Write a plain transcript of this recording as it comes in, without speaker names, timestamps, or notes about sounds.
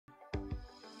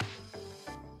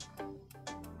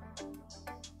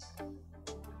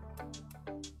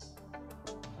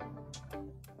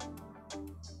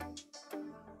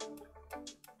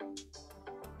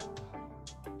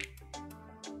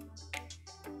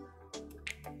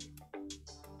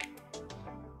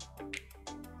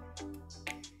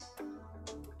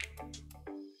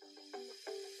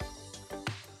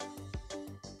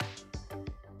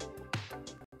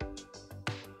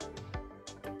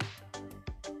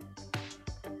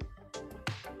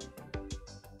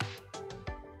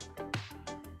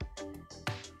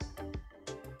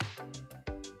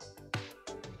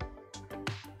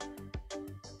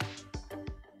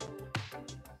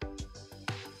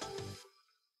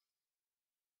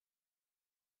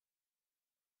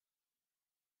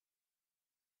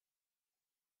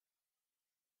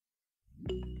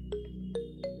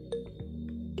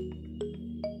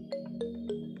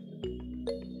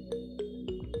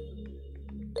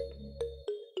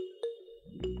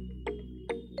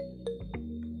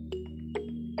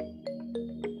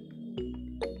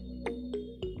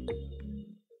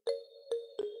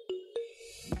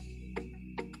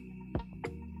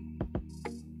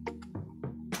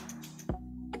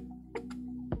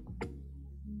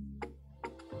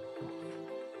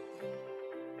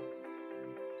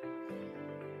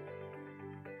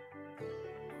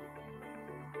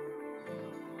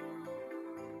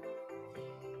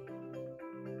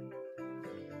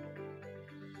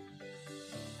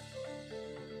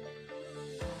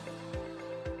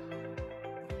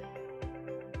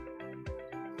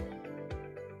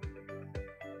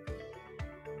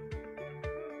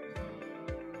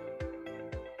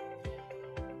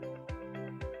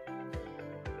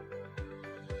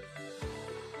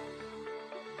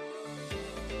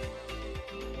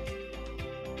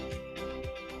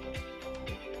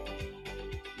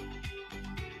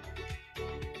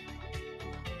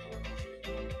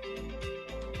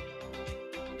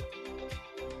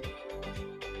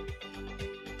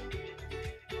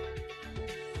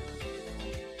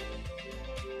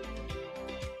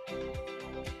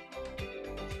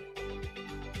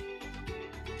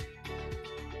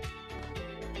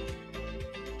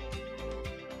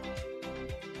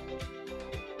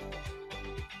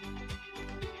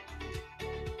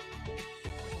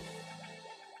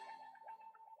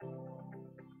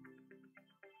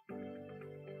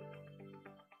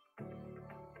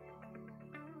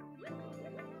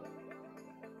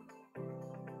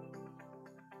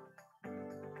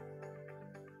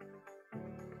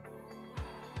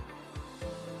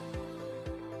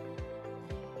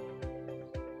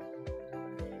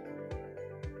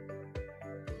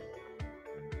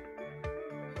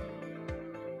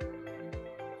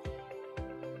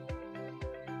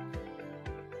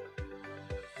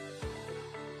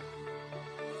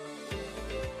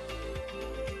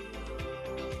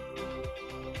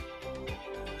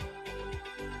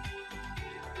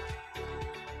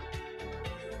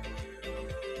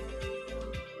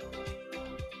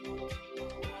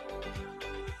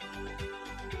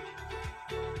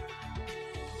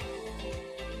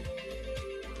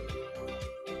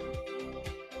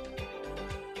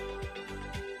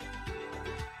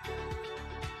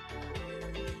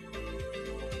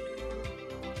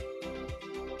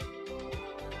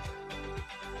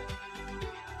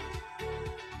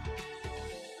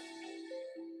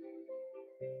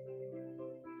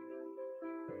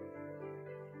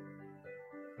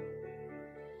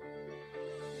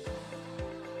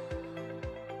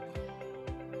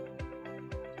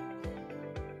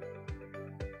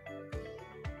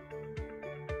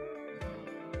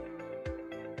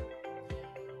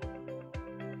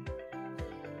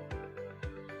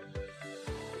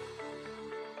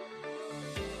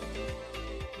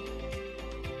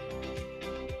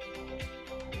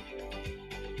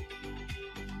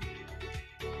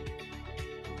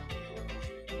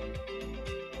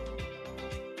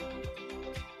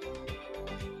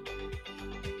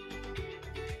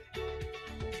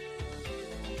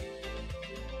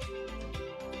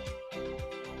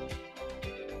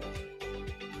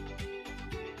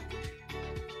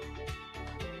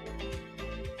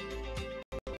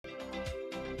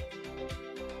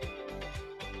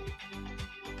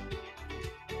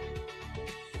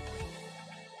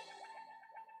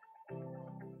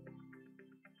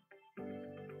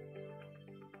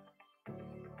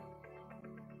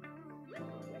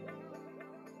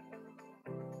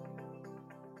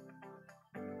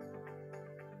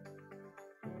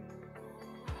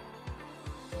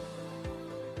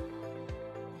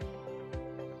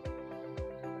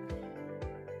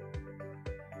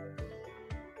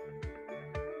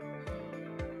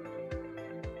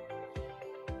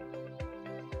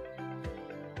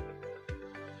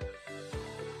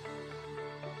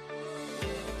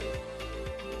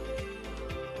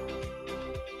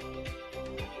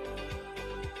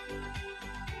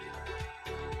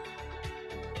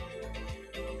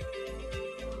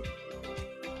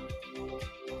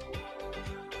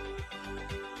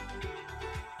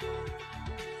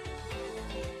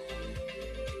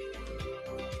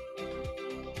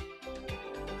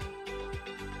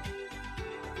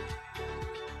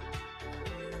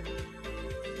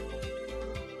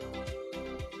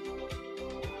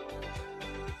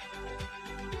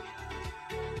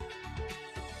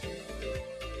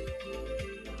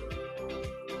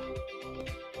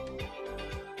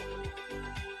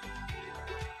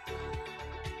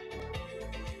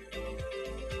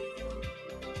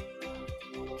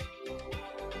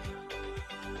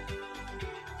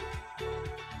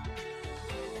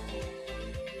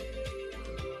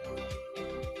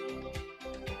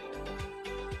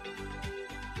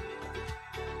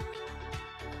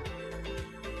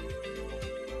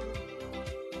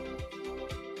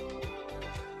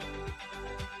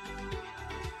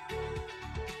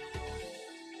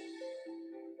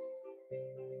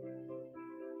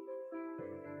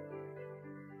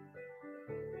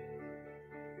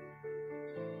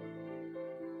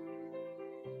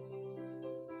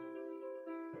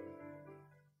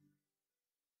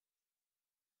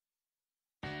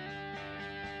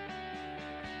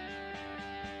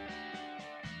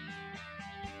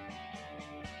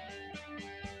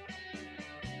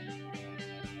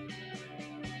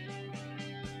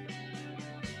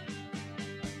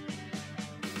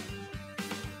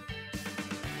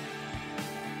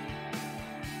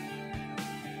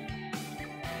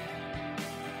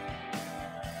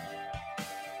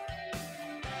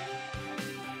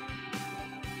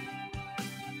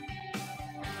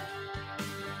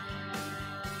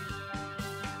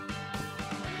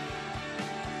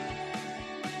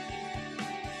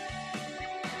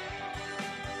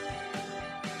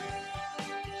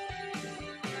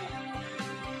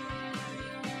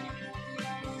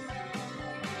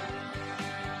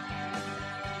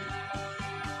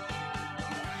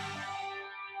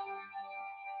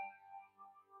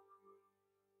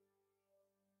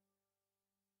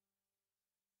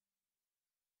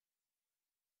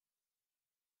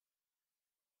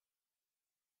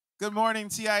Good morning,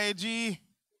 TIAG.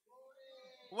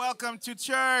 Welcome to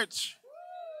church.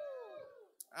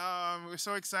 We're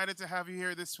so excited to have you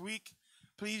here this week.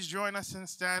 Please join us and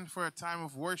stand for a time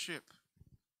of worship.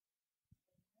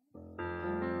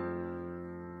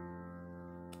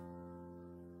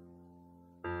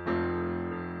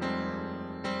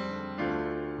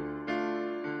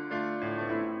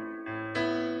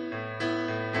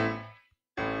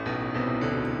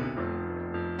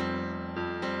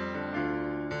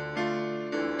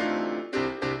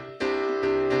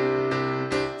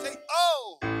 Say,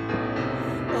 oh!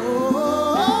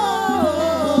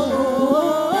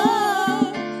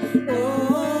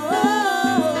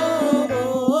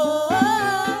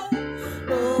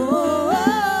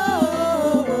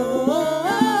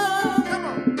 Come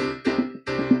on.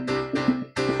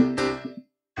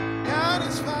 God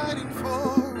is fighting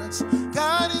for us.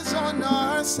 God is on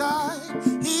our side.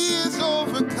 He is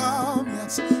overcome.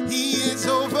 Yes, He is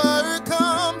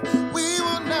overcome. We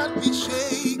will not be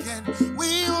shaken.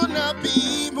 We will not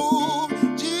be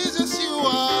moved. Jesus, you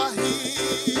are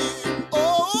here.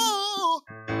 Oh,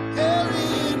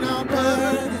 carrying our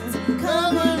burdens,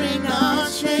 covering our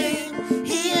shame.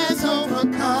 He has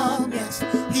overcome. Yes,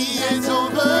 He has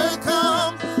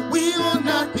overcome. We will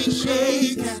not be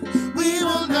shaken. We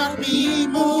will not be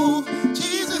moved.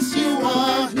 Jesus, you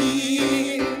are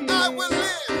here. I will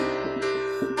live.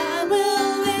 I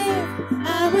will live,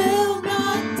 I will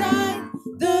not die.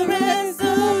 The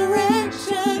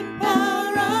resurrection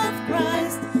power of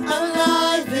Christ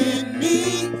alive in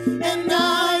me, and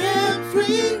I am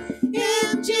free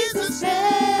in Jesus' name.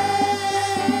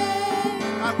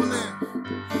 I will live.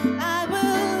 I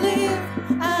will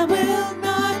live, I will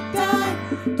not die.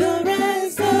 The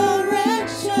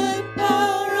resurrection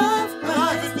power of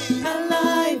Christ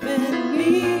alive in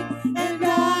me, and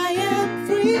I am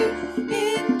free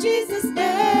in Jesus' name.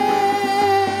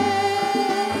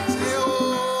 Say,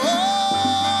 oh,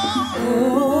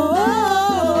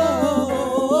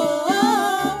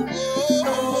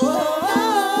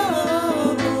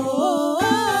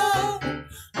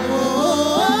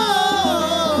 Oh,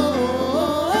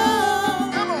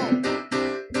 come on.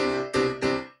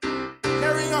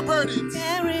 Carrying our burdens.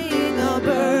 carrying our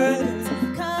burdens,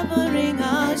 covering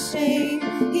our shame.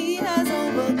 He has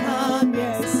overcome,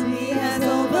 yes, He has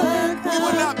overcome. We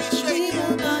will not be We shaken.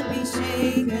 will not be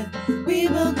shaken. We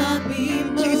will not be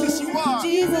moved. Jesus, you are.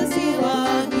 Jesus, you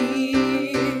are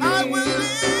here. I will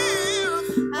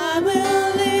live. I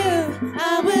will live,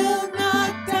 I will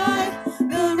not die.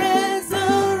 The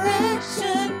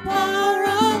resurrection power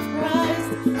of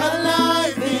Christ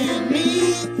alive in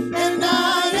me, and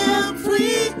I am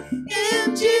free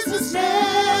in Jesus' name.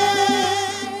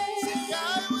 Say,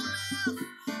 I will live.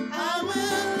 I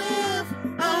will live,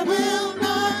 I will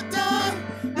not die.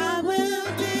 I will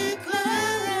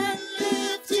declare and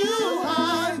lift you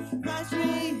high. Christ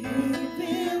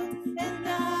revealed, and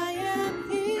I am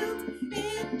healed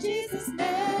in Jesus' name.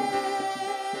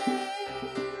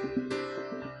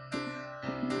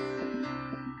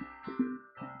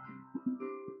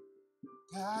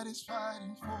 God is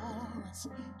fighting for us,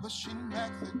 pushing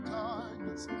back the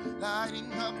darkness,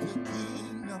 lighting up the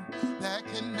kingdom that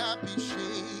cannot be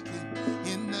shaken.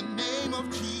 In the name of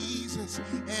Jesus,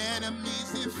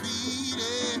 enemies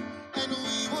defeated, and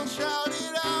we will shout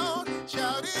it out,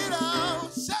 shout it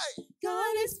out. Say,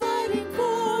 God is fighting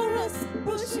for us,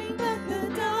 pushing back the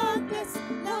darkness,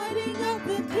 lighting up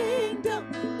the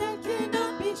kingdom that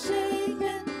cannot be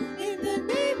shaken. In the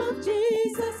name of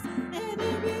Jesus,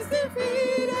 enemies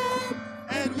defeated,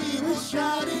 and we will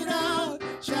shout it out,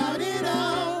 shout it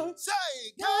out.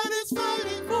 Say, God is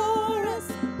fighting for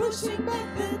us, pushing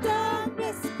back the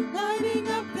darkness, lighting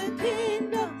up the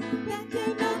kingdom that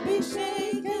cannot be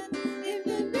shaken. In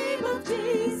the name of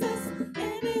Jesus,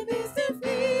 enemies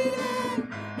defeated,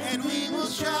 and we will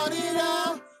shout it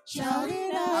out, shout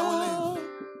it out. I will live.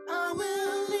 I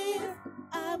will live,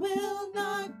 I will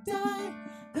not die.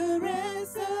 The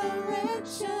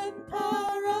resurrection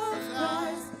power of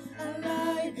Christ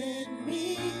alive in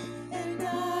me, and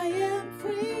I am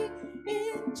free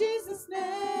in Jesus'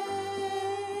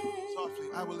 name. Softly,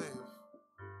 I will live.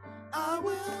 I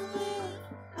will live,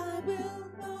 I will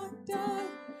not die.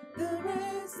 The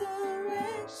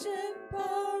resurrection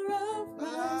power of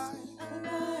Christ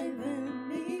alive in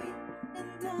me,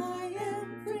 and I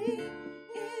am free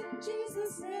in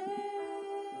Jesus' name.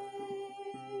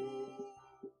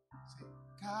 Say,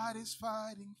 God is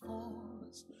fighting for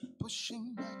us,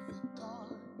 pushing back the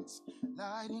darkness,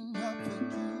 lighting up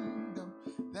the kingdom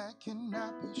that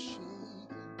cannot be shaken.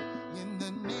 In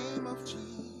the name of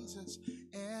Jesus,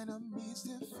 enemies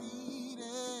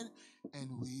defeated, and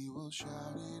we will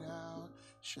shout it out,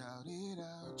 shout it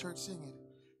out. Church, sing it.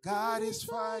 God is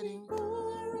fighting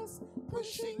for us,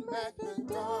 pushing back the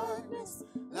darkness,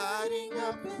 lighting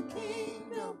up the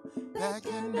kingdom that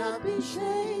cannot be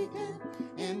shaken.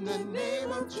 In the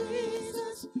name of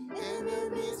Jesus,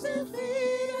 enemies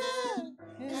defeated,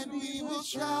 and we will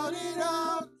shout it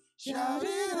out, shout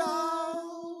it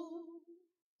out.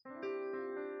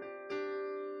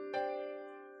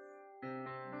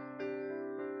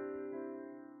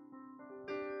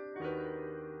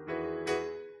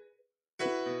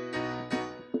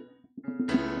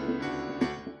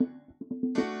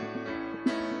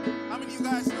 How many of you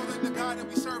guys know that the God that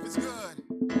we serve is good?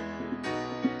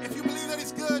 If you believe that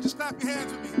he's good, just clap your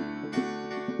hands with me.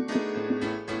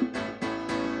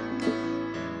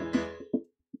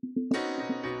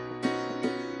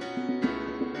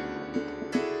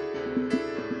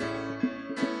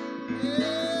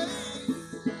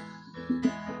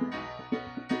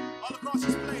 All across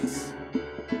this place.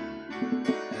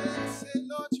 Say,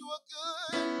 Lord, you are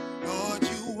good. Lord,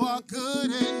 you are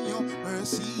good, and your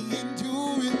mercy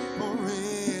endureth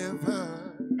forever.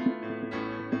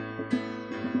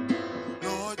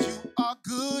 Lord, you are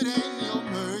good, and your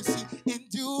mercy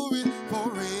endureth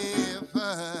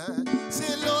forever.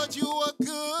 Say, Lord, you are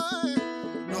good.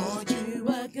 Lord, You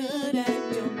are good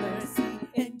and your mercy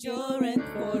endureth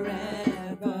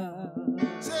forever.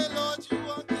 say, Lord, you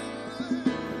are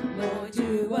good. Lord,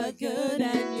 you are good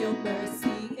and your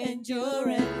mercy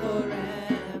endureth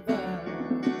forever.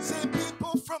 Say,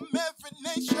 people from every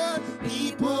nation,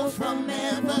 people from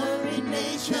every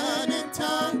nation and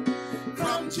tongue,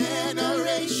 from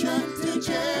generation to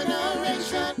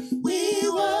generation, we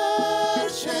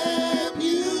worship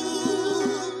you.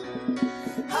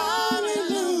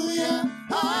 Hallelujah,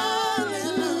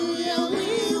 hallelujah,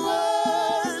 we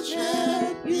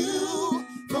worship you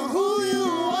for who you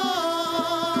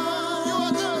are. You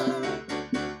are good.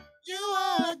 You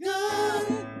are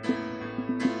good.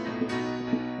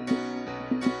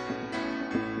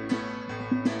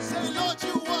 Say, Lord,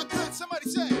 you are good. Somebody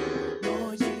say,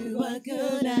 Lord, you are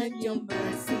good and your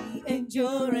mercy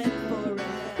endureth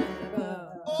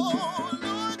forever. oh,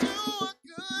 Lord, you are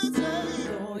good.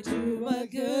 Say, Lord, you are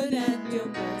good and your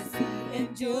mercy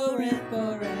endureth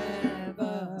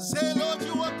forever. say, Lord,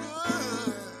 you are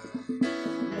good.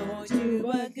 Lord, you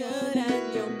are good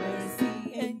and your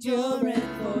mercy endureth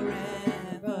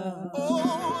forever.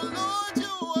 Oh, Lord,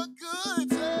 you are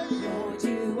good. Say, Lord,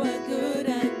 you are good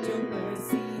and your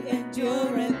mercy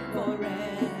endureth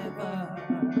forever.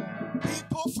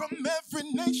 people from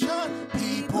every nation,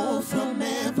 people from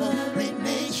every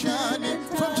nation, and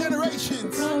from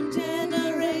generations. From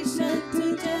generation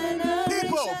to generation.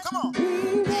 People, come on.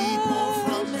 People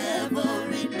from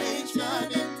every nation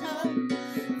and tongue,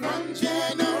 from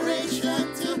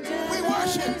generation to we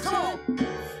worship. Come on.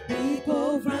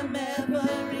 People from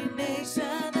every nation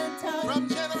and tongue. From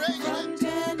generation, From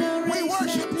generation we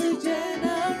worship to you.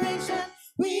 generation.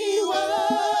 We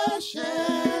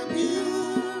worship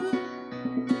you.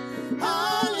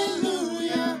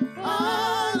 Hallelujah,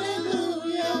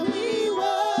 hallelujah. We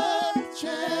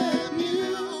worship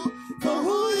you for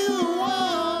who you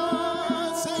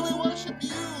are. Say we worship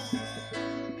you.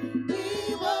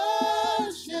 We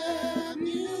worship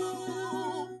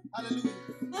you. Hallelujah.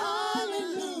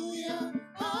 Hallelujah,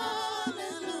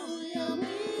 hallelujah.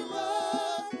 We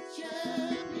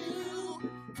worship you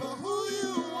for who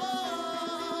you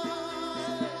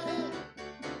are.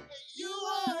 You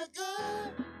are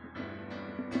good.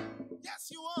 Yes,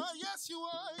 you are. Yes, you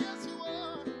are. Yes, you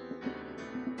are.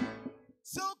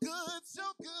 So good, so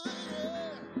good.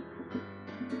 Yeah.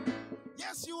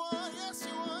 Yes, you are. Yes,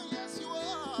 you are. Yes, you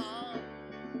are.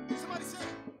 Somebody say,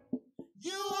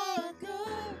 you are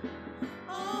Good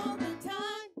all the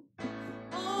time.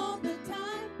 All the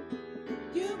time.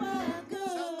 You are good.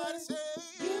 Somebody say,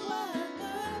 You are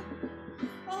good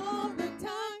all the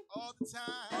time. all the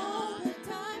time. All the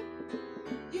time.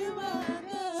 You are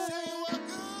good. Say you are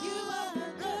good. You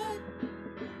are good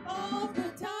all the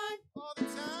time. All the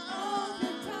time. All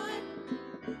the time.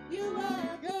 You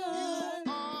are good.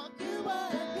 You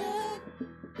are good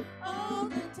all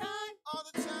the time. All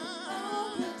the time.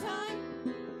 All the time.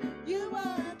 You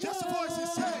are good. Just a voice and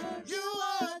say, you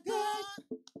are good.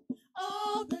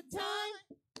 all the time.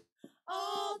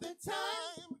 All the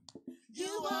time.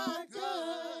 You are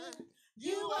good.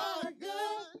 You are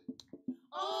good.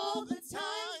 All the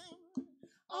time.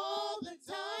 All the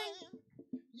time.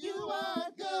 You are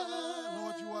good.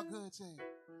 Lord, you are good. Say,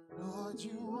 Lord,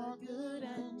 you are Good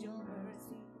and your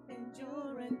mercy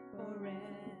endureth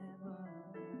forever.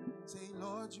 Say,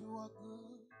 Lord, you are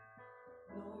good.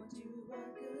 Lord, you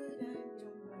are good and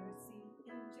your mercy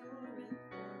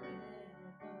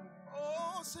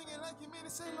Sing it like you mean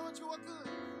it. Say, Lord, you are good.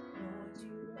 Lord,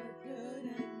 you are good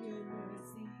and your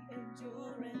mercy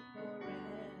endureth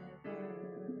forever.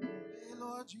 Hey,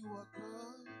 Lord, you are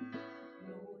good.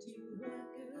 Lord, you are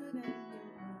good and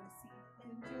your mercy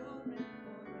endureth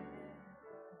forever.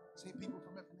 Say, people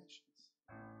from every nation.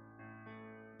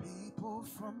 People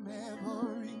from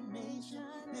every nation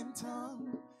and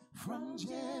tongue, from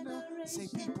generation. Say,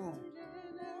 people.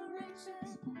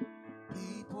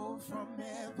 People from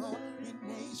every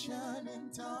nation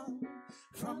and tongue,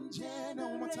 from generation.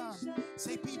 One more time.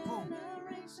 Say, people.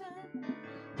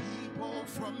 People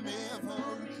from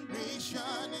every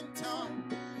nation and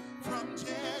tongue, from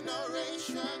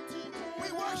generation to.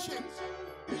 We worship.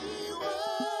 We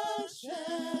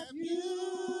worship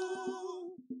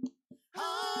you.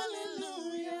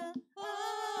 Hallelujah,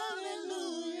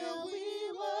 hallelujah, we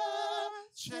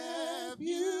worship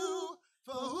you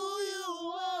for who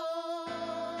you are.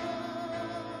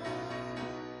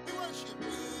 We worship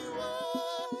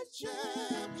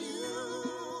you.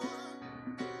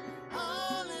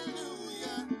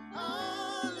 Hallelujah,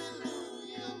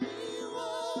 hallelujah, we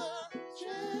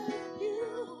worship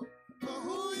you for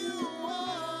who you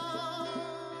are.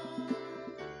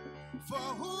 For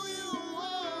who you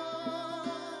are.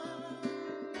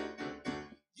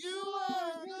 You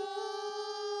are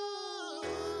good.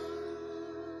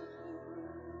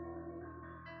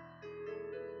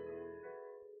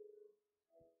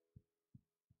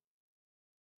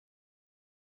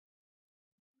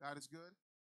 God is good.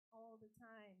 All the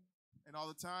time. And all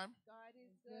the time? God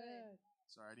is good.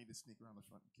 Sorry, I need to sneak around the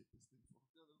front and get this thing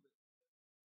for a little bit.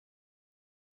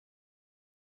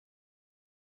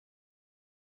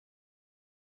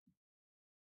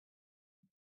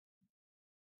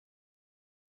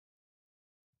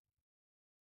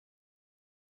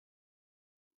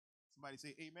 Somebody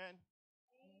say amen.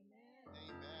 Amen.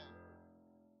 Amen.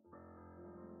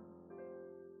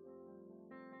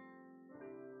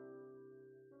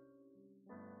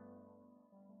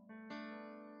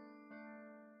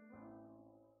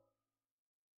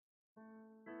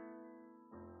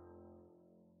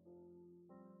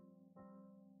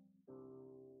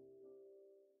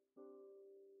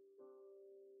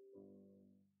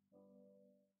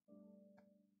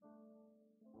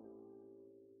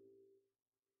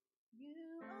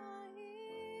 You are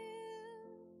here,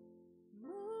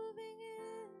 moving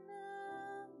in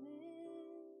our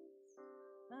midst.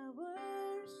 I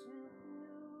worship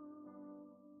you.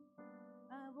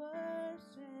 I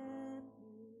worship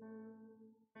you.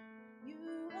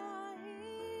 You are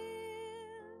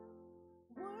here,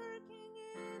 working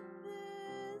in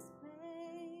this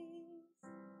place.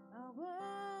 I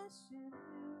worship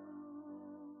you.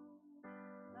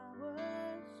 I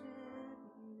worship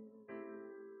you.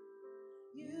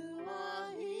 You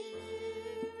are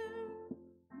here,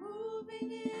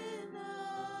 moving in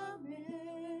our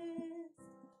midst.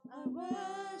 I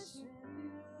worship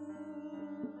you.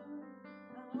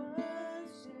 I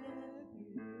worship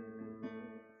you.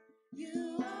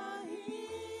 You are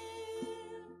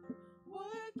here,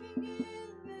 working in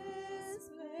this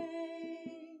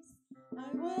place. I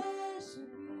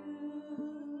worship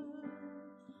you.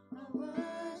 I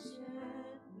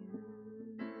worship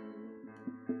you.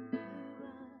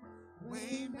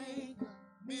 Waymaker,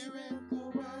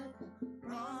 miracle worker,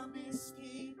 promise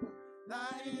keeper,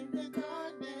 light in the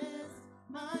darkness,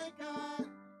 my God,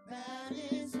 that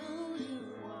is who you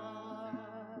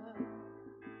are.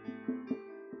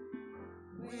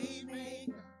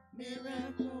 Waymaker,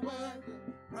 miracle worker,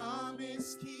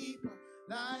 promise keeper,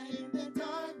 light in the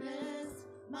darkness,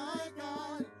 my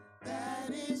God, that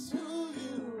is who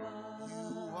you are.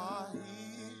 You are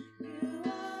here. You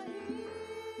are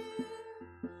here,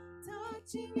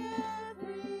 touching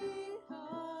every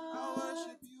heart. I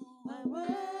worship you. I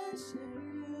worship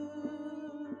you.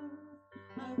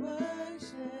 I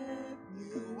worship you.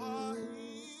 You are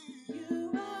here.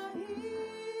 You are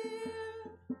here,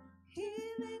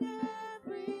 healing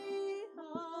every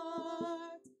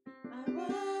heart. I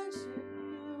worship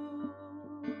you.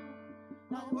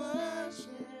 I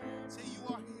worship. Say you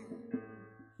are here.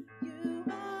 You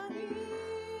are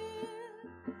here,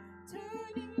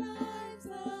 turning lives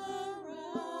around.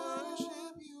 I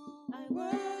worship you. I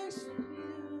worship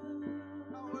you.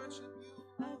 I worship you.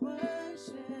 I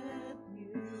worship you.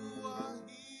 You are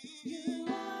here. You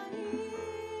are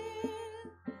here,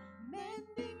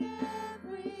 mending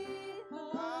every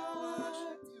heart. I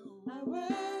worship you. I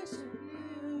worship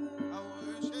you. I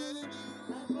worship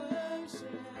you. I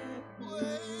worship you.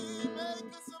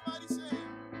 Waymaker,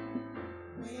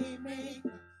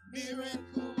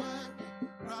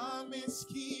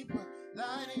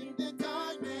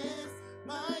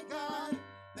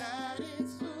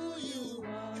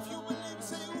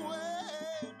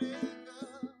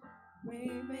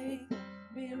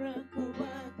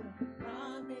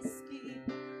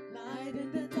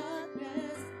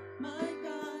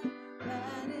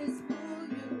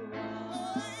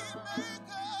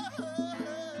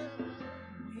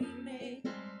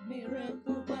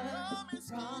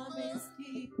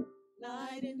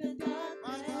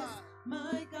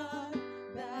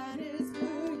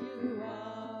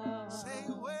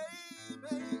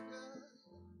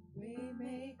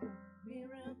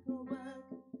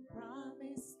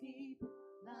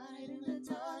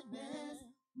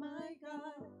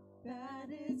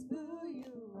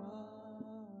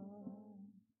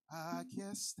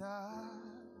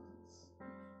 estás,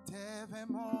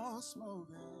 debemos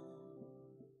mover.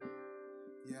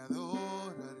 Te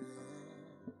adoraré,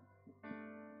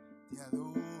 te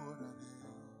adoraré.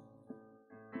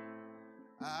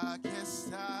 Aquí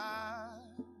estás,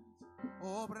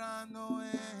 obrando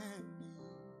en mí.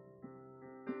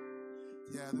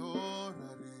 Te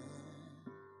adoraré,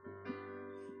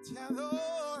 te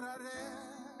adoraré.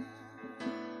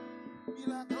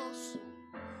 Milagroso,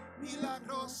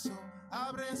 milagroso,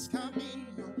 abres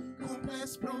camino,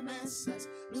 cumples promesas,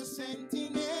 luz en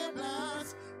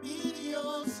tinieblas, mi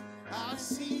Dios,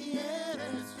 así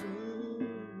eres tú.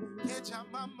 Te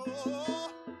llamamos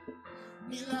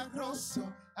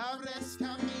milagroso, abres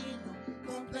camino,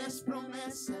 cumples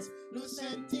promesas, luz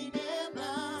en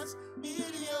tinieblas, mi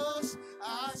Dios,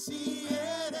 así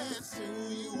eres tú.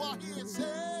 You are here,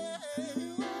 say.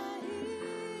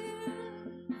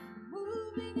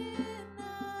 Moving in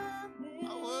the midst.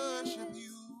 I worship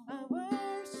you. I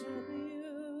worship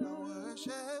you. I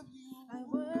worship you. I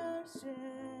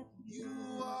worship you.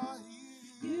 You are here.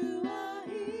 You are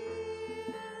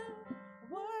here,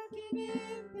 working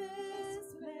in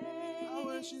this place. I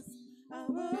worship you. I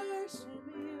worship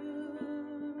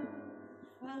you.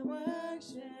 I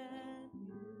worship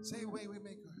you. Say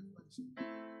Waymaker.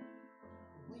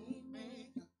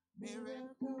 Waymaker,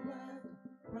 miracle worker,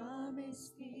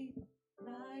 promise keeper,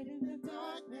 light in the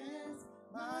darkness.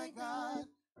 My God,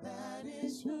 that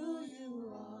is who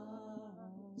you are.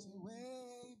 Say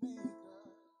Waymaker,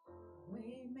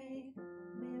 Waymaker,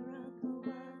 miracle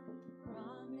worker,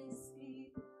 promise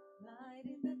keeper, light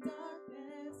in the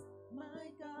darkness.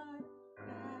 My God,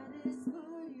 that is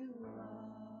who you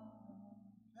are.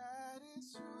 that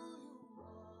is who you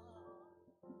are.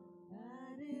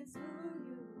 That is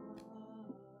who you are.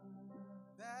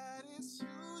 That is who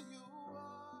you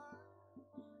are.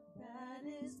 That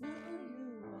is who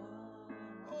you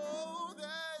are. Oh,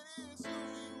 that is who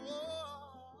you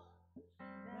are.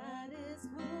 That is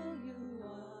who you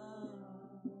are.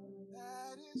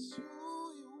 That is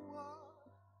who you are.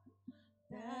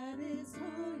 That is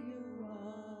who you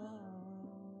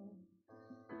are.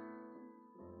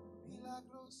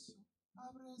 Milagroso,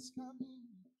 abres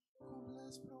camino,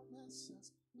 cumples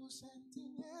promesas, luz en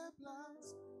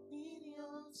tinieblas, mi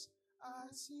Dios,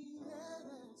 así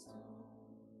eres tú.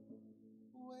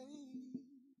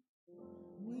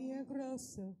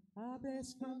 Milagroso,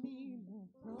 abres camino,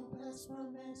 cumples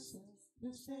promesas,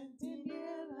 luz en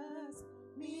tinieblas,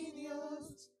 mi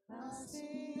Dios,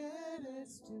 así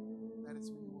eres tú. That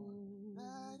is who you are.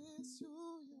 That is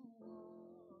who you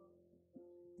are.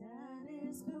 That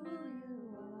is who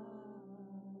you are.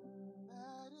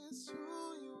 That is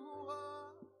who you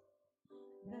are.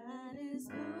 That is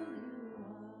who you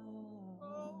are.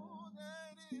 Oh,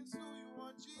 that is who you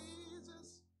are,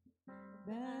 Jesus.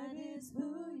 That is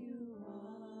who you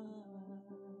are.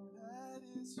 That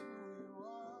is who you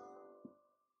are.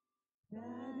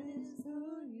 That is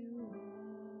who you are.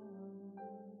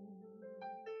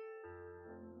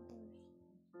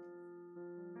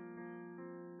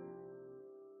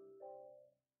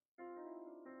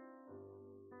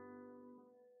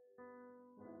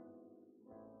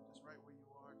 Just right where you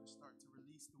are, just start to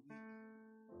release the week,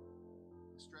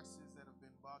 the stresses that have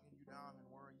been bogging you down and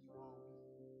worrying you all week.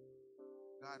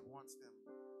 God wants them.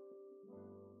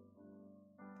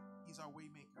 He's our way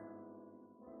maker.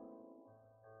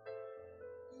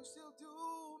 You still do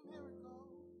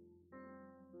miracles.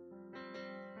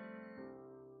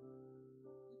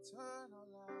 You turn our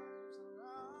lives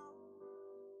around.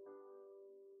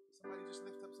 Somebody just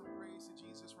lift up some praise to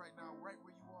Jesus right now, right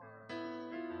where you are.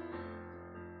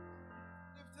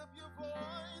 Lift up your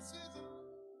voices and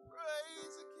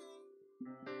praise the King,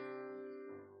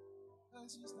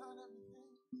 because He's done everything.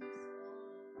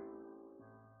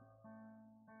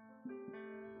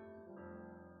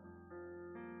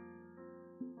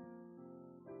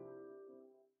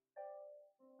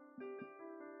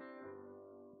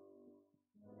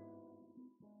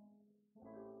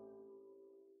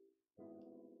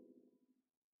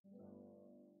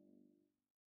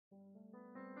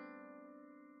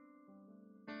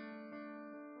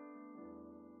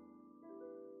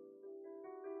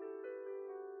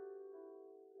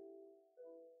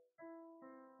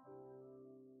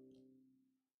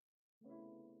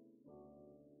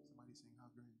 Somebody sing, how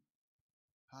great.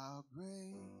 How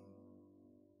great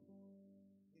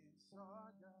is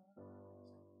our God.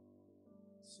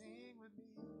 Sing with me.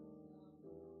 How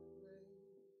great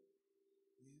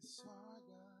is our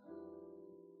God.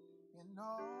 And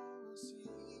all will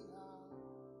see how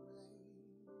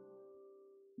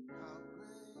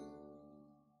great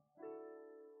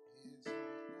is our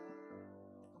God.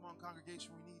 Come on,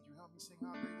 Congregation, we need you. Help me sing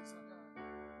how great is our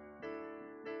God.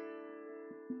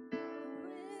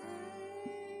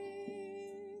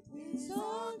 Great is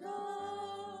our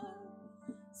God.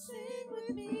 Sing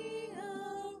with me,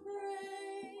 how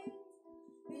great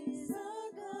is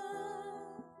our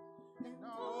God. And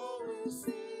all will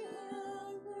see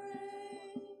how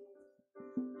great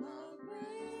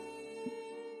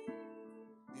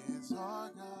is our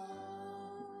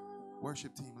God.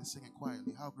 Worship team, let's sing it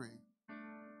quietly. How great.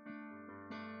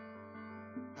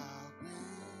 How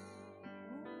great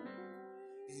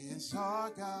is our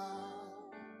God.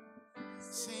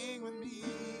 Sing with me,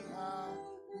 how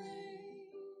great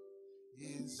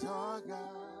is our God.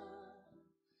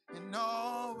 And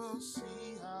all will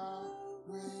see how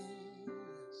great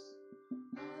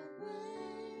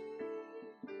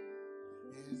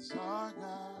is our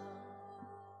God.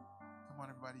 Come on,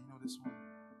 everybody, you know this one.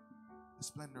 The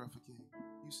splendor of a king.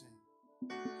 You sing.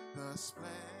 The splendor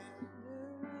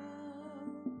of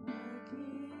our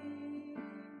King.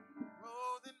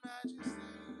 clothed in majesty.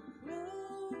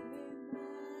 Clothed in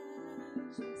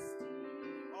majesty.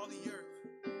 All the earth.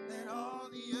 Let all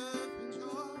the earth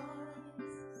rejoice.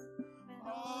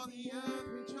 All the earth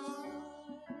rejoice.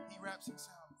 He wraps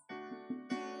himself.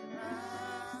 He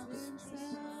wraps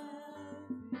himself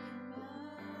in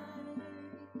light.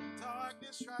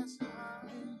 Darkness tries to hide.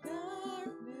 And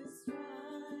darkness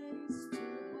tries to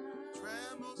hide.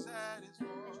 Trembles at his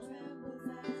voice. Trembles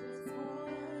at his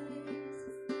voice.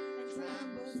 And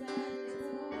trembles at his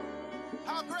voice.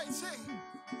 How great, sing.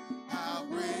 How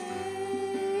great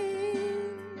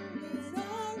is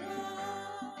our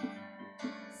God.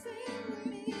 Sing with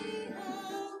me,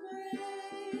 how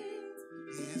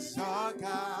great is our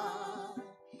God,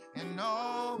 and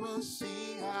all will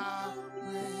see how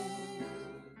great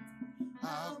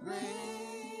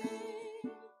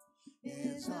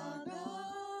is our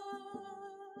God.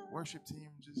 Worship team,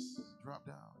 just drop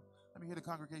down. Let me hear the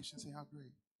congregation say how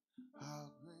great. How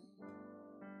great.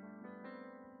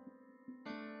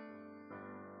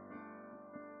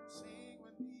 Sing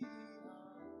with me, how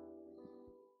great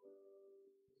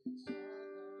is our God,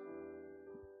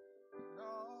 and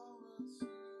all will see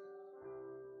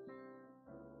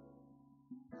how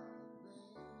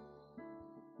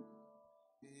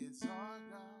great is our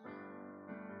God.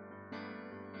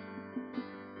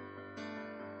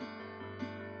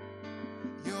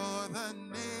 You're the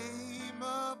name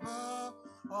above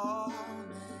all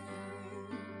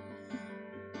names.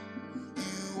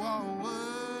 You are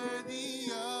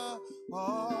worthy of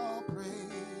all praise.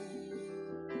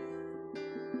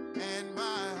 And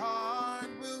my heart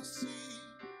will sing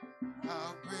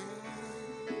how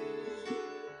great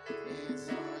is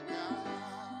our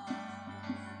God.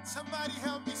 Somebody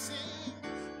help me sing.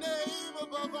 Name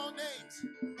above all names.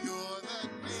 You're the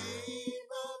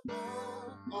name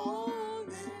above all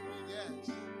names. Yes.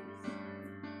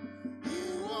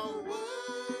 You are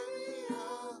worthy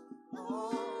of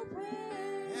all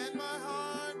praise. And my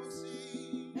heart will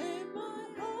sing. And my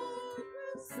heart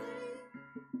will sing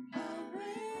how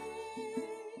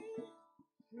great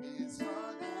Is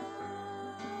our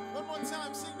God. One more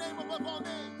time, sing name above all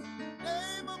names.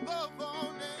 Name above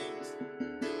all names.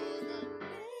 You're the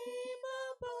name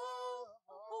above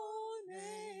all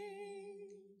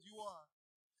names.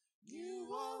 You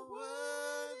are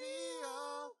worthy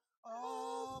of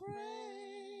all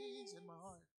praise.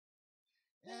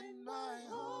 And my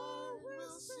heart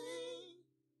will sing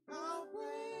how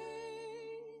great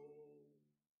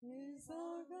Is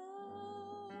our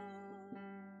God.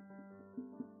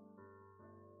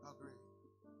 how great.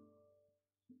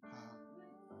 How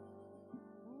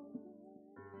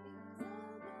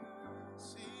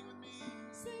sing with me.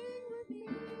 Sing with me,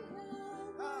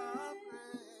 how How great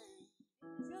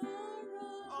great. is our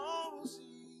God. All will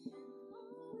see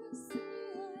All will see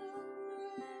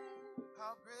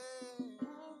how great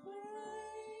how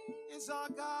great is our God. is our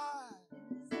God.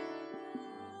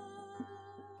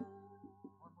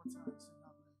 One more time, sing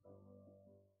how great.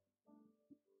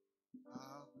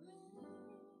 How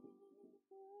great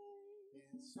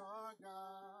is our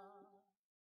God.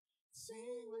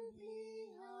 Sing with me,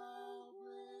 how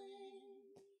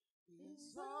great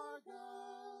is our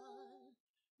God.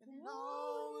 And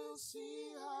all will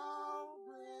see how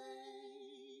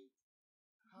great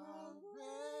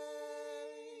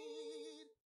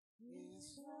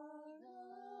is our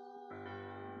God.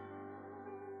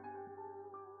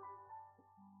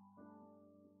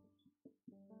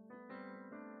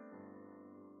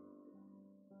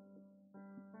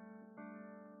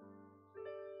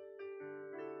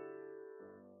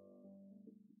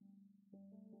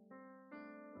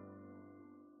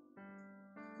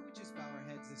 Can we just bow our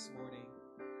heads this morning?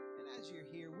 And as you're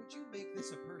here, would you make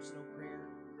this a personal prayer?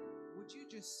 Would you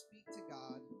just speak to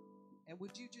God, and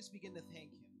would you just begin to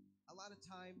thank Him? A lot of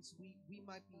times we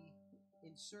might be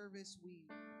in service,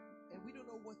 and we don't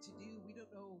know what to do.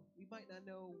 We might not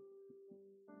know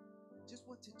just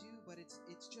what to do, but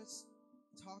it's just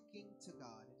talking to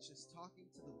God. It's just talking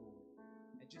to the Lord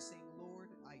and just saying, Lord,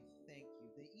 I thank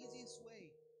you. The easiest way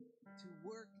to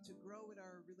work, to grow in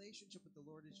our relationship with the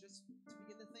Lord is just to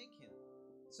begin to thank Him.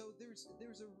 So there's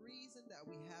a reason that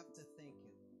we have to thank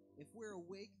Him. If we're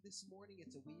awake this morning,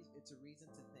 it's a reason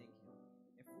to thank Him.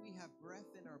 If we have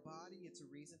breath in our body, it's a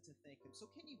reason to thank Him. So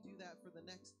can you do that for the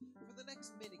next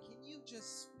minute? Can you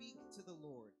just speak to the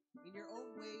Lord in your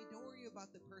own way? Don't worry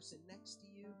about the person next to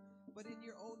you, but in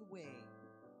your own way.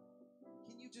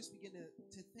 Can you just begin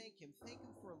to thank Him? Thank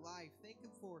Him for life. Thank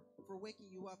Him for waking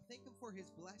you up. Thank Him for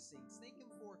His blessings. Thank Him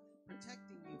for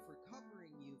protecting you, for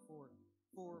covering you, for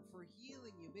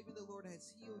healing you. Maybe the Lord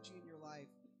has healed you in your life.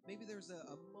 Maybe there's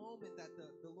a moment that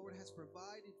the Lord has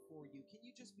provided for you. Can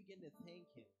you just begin to thank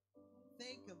Him?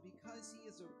 Thank Him because He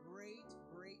is a great,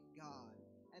 great God.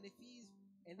 And if He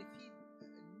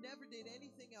never did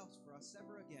anything else for us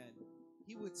ever again,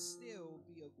 He would still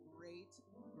be a great,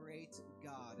 great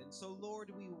God. And so, Lord,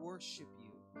 we worship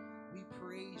you. We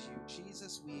praise you.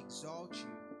 Jesus, we exalt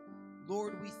you.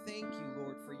 Lord, we thank you,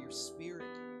 Lord, for your Spirit.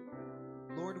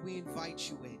 Lord, we invite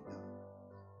you in, God.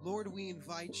 Lord, we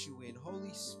invite you in.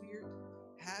 Holy Spirit,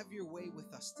 have your way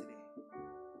with us today.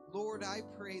 Lord, I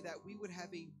pray that we would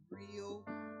have a real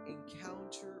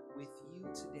encounter with you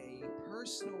today, a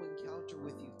personal encounter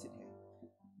with you today.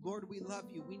 Lord, we love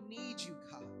you. We need you,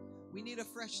 God. We need a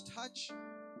fresh touch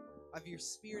of your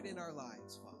Spirit in our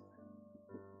lives, Father.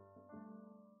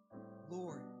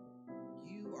 Lord,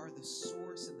 you are the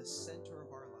source and the center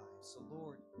of our lives. So,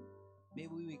 Lord, may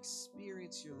we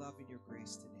experience your love and your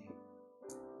grace today.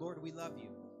 Lord, we love you.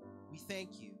 We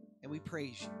thank you and we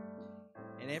praise you.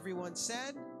 And everyone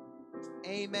said,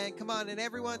 amen. Come on. And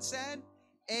everyone said,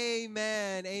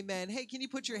 amen. Amen. Hey, can you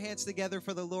put your hands together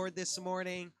for the Lord this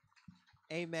morning?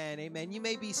 Amen. Amen. You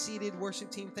may be seated,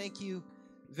 worship team. Thank you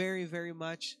very, very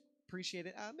much. Appreciate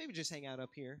it. Maybe just hang out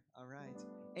up here. All right.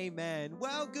 Amen.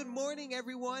 Well, good morning,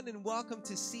 everyone, and welcome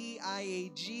to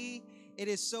CIAG. It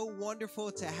is so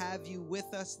wonderful to have you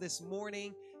with us this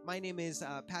morning. My name is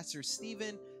Pastor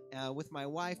Stephen, with my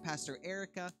wife, Pastor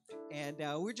Erica, and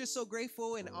we're just so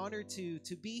grateful and honored to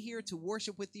be here to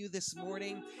worship with you this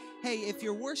morning. Hey, if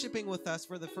you're worshiping with us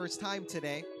for the first time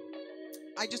today,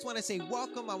 I just want to say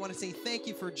welcome. I want to say thank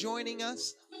you for joining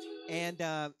us. And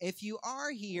if you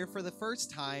are here for the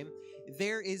first time,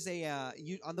 there is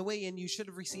on the way in, you should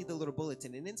have received a little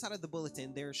bulletin. And inside of the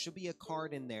bulletin, there should be a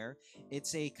card in there.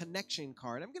 It's a connection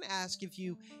card. I'm going to ask if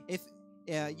you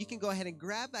can go ahead and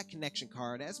grab that connection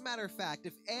card. As a matter of fact,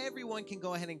 if everyone can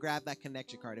go ahead and grab that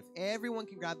connection card,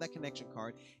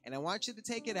 and I want you to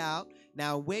take it out.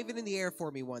 Now, wave it in the air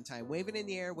for me one time. Wave it in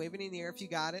the air if you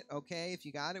got it. Okay, if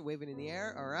you got it, wave it in the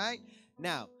air. All right.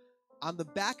 Now, on the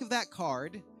back of that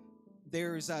card,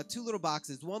 there's two little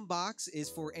boxes. One box is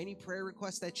for any prayer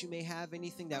requests that you may have,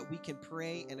 anything that we can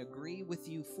pray and agree with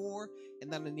you for.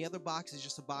 And then in the other box is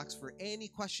just a box for any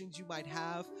questions you might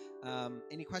have,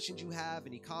 any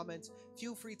comments.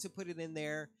 Feel free to put it in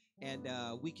there, and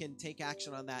we can take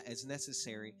action on that as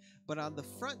necessary. But on the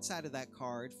front side of that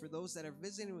card, for those that are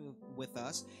visiting with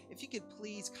us, if you could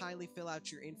please kindly fill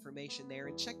out your information there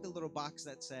and check the little box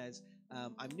that says,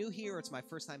 I'm new here, or it's my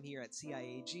first time here at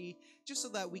CIAG, just so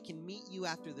that we can meet you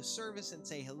after the service and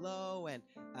say hello and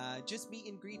just meet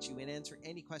and greet you and answer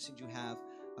any questions you have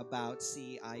about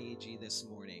CIAG this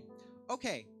morning.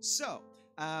 Okay, so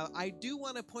I do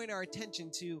want to point our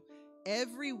attention to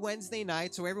every Wednesday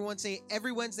night. So everyone say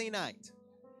every Wednesday night.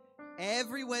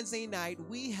 Every Wednesday night,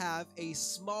 we have a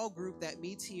small group that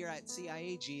meets here at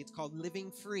CIAG. It's called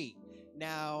Living Free.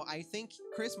 Now, I think,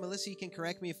 Chris, Melissa, you can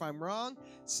correct me if I'm wrong.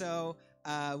 So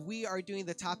we are doing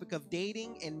the topic of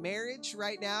dating and marriage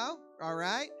right now. All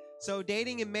right. So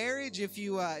dating and marriage, if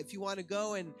you want to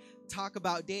go and talk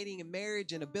about dating and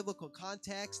marriage in a biblical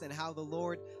context and how the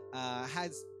Lord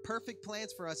has perfect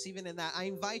plans for us even in that, I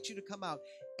invite you to come out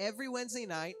every Wednesday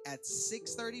night at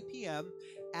 6:30 p.m.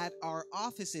 at our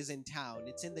offices in town.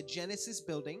 It's in the Genesis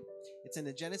building. It's in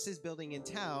the Genesis building in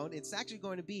town. It's actually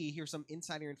going to be, here's some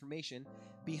insider information,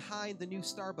 behind the new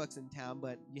Starbucks in town,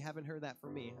 but you haven't heard that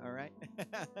from me, all right?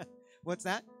 What's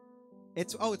that?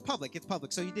 It's public. It's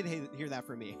public. So you did hear that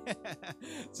from me.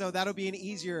 So that'll be an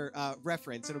easier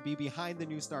reference. It'll be behind the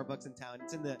new Starbucks in town.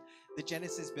 It's in the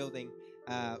Genesis building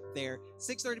there.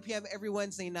 6:30 p.m. every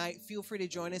Wednesday night. Feel free to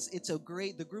join us.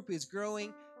 The group is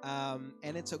growing.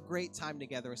 and it's a great time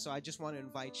together. So I just want to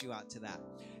invite you out to that.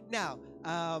 Now,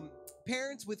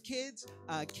 parents with kids,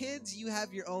 you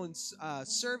have your own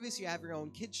service. You have your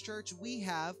own kids church. We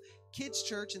have kids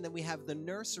church, and then we have the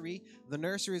nursery. The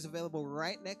nursery is available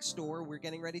right next door. We're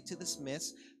getting ready to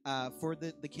dismiss for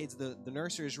the kids. The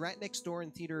nursery is right next door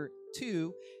in Theater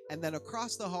 2, and then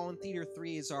across the hall in Theater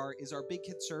 3 is our big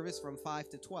kids service from 5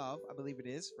 to 12, I believe it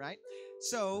is, right?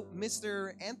 So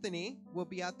Mr. Anthony will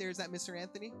be out there. Is that Mr.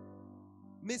 Anthony?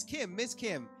 Miss Kim.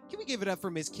 Can we give it up for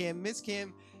Miss Kim? Miss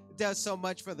Kim does so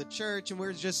much for the church, and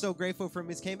we're just so grateful for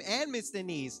Miss Kim and Miss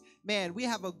Denise. Man, we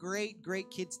have a great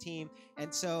kids team.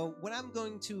 And so when I'm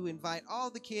going to invite all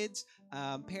the kids,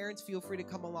 parents, feel free to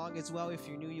come along as well. If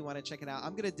you're new, you want to check it out.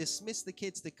 I'm going to dismiss the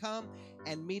kids to come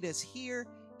and meet us here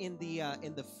in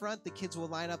the front. The kids will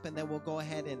line up, and then we'll go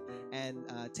ahead and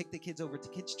take the kids over to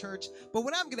kids church. But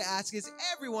what I'm going to ask is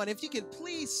everyone, if you could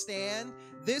please stand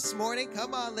this morning.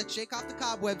 Come on, let's shake off the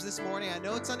cobwebs this morning. I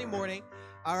know it's Sunday morning.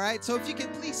 All right, so if you can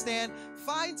please stand,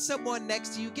 find someone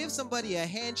next to you, give somebody a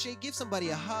handshake, give somebody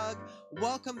a hug,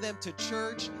 welcome them to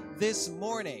church this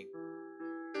morning.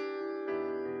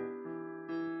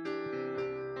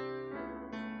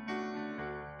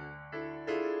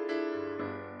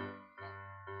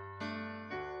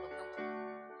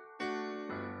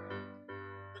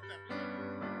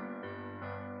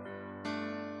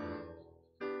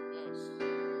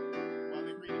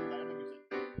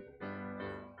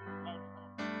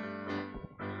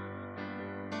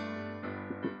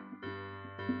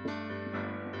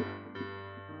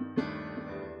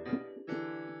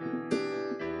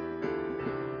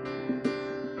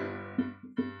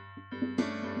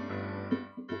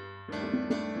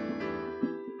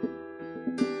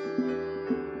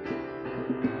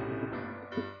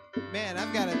 Man,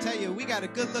 I've got to tell you, we got a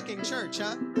good-looking church,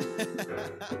 huh?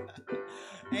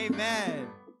 Amen.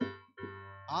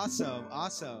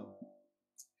 Awesome.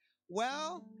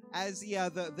 Well, as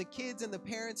the kids and the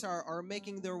parents are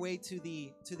making their way to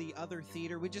the other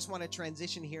theater, we just want to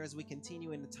transition here as we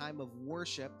continue in the time of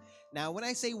worship. Now, when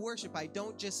I say worship, I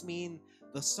don't just mean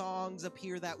the songs up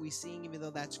here that we sing, even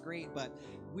though that's great, but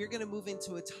we're going to move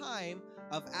into a time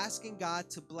of asking God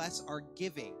to bless our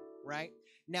giving, right?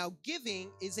 Now,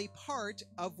 giving is a part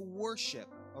of worship,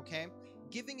 okay?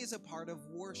 Giving is a part of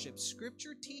worship.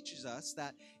 Scripture teaches us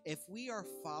that if we are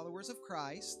followers of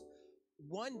Christ,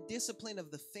 one discipline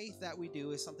of the faith that we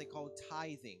do is something called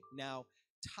tithing. Now,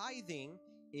 tithing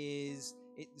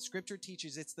Scripture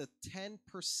teaches it's the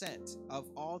 10% of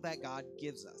all that God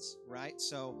gives us, right?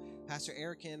 So Pastor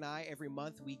Eric and I, every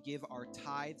month, we give our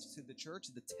tithes to the church,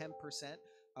 the 10%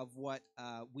 of what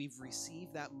we've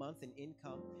received that month in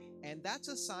income. And that's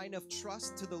a sign of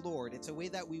trust to the Lord. It's a way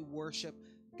that we worship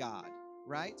God,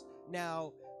 right?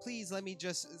 Now, please let me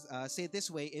just say it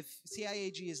this way. If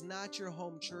CIAG is not your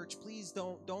home church, please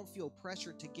don't feel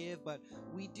pressured to give, but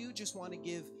we do just want to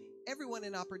give everyone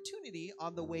an opportunity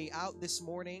on the way out this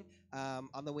morning.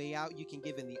 On the way out, you can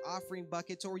give in the offering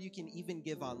buckets, or you can even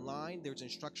give online. There's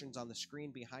instructions on the screen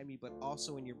behind me, but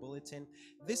also in your bulletin.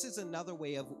 This is another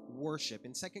way of worship.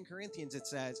 In 2 Corinthians, it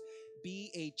says,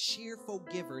 be a cheerful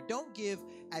giver. Don't give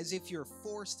as if you're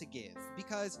forced to give,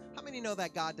 because how many know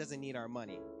that God doesn't need our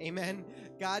money? Amen.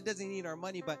 God doesn't need our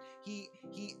money, but he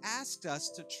asked us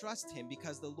to trust him,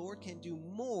 because the Lord can do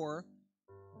more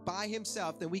by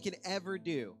himself than we could ever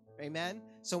do. Amen.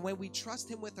 So when we trust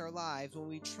him with our lives, when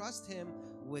we trust him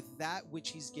with that which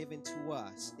he's given to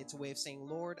us, it's a way of saying,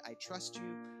 Lord, I trust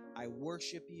you, I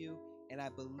worship you, and I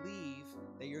believe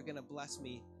that you're going to bless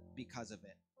me because of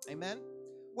it. Amen.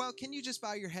 Well, can you just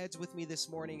bow your heads with me this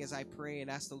morning as I pray and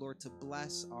ask the Lord to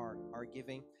bless our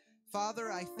giving?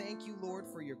 Father, I thank you, Lord,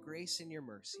 for your grace and your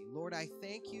mercy. Lord, I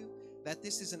thank you that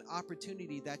this is an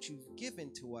opportunity that you've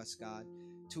given to us, God,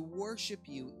 to worship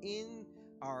you in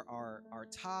our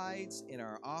tithes, in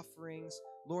our offerings.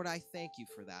 Lord, I thank you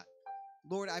for that.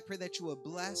 Lord, I pray that you will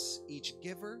bless each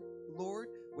giver, Lord,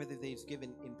 whether they've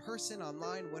given in person,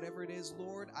 online, whatever it is.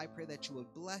 Lord, I pray that you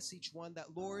would bless each one, that,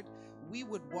 Lord, we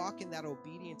would walk in that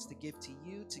obedience to give to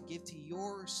you, to give to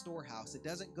your storehouse. It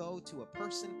doesn't go to a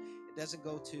person, it doesn't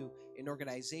go to an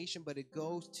organization, but it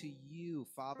goes to you,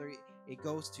 Father. It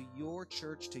goes to your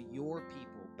church, to your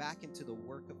people, back into the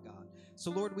work of God. So,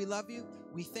 Lord, we love you.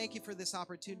 We thank you for this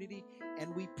opportunity,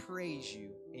 and we praise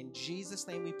you. In Jesus'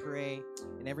 name we pray.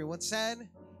 And everyone said,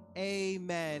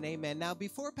 amen. Amen. Now,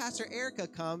 before Pastor Erica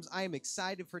comes, I am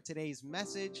excited for today's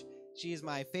message. She is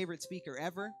my favorite speaker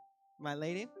ever, my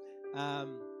lady.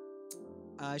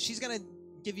 She's going to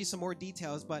give you some more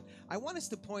details, but I want us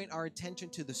to point our attention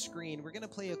to the screen. We're going to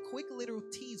play a quick little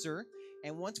teaser,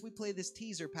 And once we play this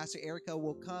teaser, Pastor Erica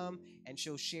will come and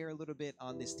she'll share a little bit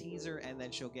on this teaser, and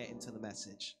then she'll get into the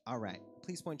message. All right,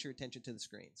 please point your attention to the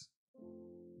screens.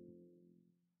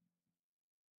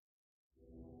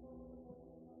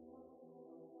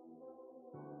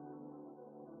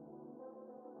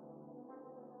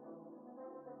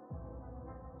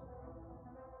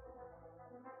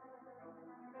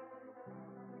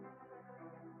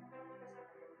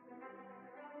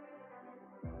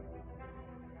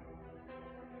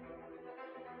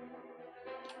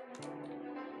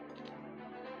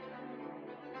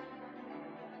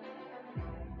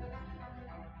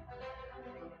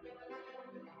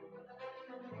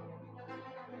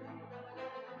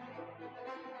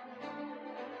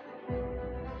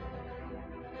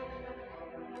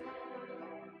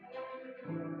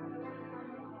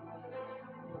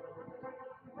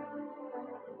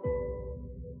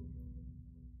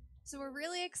 So we're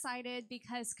really excited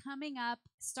because coming up,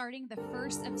 starting the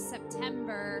 1st of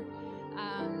September,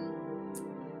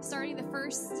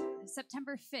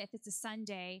 September 5th, it's a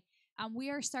Sunday, we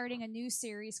are starting a new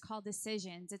series called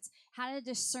Decisions. It's how to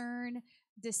discern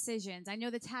decisions. I know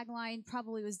the tagline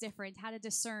probably was different. How to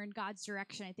discern God's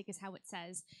direction, I think is how it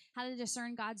says. How to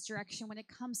discern God's direction when it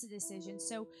comes to decisions.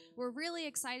 So we're really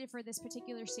excited for this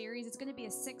particular series. It's going to be a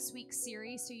 6-week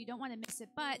series, so you don't want to miss it.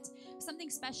 But something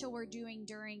special we're doing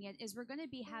during it is we're going to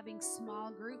be having small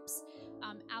groups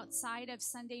outside of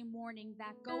Sunday morning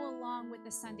that go along with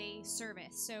the Sunday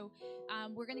service. So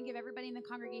we're going to give everybody in the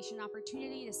congregation an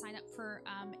opportunity to sign up for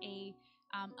a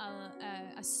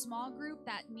small group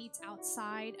that meets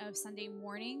outside of Sunday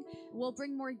morning. We'll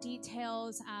bring more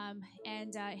details.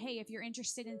 Hey, if you're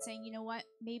interested in saying, you know what,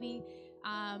 maybe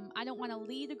I don't want to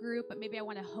lead a group, but maybe I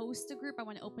want to host a group, I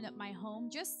want to open up my home,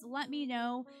 just let me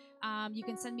know. You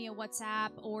can send me a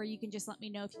WhatsApp, or you can just let me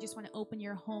know if you just want to open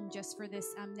your home just for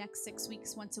this next 6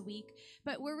 weeks, once a week.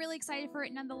 But we're really excited for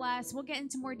it nonetheless. We'll get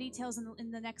into more details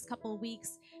in the next couple of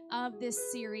weeks of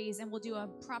this series, and we'll do a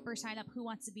proper sign up, who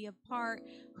wants to be a part,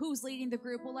 who's leading the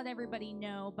group. We'll let everybody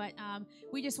know, but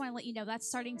we just want to let you know that's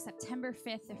starting September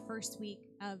 5th, the first week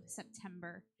of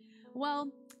September.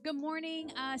 Well, good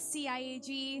morning,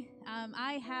 CIAG.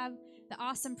 I have the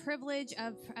awesome privilege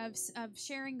of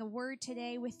sharing a word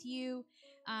today with you.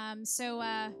 So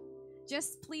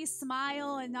just please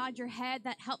smile and nod your head.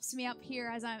 That helps me up here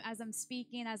as I'm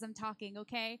speaking, as I'm talking,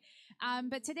 okay?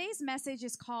 But today's message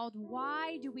is called,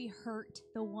 Why Do We Hurt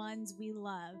the Ones We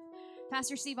Love?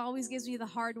 Pastor Steve always gives me the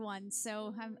hard ones,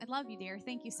 so I love you, dear.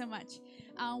 Thank you so much.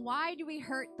 Why do we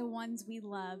hurt the ones we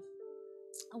love?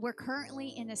 We're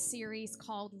currently in a series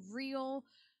called Real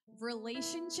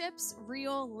Relationships.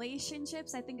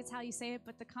 I think it's how you say it,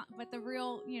 but the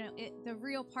real, the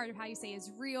real part of how you say it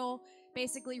is real,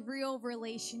 basically real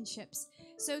relationships.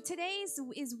 So today's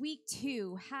is week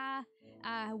 2.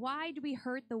 Why do we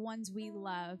hurt the ones we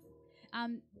love?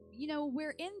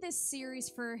 We're in this series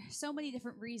for so many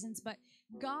different reasons, but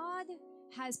God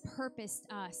has purposed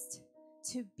us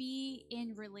to be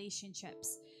in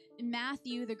relationships. In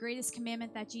Matthew, the greatest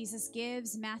commandment that Jesus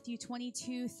gives, Matthew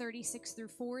 22:36 through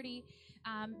 40.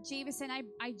 Javison,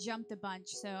 I jumped a bunch,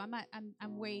 so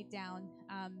I'm way down.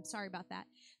 Sorry about that.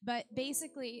 But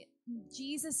basically,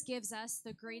 Jesus gives us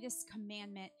the greatest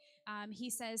commandment. He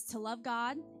says to love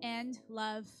God and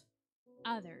love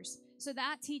others. So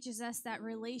that teaches us that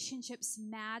relationships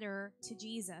matter to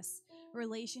Jesus.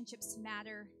 Relationships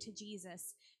matter to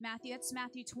Jesus. That's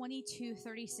Matthew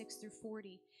 22:36 through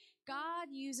 40. God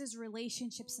uses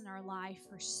relationships in our life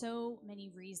for so many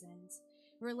reasons.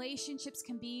 Relationships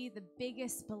can be the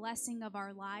biggest blessing of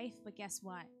our life, but guess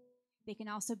what? They can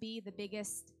also be the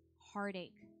biggest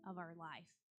heartache of our life.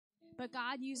 But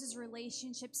God uses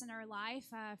relationships in our life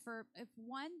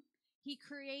He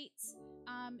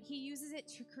uses it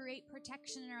to create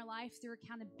protection in our life through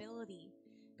accountability.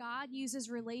 God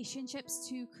uses relationships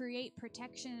to create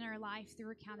protection in our life through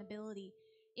accountability.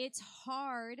 It's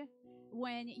hard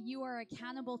when you are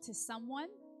accountable to someone.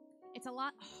 It's a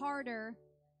lot harder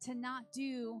to not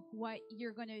do what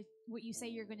you say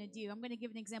you're gonna do. I'm gonna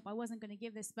give an example. I wasn't gonna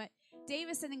give this, but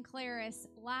Davison and Claris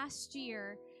last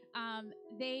year,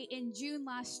 in June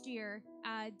last year,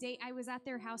 I was at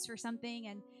their house for something,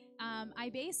 and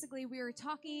we were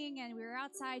talking, and we were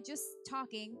outside just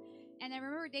talking, and I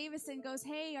remember Davison goes,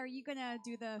 "Hey, are you gonna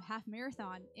do the half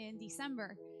marathon in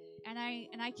December?" And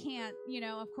I can't,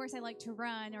 of course I like to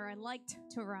run, or I liked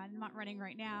to run. I'm not running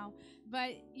right now,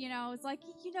 but it's like,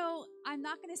 I'm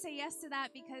not going to say yes to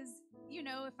that because,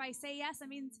 if I say yes, that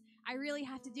means I really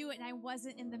have to do it, and I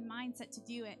wasn't in the mindset to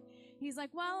do it. He's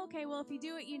like, well, okay, well, if you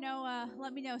do it,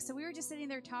 let me know. So we were just sitting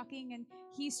there talking, and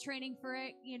he's training for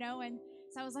it, and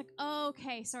So I was like, oh,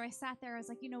 okay. So I sat there. I was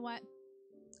like, you know what?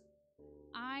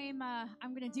 I'm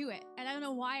gonna do it. And I don't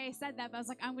know why I said that, but I was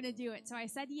like, I'm gonna do it. So I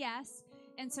said yes.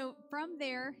 And so from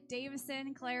there, Davison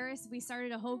and Clarice, we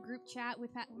started a whole group chat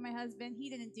with my husband. He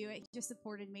didn't do it; he just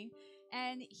supported me.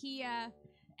 And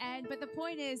but the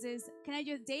point is can I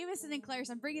just Davison and Clarice?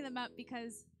 I'm bringing them up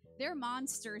because they're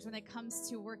monsters when it comes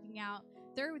to working out.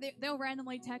 They'll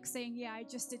randomly text saying, "Yeah, I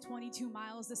just did 22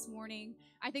 miles this morning."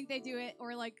 I think they do it,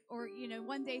 or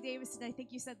one day Davison, I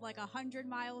think you said like 100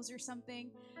 miles or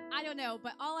something. I don't know,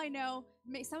 but all I know,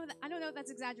 I don't know if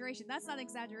that's exaggeration. That's not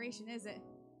exaggeration, is it?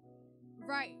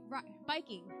 Right.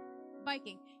 Biking.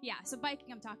 Yeah, so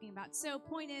biking I'm talking about. So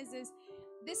point is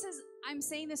I'm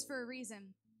saying this for a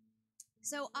reason.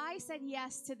 So I said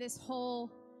yes to this whole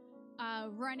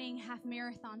running half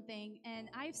marathon thing, and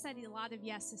I've said a lot of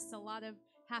yeses to a lot of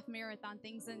half marathon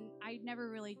things, and I never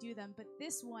really do them. But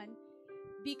this one,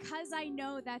 because I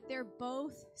know that they're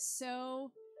both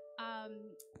so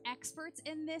experts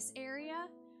in this area,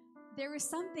 there was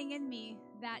something in me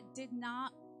that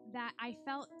I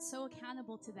felt so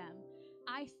accountable to them.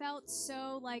 I felt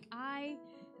so like I'm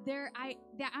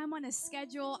on a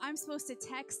schedule. I'm supposed to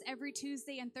text every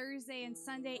Tuesday and Thursday and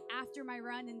Sunday after my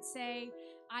run and say,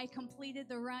 I completed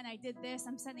the run, I did this,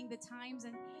 I'm setting the times.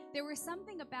 And there was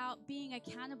something about being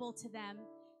accountable to them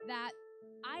that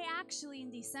I actually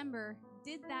in December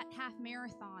did that half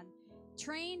marathon,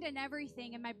 trained and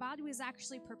everything, and my body was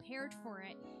actually prepared for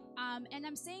it. And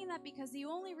I'm saying that because the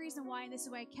only reason why, and this is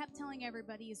what I kept telling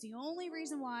everybody, is the only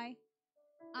reason why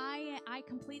I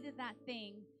completed that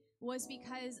thing was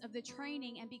because of the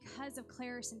training and because of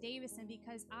Clarice and Davison,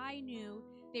 because I knew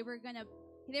they were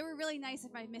really nice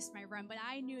if I missed my run, but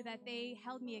I knew that they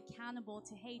held me accountable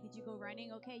to, hey, did you go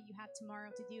running? Okay, you have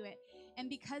tomorrow to do it. And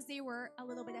because they were a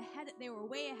little bit ahead, they were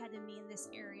way ahead of me in this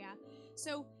area.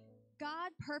 So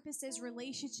God purposes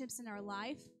relationships in our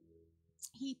life.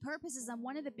 He purposes them.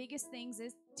 One of the biggest things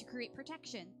is to create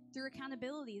protection through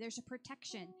accountability. There's a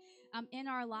protection in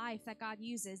our life that God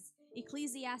uses.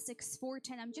 Ecclesiastes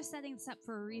 4:10. I'm just setting this up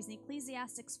for a reason.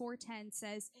 Ecclesiastes 4:10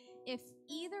 says, "If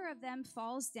either of them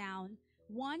falls down,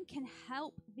 one can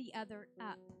help the other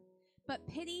up. But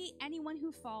pity anyone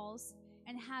who falls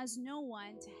and has no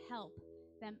one to help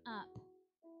them up."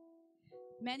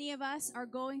 Many of us are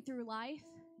going through life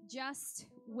just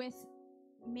with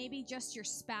maybe just your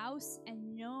spouse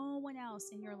and no one else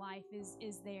in your life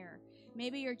is there.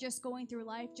 Maybe you're just going through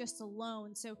life just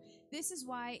alone. So this is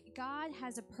why God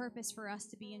has a purpose for us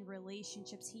to be in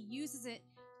relationships. He uses it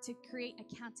to create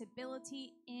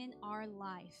accountability in our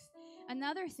life.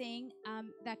 Another thing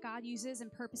that God uses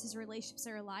and purposes relationships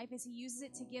in our life is He uses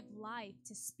it to give life,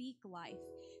 to speak life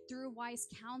through wise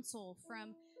counsel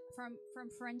from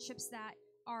friendships that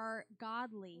are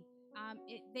godly.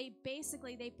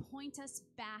 They point us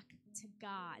back to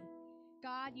God.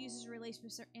 God uses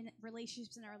relationships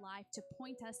in our life to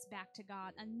point us back to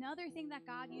God. Another thing that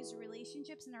God uses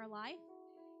relationships in our life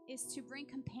is to bring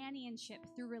companionship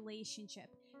through relationship.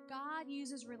 God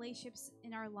uses relationships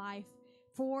in our life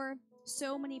for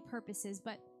so many purposes.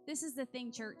 But this is the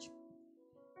thing, church.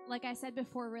 Like I said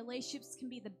before, relationships can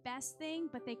be the best thing,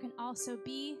 but they can also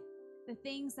be the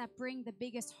things that bring the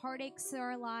biggest heartaches to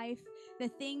our life, the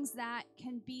things that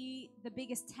can be the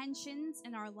biggest tensions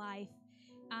in our life.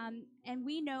 And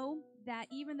we know that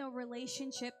even though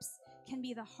relationships can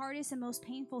be the hardest and most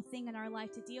painful thing in our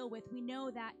life to deal with, we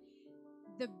know that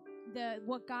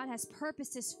what God has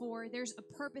purposed us for, there's a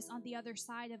purpose on the other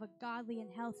side of a godly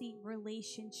and healthy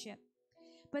relationship.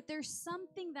 But there's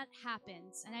something that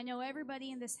happens, and I know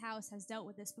everybody in this house has dealt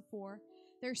with this before.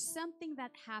 There's something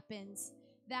that happens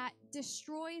that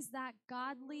destroys that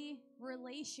godly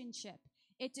relationship.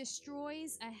 It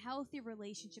destroys a healthy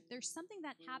relationship. There's something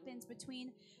that happens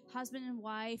between husband and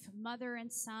wife, mother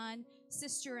and son,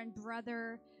 sister and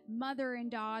brother, mother and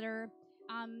daughter,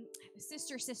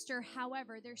 sister.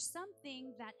 However, there's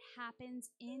something that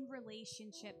happens in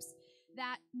relationships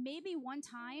that maybe one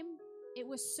time it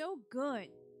was so good,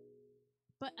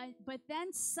 but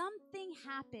then something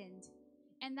happened,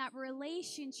 and that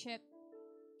relationship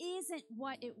isn't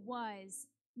what it was.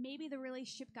 Maybe the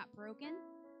relationship got broken.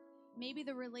 Maybe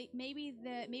that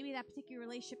particular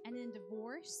relationship ended in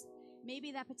divorce.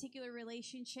 Maybe that particular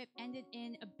relationship ended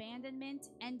in abandonment,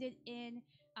 ended in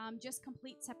just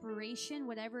complete separation,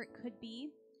 whatever it could be.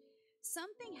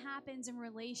 Something happens in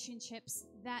relationships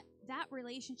that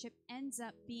relationship ends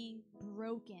up being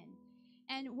broken.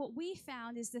 And what we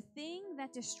found is the thing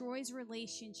that destroys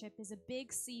relationship is a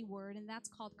big C word, and that's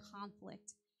called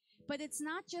conflict. But it's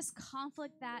not just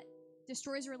conflict that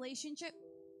destroys relationship.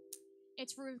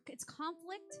 It's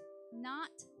conflict not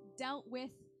dealt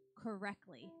with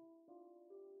correctly.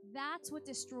 That's what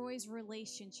destroys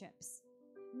relationships.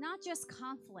 Not just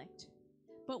conflict,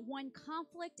 but when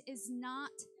conflict is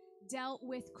not dealt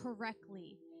with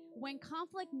correctly. When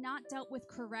conflict not dealt with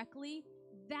correctly,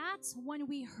 that's when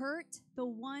we hurt the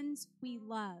ones we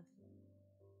love.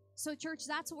 So church,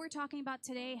 that's what we're talking about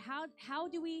today.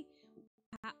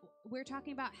 We're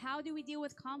talking about how do we deal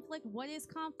with conflict? What is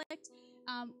conflict?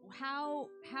 What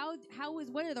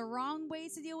are the wrong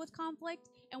ways to deal with conflict?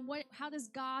 And how does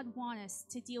God want us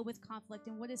to deal with conflict?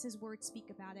 And what does His Word speak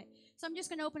about it? So I'm just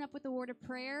going to open up with a word of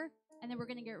prayer, and then we're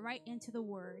going to get right into the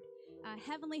Word.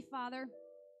 Heavenly Father,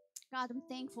 God, I'm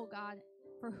thankful, God,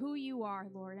 for who You are,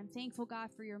 Lord. I'm thankful,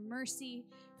 God, for Your mercy,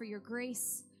 for Your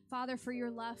grace, Father, for Your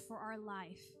love for our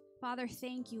life. Father,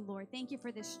 thank You, Lord. Thank You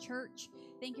for this church.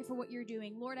 Thank You for what You're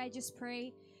doing. Lord, I just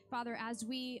pray, Father, as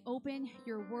we open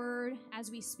Your Word,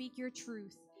 as we speak Your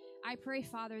truth, I pray,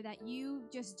 Father, that You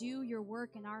just do Your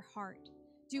work in our heart.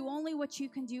 Do only what You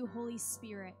can do, Holy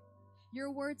Spirit.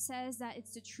 Your Word says that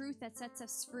it's the truth that sets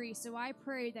us free. So I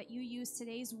pray that You use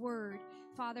today's word,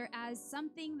 Father, as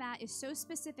something that is so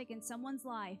specific in someone's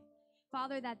life.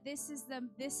 Father, that this is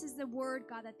the word,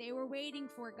 God, that they were waiting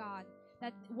for, God.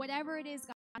 That whatever it is,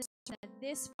 God, that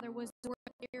this, Father, was the word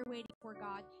that they were waiting for,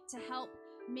 God, to help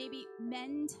maybe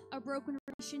mend a broken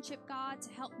relationship, God,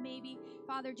 to help maybe,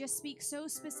 Father, just speak so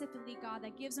specifically, God,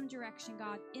 that gives them direction,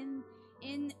 God, in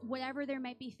whatever they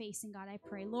might be facing, God, I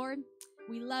pray. Lord,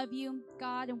 we love You,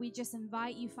 God, and we just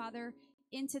invite You, Father,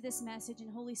 into this message. And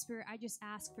Holy Spirit, I just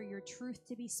ask for Your truth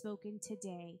to be spoken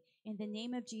today. In the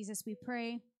name of Jesus, we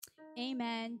pray.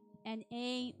 Amen and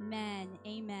amen.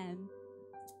 Amen.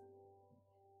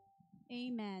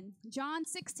 Amen. John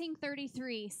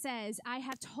 16:33 says, I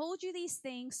have told you these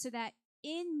things so that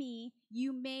in Me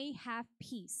you may have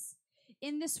peace.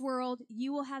 In this world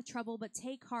you will have trouble, but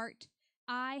take heart.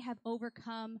 I have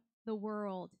overcome the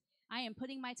world. I am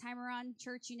putting my timer on.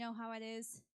 Church, you know how it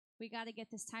is. We got to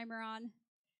get this timer on.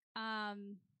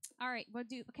 All right,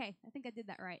 okay, I think I did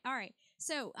that right. All right,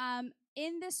 so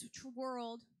in this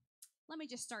world, let me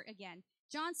just start again.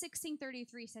 John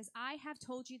 16:33 says, I have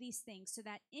told you these things so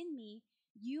that in Me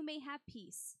you may have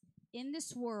peace. In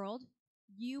this world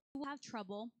you will have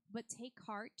trouble, but take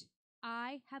heart.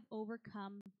 I have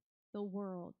overcome the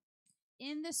world.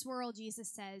 In this world, Jesus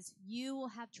says, you will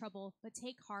have trouble, but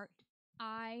take heart.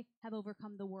 I have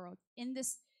overcome the world. In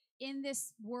this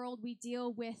world, we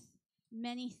deal with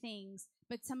many things,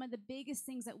 but some of the biggest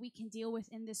things that we can deal with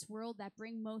in this world that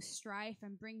bring most strife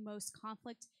and bring most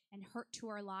conflict and hurt to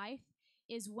our life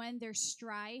is when there's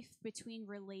strife between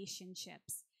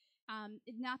relationships.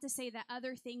 Not to say that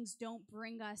other things don't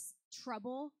bring us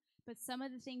trouble, but some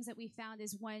of the things that we found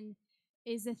is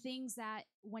the things that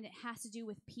when it has to do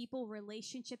with people,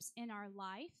 relationships in our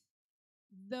life,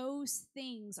 those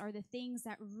things are the things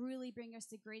that really bring us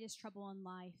the greatest trouble in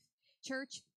life.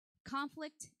 Church,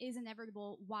 conflict is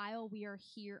inevitable while we are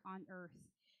here on earth.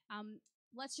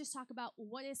 Let's just talk about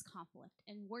what is conflict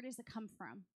and where does it come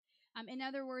from? In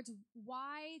other words,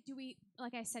 why do we,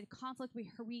 like I said, conflict, we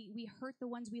hurt the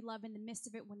ones we love in the midst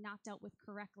of it when not dealt with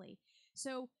correctly.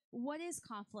 So what is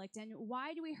conflict, and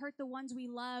why do we hurt the ones we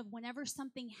love whenever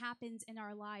something happens in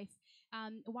our life?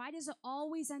 Why does it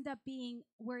always end up being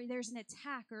where there's an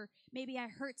attack or maybe I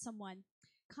hurt someone?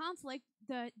 Conflict,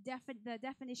 the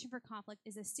definition for conflict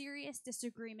is a serious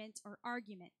disagreement or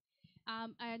argument.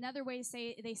 Another way to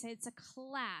say it, they say it's a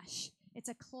clash. It's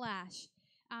a clash.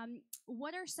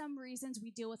 What are some reasons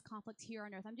we deal with conflict here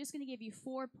on earth? I'm just going to give you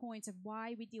 4 points of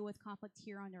why we deal with conflict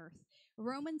here on earth.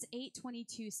 Romans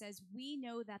 8:22 says, we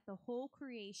know that the whole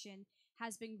creation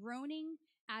has been groaning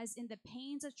as in the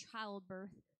pains of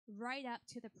childbirth right up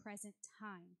to the present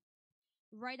time.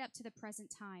 Right up to the present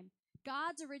time.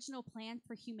 God's original plan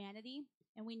for humanity,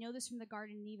 and we know this from the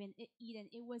Garden of Eden,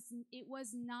 it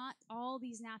was not all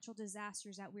these natural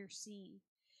disasters that we're seeing.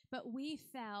 But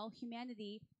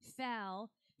humanity fell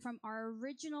from our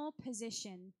original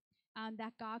position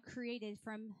that God created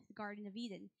from the Garden of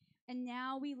Eden. And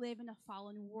now we live in a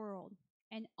fallen world.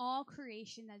 And all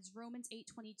creation, as Romans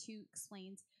 8:22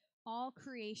 explains, all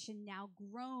creation now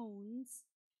groans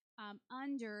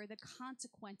under the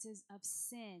consequences of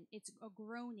sin. It's a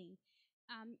groaning.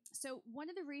 So one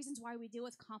of the reasons why we deal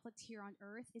with conflict here on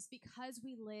earth is because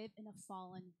we live in a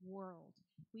fallen world.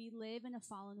 We live in a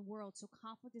fallen world, so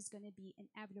conflict is going to be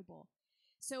inevitable.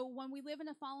 So when we live in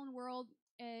a fallen world,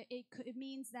 it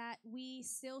means that we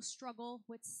still struggle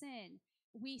with sin.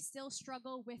 We still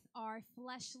struggle with our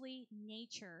fleshly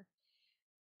nature.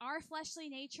 Our fleshly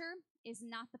nature is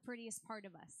not the prettiest part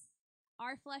of us.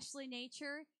 Our fleshly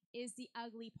nature is the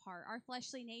ugly part. Our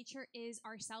fleshly nature is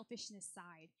our selfishness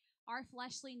side. Our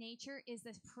fleshly nature is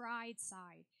the pride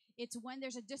side. It's when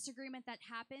there's a disagreement that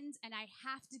happens and I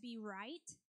have to be right.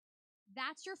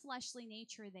 That's your fleshly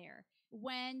nature there.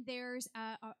 When there's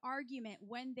an argument,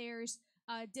 when there's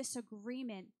a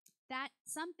disagreement, that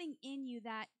something in you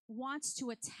that wants to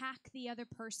attack the other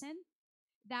person,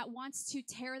 that wants to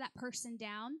tear that person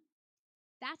down,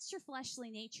 that's your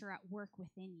fleshly nature at work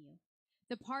within you.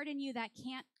 The part in you that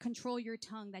can't control your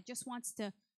tongue, that just wants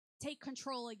to take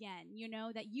control again,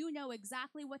 that you know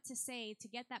exactly what to say to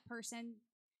get that person,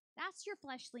 that's your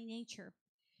fleshly nature.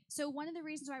 So one of the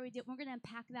reasons why we're going to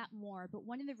unpack that more, but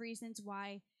one of the reasons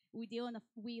why we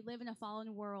live in a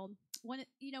fallen world.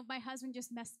 My husband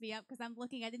just messed me up because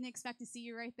I didn't expect to see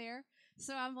you right there.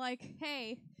 So I'm like,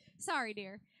 hey, sorry,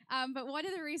 dear. But one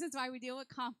of the reasons why we deal with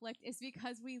conflict is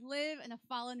because we live in a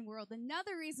fallen world.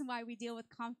 Another reason why we deal with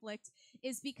conflict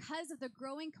is because of the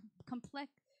growing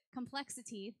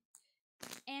complexity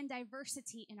and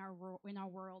diversity in our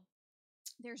world.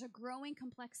 There's a growing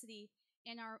complexity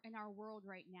in our world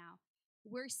right now.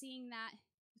 We're seeing that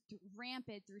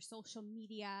rampant through social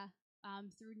media,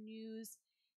 through news.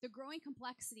 The growing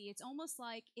complexity, it's almost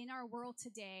like in our world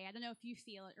today, I don't know if you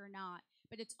feel it or not,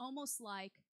 but it's almost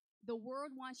like the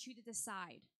world wants you to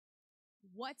decide,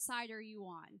 what side are you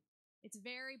on? It's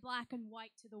very black and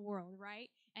white to the world,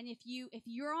 right? And if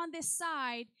you're on this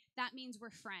side, that means we're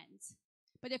friends.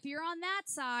 But if you're on that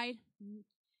side,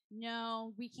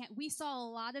 no, we can't. We saw a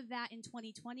lot of that in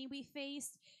 2020 we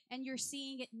faced, and you're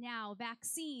seeing it now.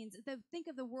 Vaccines, think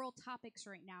of the world topics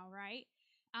right now, right?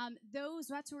 That's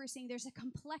what we're seeing. There's a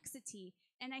complexity.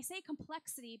 And I say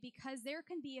complexity because there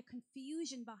can be a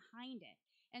confusion behind it.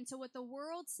 And so what the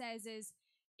world says is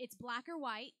it's black or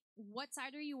white. What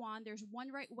side are you on? There's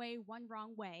one right way, one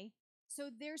wrong way. So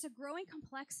there's a growing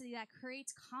complexity that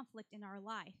creates conflict in our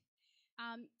life.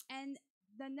 And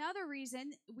another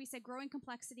reason we said growing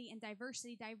complexity and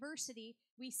diversity,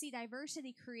 we see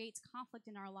diversity creates conflict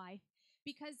in our life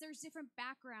because there's different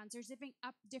backgrounds, there's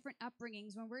different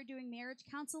upbringings. When we're doing marriage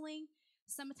counseling,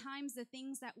 sometimes the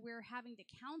things that we're having to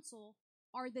counsel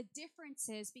are the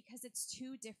differences because it's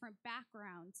two different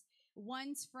backgrounds.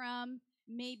 One's from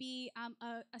maybe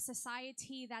a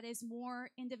society that is more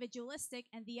individualistic,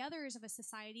 and the other is of a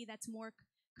society that's more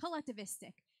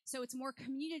collectivistic. So it's more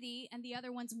community, and the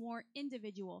other one's more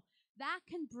individual. That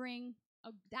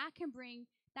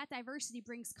diversity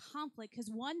brings conflict because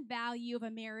one value of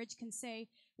a marriage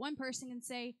one person can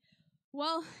say,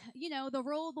 well, the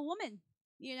role of the woman,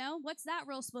 what's that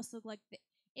role supposed to look like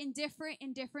in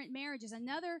different marriages?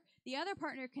 The other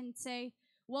partner can say,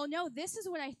 well, no, this is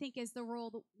what I think is the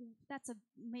role. That's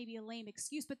maybe a lame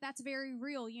excuse, but that's very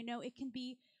real. It can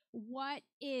be what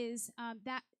is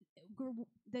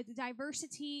the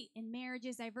diversity in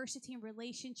marriages, diversity in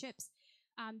relationships,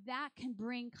 that can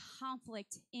bring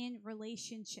conflict in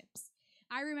relationships.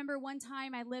 I remember one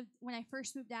time when I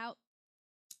first moved out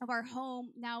of our home.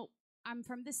 Now, I'm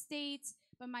from the States,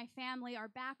 but my family, our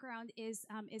background is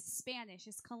Spanish,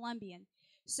 is Colombian.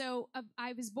 So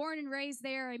I was born and raised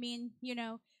there.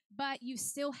 But you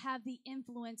still have the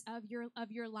influence of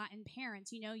your Latin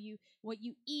parents. What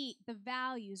you eat, the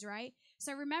values, right?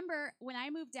 So I remember when I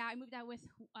moved out with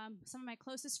some of my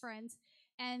closest friends,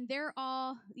 and they're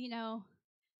all,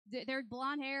 they're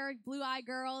blonde-haired, blue-eyed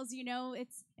girls.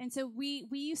 And so we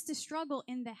used to struggle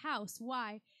in the house.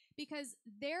 Why? Because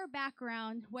their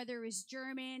background, whether it was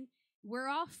German, we're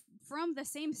all from the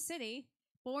same city,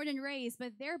 born and raised,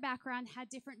 but their background had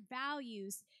different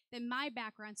values than my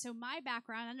background. So my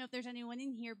background, I don't know if there's anyone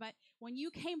in here, but when you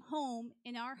came home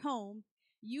in our home,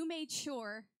 you made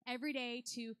sure every day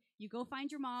you go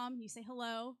find your mom, you say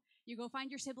hello, you go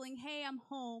find your sibling, hey, I'm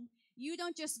home. You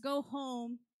don't just go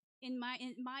home in my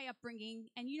upbringing,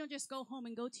 and you don't just go home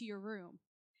and go to your room.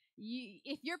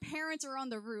 If your parents are on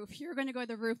the roof, you're going to go to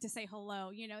the roof to say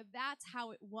hello. That's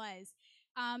how it was.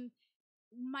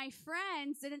 My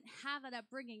friends didn't have that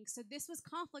upbringing, so this was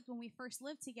conflict when we first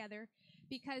lived together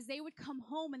because they would come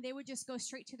home and they would just go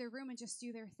straight to their room and just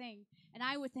do their thing. And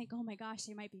I would think, oh my gosh,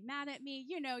 they might be mad at me.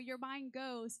 Your mind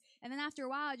goes. And then after a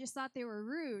while, I just thought they were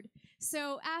rude.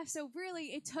 So really,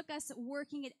 it took us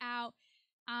working it out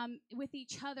with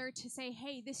each other to say,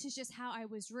 hey, this is just how I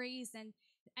was raised. And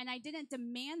I didn't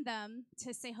demand them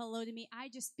to say hello to me. I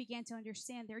just began to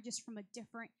understand they're just from a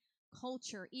different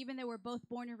culture. Even though we're both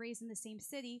born and raised in the same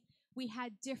city, we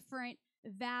had different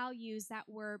values that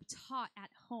were taught at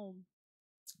home.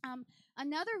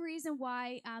 Another reason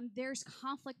why there's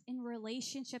conflict in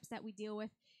relationships that we deal with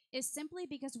is simply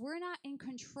because we're not in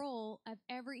control of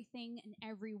everything and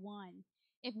everyone.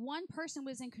 If one person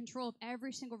was in control of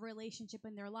every single relationship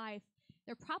in their life,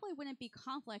 there probably wouldn't be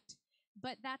conflict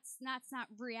but that's not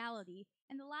reality.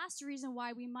 And the last reason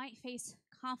why we might face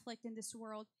conflict in this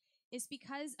world is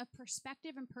because of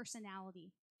perspective and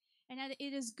personality. And that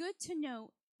it is good to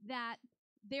note that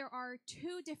there are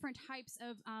two different types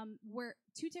of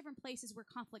two different places where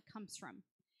conflict comes from.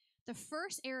 The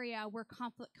first area where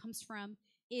conflict comes from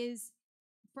is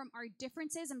from our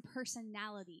differences in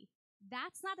personality.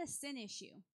 That's not a sin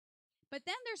issue. But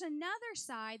then there's another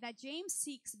side that James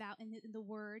speaks about in the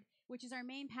Word, which is our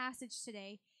main passage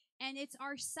today, and it's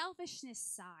our selfishness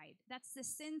side. That's the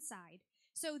sin side.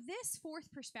 So this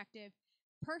fourth perspective,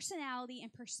 personality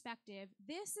and perspective,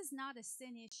 this is not a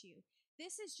sin issue.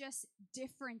 This is just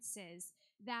differences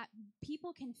that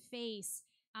people can face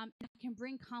and can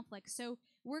bring conflict. So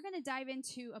we're going to dive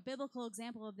into a biblical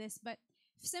example of this, but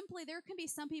simply there can be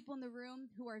some people in the room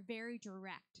who are very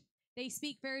direct. They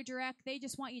speak very direct. They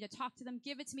just want you to talk to them.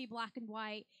 Give it to me black and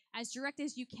white, as direct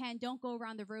as you can. Don't go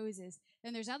around the roses.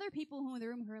 Then there's other people who in the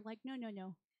room who are like,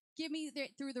 no. Give me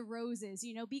through the roses.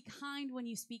 Be kind when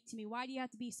you speak to me. Why do you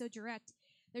have to be so direct?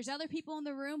 There's other people in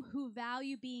the room who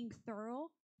value being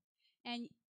thorough, and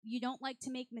you don't like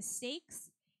to make mistakes,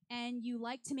 and you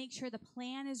like to make sure the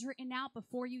plan is written out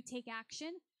before you take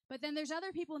action. But then there's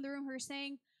other people in the room who are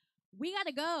saying, we got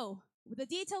to go. The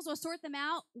details will sort them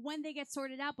out when they get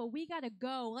sorted out, but we got to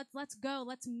go. Let's go.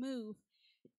 Let's move.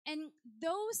 And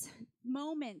those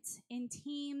moments in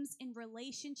teams, in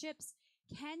relationships,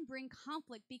 can bring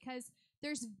conflict because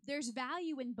there's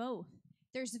value in both.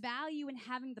 There's value in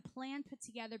having the plan put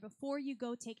together before you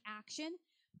go take action,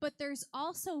 but there's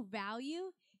also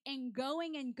value in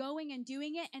going and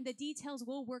doing it, and the details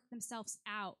will work themselves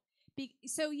out.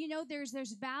 So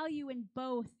there's value in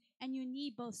both, and you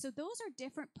need both. So those are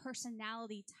different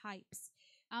personality types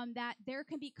that there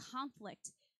can be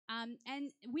conflict.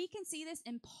 And we can see this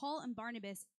in Paul and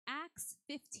Barnabas, Acts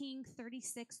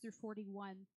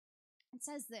 15:36-41. It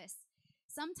says this: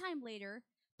 sometime later,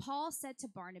 Paul said to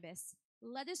Barnabas,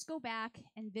 let us go back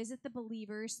and visit the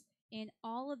believers in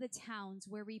all of the towns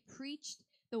where we preached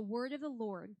the word of the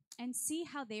Lord and see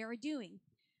how they are doing.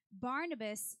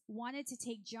 Barnabas wanted to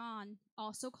take John,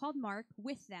 also called Mark,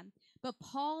 with them, but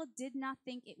Paul did not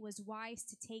think it was wise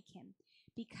to take him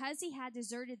because he had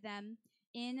deserted them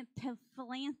in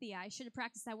Pamphylia. I should have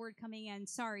practiced that word coming in.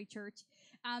 Sorry, church.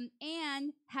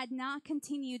 And had not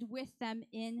continued with them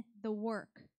in the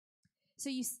work. So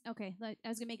I was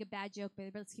going to make a bad joke,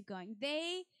 but let's keep going.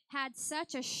 They had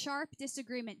such a sharp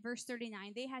disagreement, verse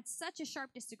 39, they had such a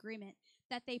sharp disagreement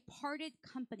that they parted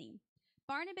company.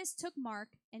 Barnabas took Mark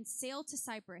and sailed to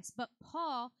Cyprus, but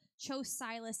Paul chose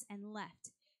Silas and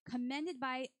left, commended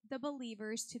by the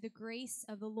believers to the grace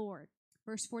of the Lord.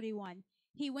 Verse 41,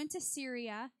 he went to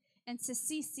Syria and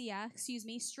Cilicia,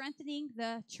 strengthening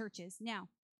the churches. Now,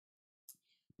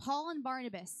 Paul and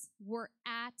Barnabas were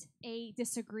at a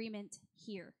disagreement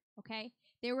here, okay?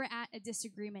 They were at a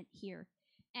disagreement here.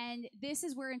 And this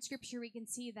is where in Scripture we can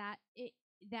see that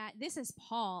this is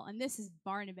Paul and this is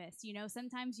Barnabas.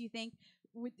 Sometimes you think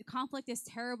conflict is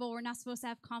terrible. We're not supposed to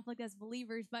have conflict as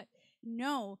believers. But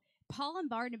no, Paul and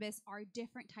Barnabas are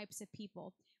different types of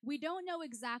people. We don't know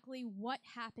exactly what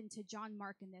happened to John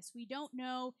Mark in this. We don't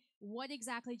know what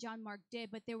exactly John Mark did,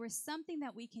 but there was something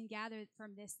that we can gather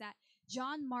from this, that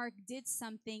John Mark did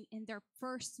something in their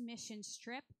first mission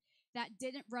trip that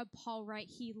didn't rub Paul right.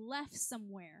 He left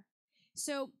somewhere.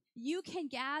 So you can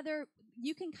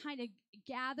kind of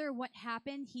gather what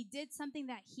happened. He did something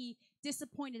that he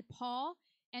disappointed Paul.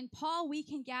 And Paul, we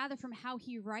can gather from how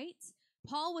he writes,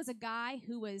 Paul was a guy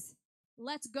who was,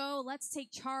 let's go, let's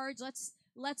take charge,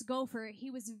 let's go for it.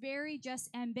 He was very just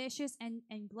ambitious and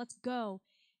let's go.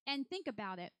 And think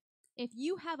about it. If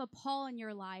you have a Paul in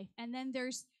your life, and then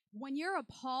when you're a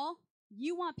Paul,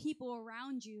 you want people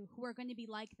around you who are going to be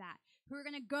like that, who are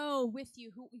going to go with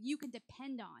you, who you can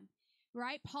depend on.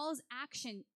 Right? Paul's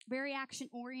very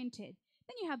action-oriented.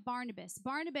 Then you have Barnabas.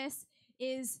 Barnabas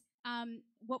is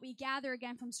what we gather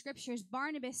again from scriptures.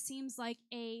 Barnabas seems like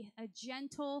a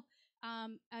gentle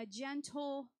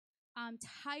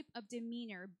type of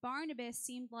demeanor. Barnabas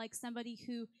seemed like somebody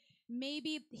who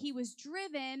maybe he was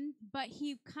driven, but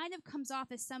he kind of comes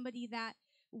off as somebody that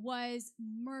was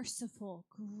merciful,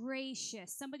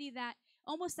 gracious, somebody that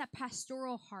almost that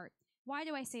pastoral heart. Why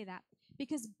do I say that?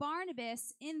 Because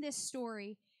Barnabas, in this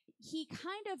story, he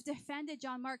kind of defended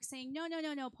John Mark, saying, no,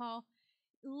 Paul,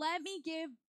 let me give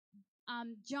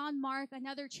John Mark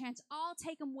another chance. I'll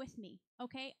take him with me,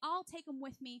 okay? I'll take him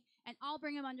with me, and I'll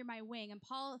bring him under my wing. And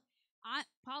Paul's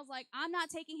like, I'm not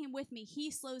taking him with me.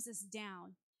 He slows us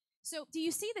down. So do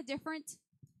you see the difference?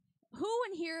 Who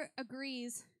in here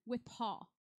agrees with Paul?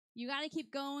 You got to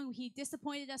keep going. He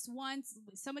disappointed us once.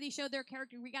 Somebody showed their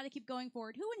character. We got to keep going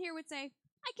forward. Who in here would say,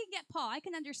 I can get Paul. I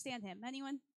can understand him.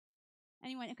 Anyone?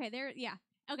 Anyone? Okay, there. Yeah.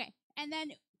 Okay. And then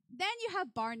you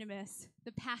have Barnabas,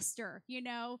 the pastor,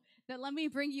 that let me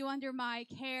bring you under my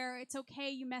care. It's okay.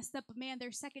 You messed up, but man,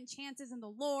 there's second chances in the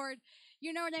Lord.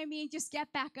 You know what I mean? Just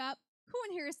get back up. Who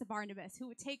in here is the Barnabas who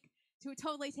would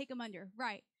totally take him under?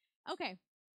 Right. Okay.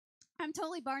 I'm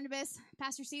totally Barnabas.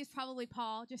 Pastor C is probably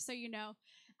Paul, just so you know.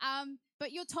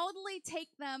 But you'll totally take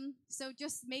them. So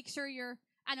just make sure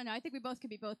I don't know. I think we both can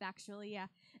be both, actually. Yeah.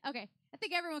 Okay. I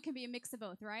think everyone can be a mix of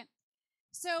both, right?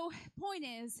 So point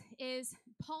is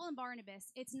Paul and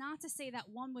Barnabas, it's not to say that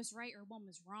one was right or one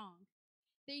was wrong.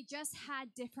 They just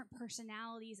had different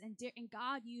personalities, and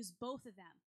God used both of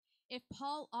them. If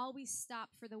Paul always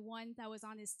stopped for the one that was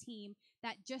on his team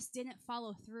that just didn't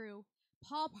follow through,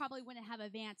 Paul probably wouldn't have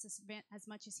advanced as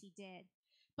much as he did.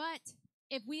 But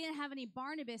if we didn't have any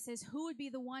Barnabases, who would be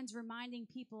the ones reminding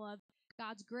people of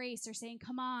God's grace or saying,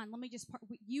 come on,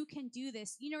 you can do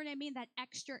this. You know what I mean? That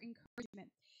extra encouragement.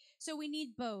 So we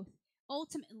need both.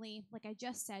 Ultimately, like I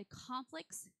just said,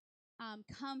 conflicts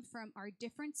come from our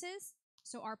differences,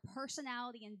 so our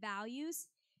personality and values,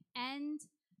 and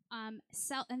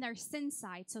our sin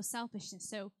side, so selfishness.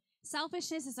 So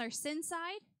selfishness is our sin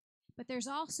side, but there's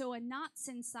also a not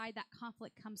sin side that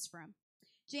conflict comes from.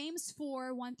 James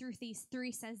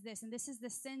 4:1-3 says this, and this is the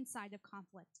sin side of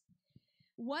conflict.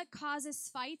 What causes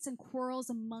fights and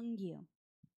quarrels among you?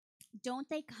 Don't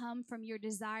they come from your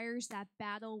desires that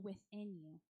battle within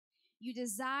you? You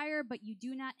desire, but you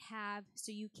do not have,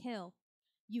 so you kill.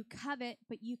 You covet,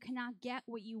 but you cannot get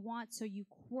what you want, so you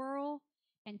quarrel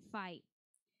and fight.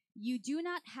 You do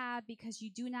not have because you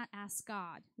do not ask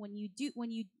God. When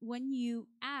you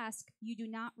ask, you do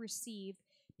not receive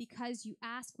because you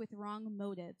ask with wrong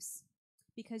motives.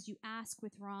 Because you ask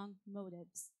with wrong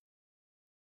motives.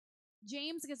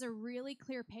 James gives a really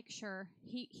clear picture.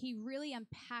 He really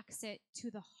unpacks it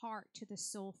to the heart, to the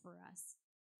soul for us.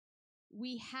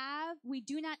 We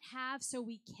do not have, so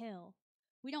we kill.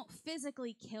 We don't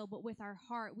physically kill, but with our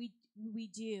heart, we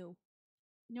do.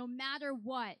 No matter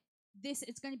what,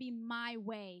 it's going to be my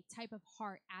way type of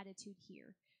heart attitude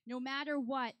here. No matter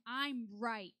what, I'm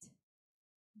right.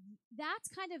 That's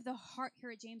kind of the heart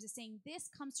here at James is saying this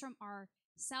comes from our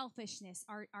selfishness,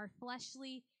 our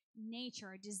fleshly nature,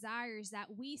 our desires that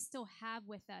we still have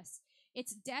with us.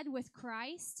 It's dead with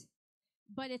Christ,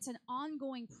 but it's an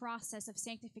ongoing process of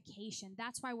sanctification.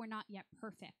 That's why we're not yet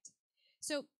perfect.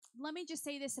 So let me just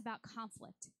say this about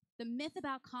conflict. The myth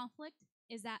about conflict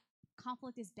is that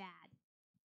conflict is bad.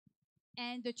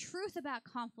 And the truth about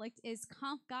conflict is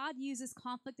God uses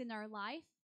conflict in our life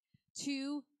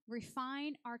to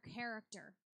refine our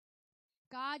character.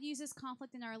 God uses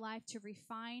conflict in our life to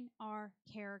refine our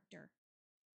character.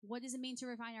 What does it mean to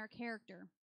refine our character?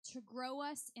 To grow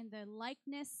us in the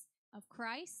likeness of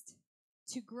Christ,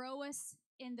 to grow us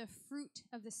in the fruit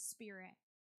of the Spirit.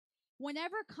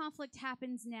 Whenever conflict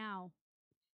happens now,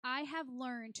 I have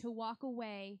learned to walk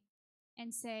away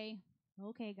and say,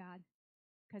 okay, God,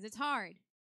 because it's hard.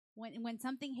 When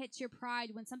something hits your pride,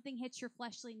 when something hits your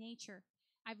fleshly nature,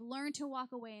 I've learned to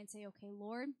walk away and say, okay,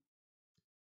 Lord,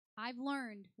 I've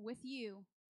learned with you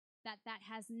that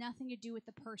has nothing to do with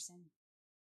the person.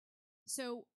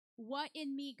 So what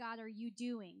in me, God, are you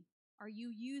doing? Are you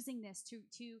using this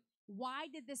to why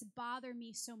did this bother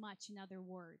me so much, in other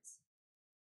words?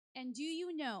 And do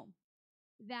you know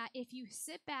that if you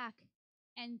sit back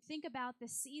and think about the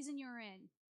season you're in,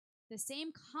 the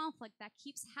same conflict that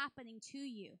keeps happening to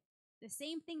you, the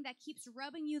same thing that keeps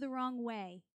rubbing you the wrong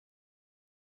way,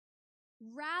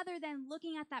 rather than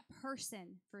looking at that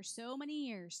person for so many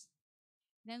years,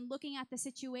 then looking at the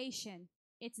situation,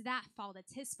 it's that fault,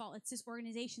 it's his fault, it's his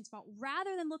organization's fault,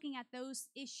 rather than looking at those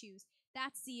issues,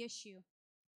 that's the issue.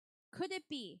 Could it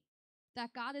be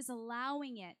that God is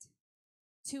allowing it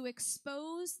to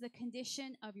expose the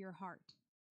condition of your heart?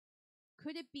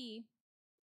 Could it be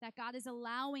that God is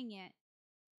allowing it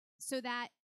so that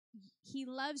he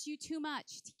loves you too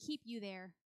much to keep you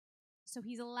there? So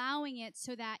he's allowing it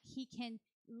so that he can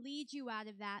lead you out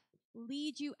of that,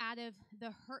 lead you out of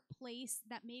the hurt place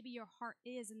that maybe your heart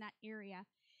is in that area.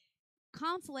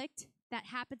 Conflict that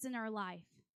happens in our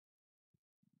life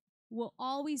will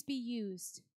always be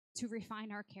used to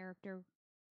refine our character.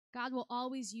 God will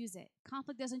always use it.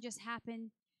 Conflict doesn't just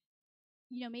happen,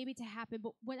 maybe to happen,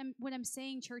 but what I'm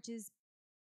saying, church, is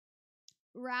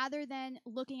rather than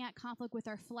looking at conflict with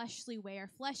our fleshly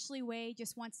way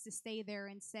just wants to stay there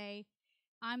and say,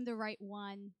 I'm the right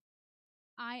one.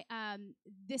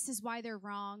 This is why they're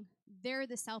wrong. They're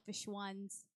the selfish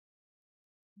ones.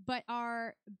 But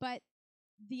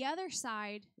the other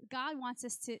side, God wants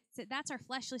us to, that's our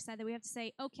fleshly side that we have to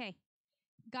say, okay,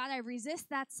 God, I resist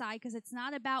that side because it's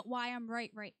not about why I'm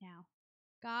right now.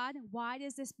 God, why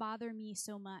does this bother me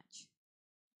so much?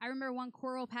 I remember one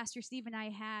quarrel Pastor Steve and I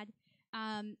had,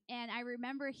 and I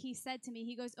remember he said to me,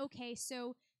 he goes, okay,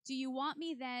 so do you want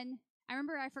me then? I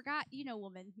remember I forgot,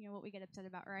 woman, what we get upset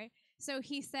about, right? So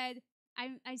he said,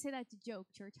 I say that to joke,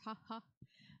 church, ha ha.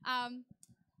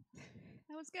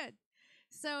 That was good.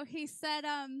 So he said,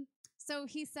 I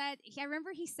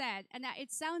remember he said, and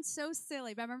it sounds so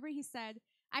silly, but I remember he said,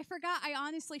 I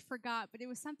honestly forgot, but it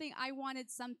was something, I wanted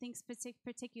something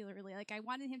particularly, like I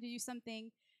wanted him to do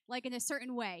something like in a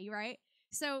certain way, right?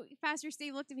 So Pastor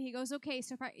Steve looked at me, he goes, okay,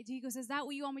 so he goes, is that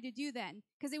what you want me to do then?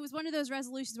 Because it was one of those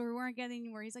resolutions where we weren't getting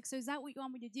anywhere. He's like, so is that what you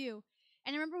want me to do?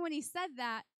 And I remember when he said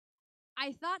that,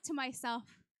 I thought to myself,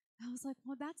 I was like,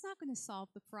 well, that's not going to solve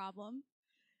the problem.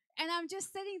 And I'm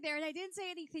just sitting there, and I didn't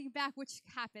say anything back, which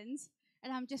happens.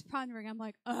 And I'm just pondering. I'm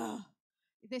like, oh,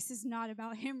 this is not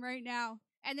about him right now.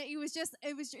 And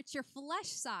it's your flesh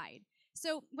side.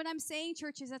 So what I'm saying,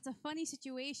 church, is that's a funny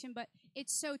situation, but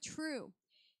it's so true.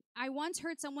 I once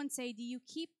heard someone say, do you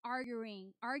keep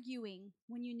arguing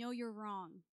when you know you're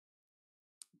wrong?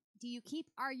 Do you keep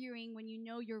arguing when you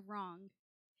know you're wrong?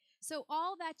 So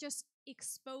all that just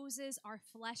exposes our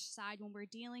flesh side when we're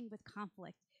dealing with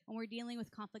conflict.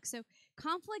 So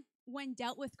conflict, when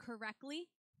dealt with correctly,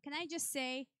 can I just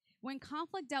say, when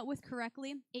conflict dealt with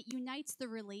correctly, it unites the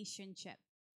relationship.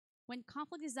 When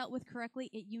conflict is dealt with correctly,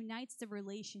 it unites the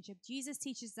relationship. Jesus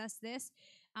teaches us this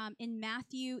in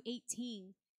Matthew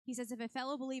 18. He says, if a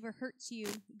fellow believer hurts you,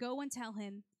 go and tell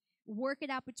him, work it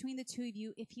out between the two of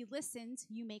you. If he listens,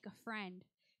 you make a friend.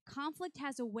 Conflict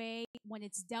has a way, when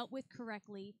it's dealt with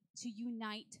correctly, to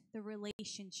unite the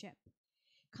relationship.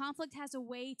 Conflict has a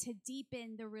way to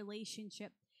deepen the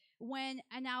relationship.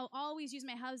 And I'll always use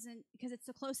my husband because it's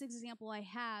the closest example I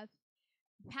have.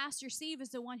 Pastor Steve is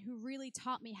the one who really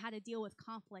taught me how to deal with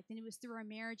conflict, and it was through our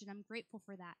marriage, and I'm grateful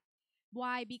for that.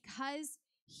 Why? Because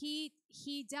he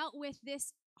dealt with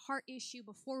this heart issue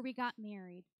before we got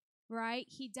married, right?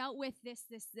 He dealt with the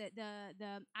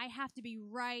I have to be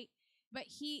right, but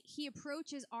he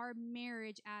approaches our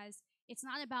marriage as, it's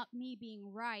not about me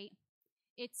being right.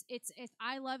 It's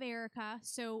I love Erica,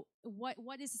 so what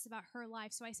is this about her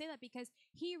life? So I say that because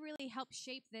he really helped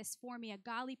shape this for me, a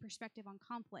godly perspective on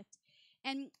conflict.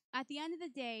 And at the end of the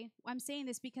day, I'm saying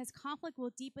this because conflict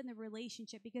will deepen the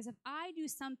relationship. Because if I do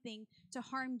something to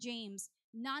harm James,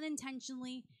 not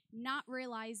intentionally, not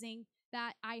realizing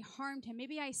that I harmed him,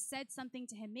 maybe I said something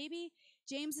to him. Maybe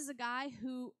James is a guy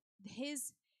who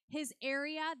his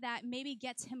area that maybe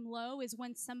gets him low is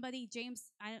when somebody,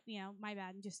 my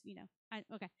bad,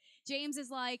 okay. James is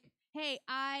like, hey,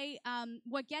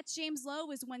 what gets James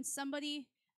low is when somebody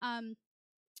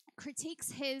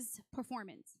critiques his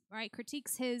performance, right?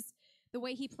 Critiques the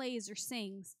way he plays or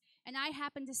sings. And I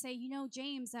happen to say,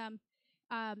 James,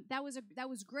 that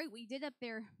was great what you did up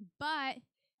there, but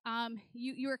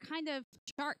you were kind of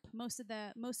sharp most of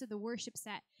the worship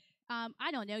set.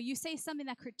 I don't know, you say something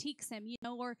that critiques him,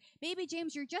 or maybe,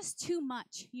 James, you're just too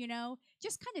much,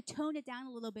 just kind of tone it down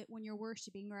a little bit when you're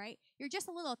worshiping, right? You're just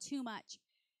a little too much.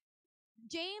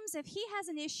 James, if he has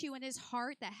an issue in his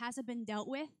heart that hasn't been dealt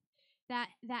with,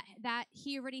 that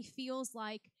he already feels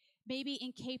like maybe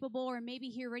incapable, or maybe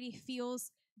he already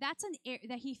feels that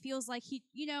he feels like he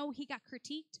got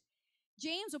critiqued,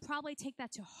 James will probably take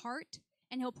that to heart,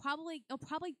 and he'll probably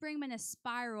bring him in a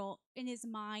spiral in his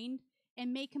mind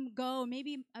and make him go,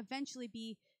 maybe eventually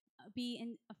be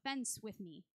in offense with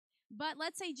me. But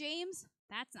let's say James,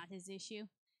 that's not his issue.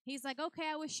 He's like, okay,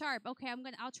 I was sharp. Okay,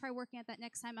 I'll try working at that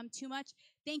next time. I'm too much.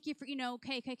 Thank you for,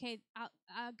 okay,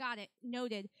 got it,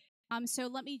 noted.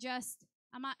 So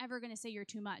I'm not ever going to say you're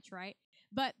too much, right?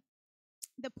 But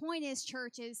the point is,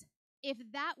 church, is if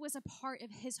that was a part of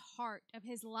his heart, of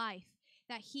his life,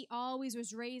 that he always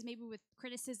was raised maybe with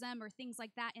criticism or things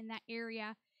like that in that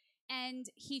area, and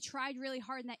he tried really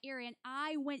hard in that area, and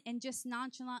I went and just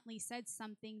nonchalantly said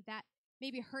something that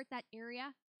maybe hurt that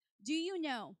area, do you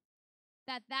know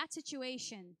that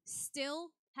situation still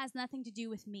has nothing to do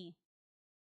with me,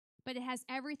 but it has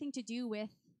everything to do with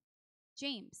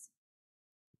James?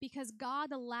 Because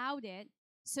God allowed it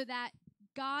so that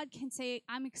God can say,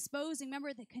 I'm exposing,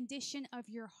 remember, the condition of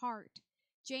your heart.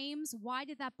 James, why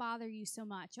did that bother you so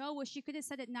much? Oh, well, she could have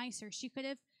said it nicer. She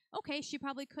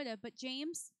probably could have. But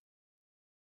James,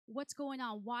 what's going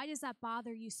on? Why does that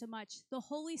bother you so much? The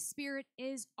Holy Spirit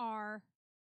is our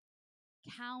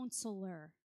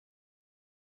counselor.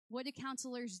 What do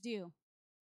counselors do?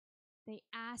 They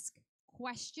ask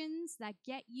questions that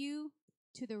get you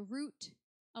to the root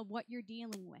of what you're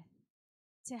dealing with,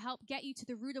 to help get you to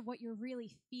the root of what you're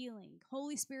really feeling.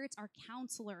 Holy Spirit's our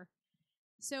counselor.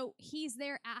 So he's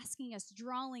there asking us,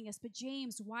 drawing us, but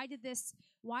James, why did this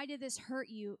hurt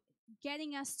you?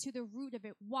 Getting us to the root of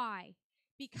it. Why?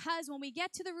 Because when we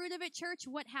get to the root of it, church,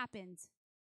 what happens?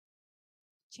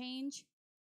 Change,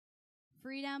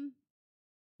 freedom.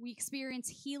 We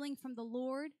experience healing from the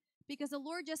Lord, because the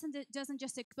Lord doesn't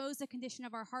just expose the condition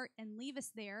of our heart and leave us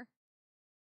there.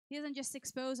 He doesn't just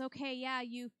expose, okay, yeah,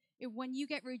 when you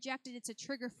get rejected, it's a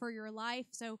trigger for your life.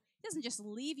 So he doesn't just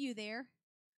leave you there.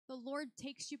 The Lord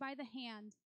takes you by the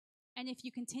hand, and if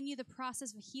you continue the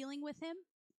process of healing with him,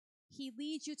 he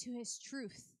leads you to his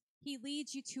truth. He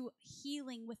leads you to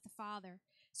healing with the Father.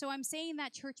 So I'm saying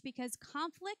that, church, because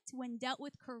conflict, when dealt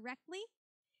with correctly,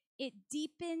 it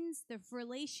deepens the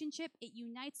relationship. It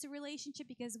unites the relationship,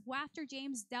 because after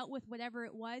James dealt with whatever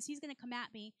it was, he's going to come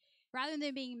at me. Rather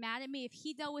than being mad at me, if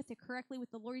he dealt with it correctly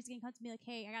with the Lord, he's going to come to me like,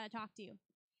 hey, I got to talk to you.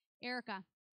 Erica.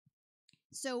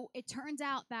 So it turns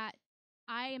out that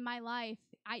in my life,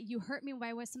 you hurt me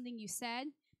by something you said,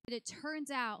 but it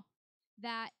turns out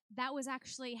that was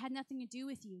actually had nothing to do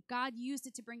with you. God used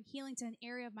it to bring healing to an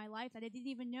area of my life that I didn't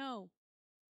even know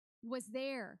was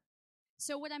there.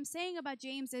 So what I'm saying about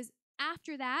James is,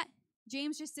 after that,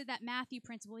 James just did that Matthew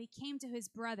principle. He came to his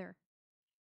brother.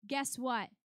 Guess what?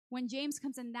 When James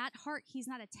comes in that heart, he's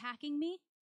not attacking me,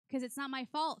 because it's not my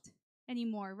fault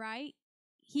anymore, right?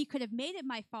 He could have made it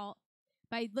my fault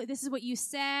by, this is what you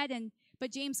said,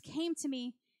 but James came to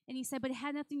me and he said, but it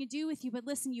had nothing to do with you. But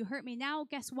listen, you hurt me. Now,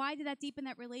 guess why did that deepen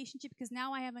that relationship? Because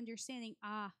now I have understanding.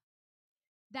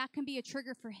 That can be a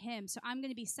trigger for him. So I'm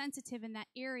going to be sensitive in that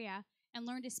area and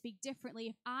learn to speak differently.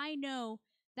 If I know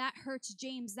that hurts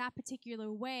James that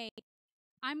particular way,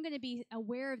 I'm going to be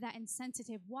aware of that and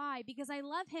sensitive. Why? Because I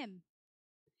love him.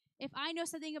 If I know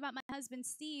something about my husband,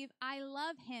 Steve, I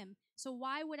love him. So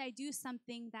why would I do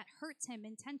something that hurts him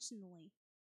intentionally?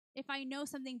 If I know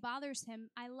something bothers him,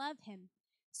 I love him.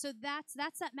 So that's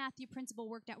that Matthew principle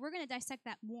worked out. We're going to dissect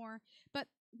that more. But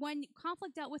when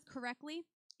conflict dealt with correctly,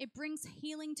 it brings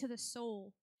healing to the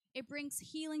soul. It brings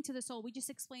healing to the soul. We just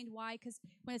explained why, because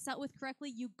when it's dealt with correctly,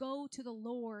 you go to the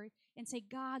Lord and say,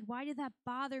 God, why did that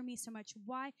bother me so much?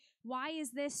 Why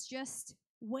is this just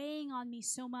weighing on me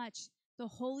so much? The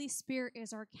Holy Spirit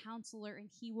is our counselor, and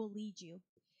he will lead you.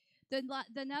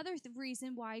 Another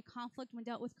reason why conflict, when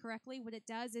dealt with correctly, what it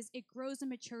does is it grows and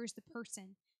matures the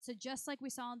person. So just like we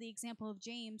saw in the example of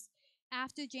James,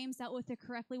 after James dealt with it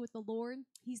correctly with the Lord,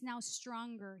 he's now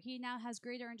stronger. He now has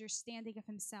greater understanding of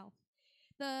himself.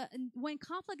 When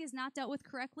conflict is not dealt with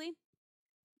correctly,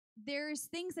 there's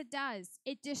things it does.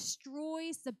 It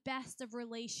destroys the best of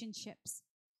relationships.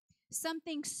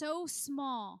 Something so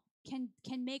small can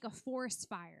make a forest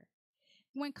fire.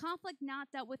 When conflict not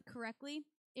dealt with correctly,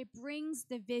 it brings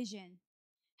division.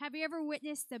 Have you ever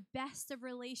witnessed the best of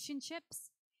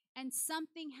relationships and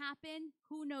something happened,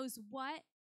 who knows what,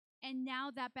 and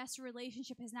now that best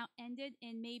relationship has now ended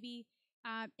in maybe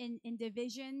in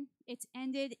division? It's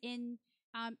ended in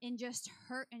just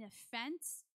hurt and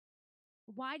offense.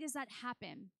 Why does that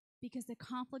happen? Because the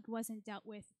conflict wasn't dealt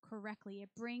with correctly. It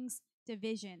brings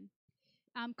division.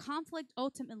 Conflict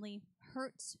ultimately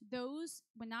hurts those,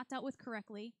 when not dealt with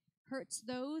correctly, hurts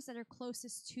those that are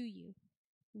closest to you.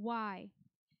 Why?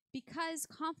 Because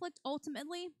conflict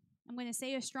ultimately, I'm going to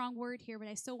say a strong word here, but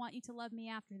I still want you to love me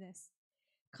after this.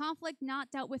 Conflict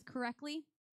not dealt with correctly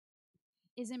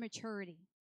is immaturity.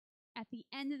 At the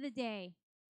end of the day,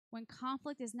 when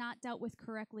conflict is not dealt with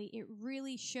correctly, it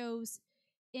really shows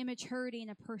immaturity in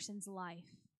a person's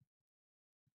life.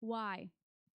 Why?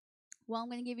 Well, I'm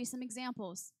going to give you some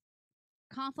examples.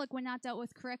 Conflict, when not dealt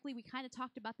with correctly, we kind of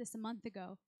talked about this a month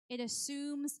ago. It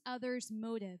assumes others'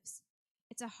 motives.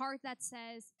 It's a heart that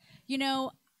says,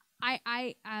 it's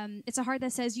a heart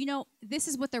that says, this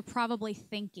is what they're probably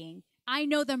thinking. I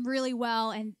know them really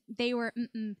well, and they were,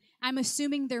 I'm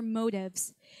assuming their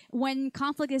motives. When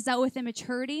conflict is dealt with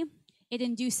immaturity, it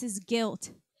induces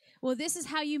guilt. Well, this is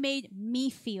how you made me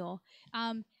feel.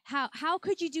 How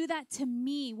could you do that to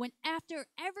me when after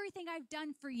everything I've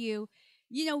done for you,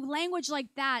 language like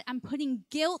that, I'm putting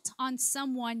guilt on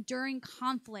someone during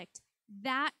conflict.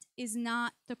 That is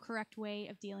not the correct way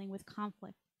of dealing with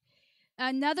conflict.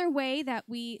 Another way that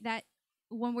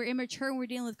when we're immature and we're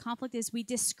dealing with conflict is we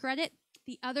discredit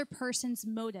the other person's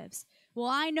motives. Well,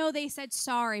 I know they said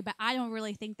sorry, but I don't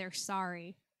really think they're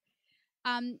sorry.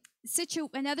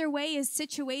 Another way the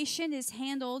situation is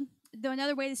handled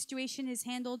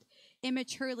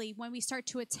immaturely when we start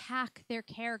to attack their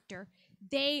character.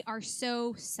 They are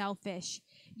so selfish.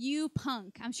 You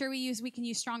punk. I'm sure we can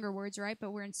use stronger words, right?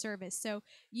 But we're in service. So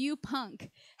you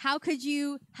punk. How could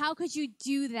you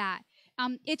do that?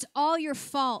 It's all your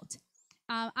fault.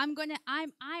 I'm gonna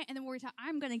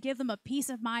give them a piece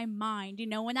of my mind. You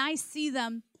know, when I see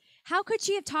them, how could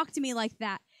she have talked to me like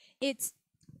that? We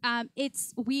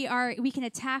can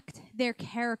attack their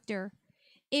character.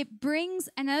 It brings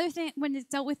another thing when it's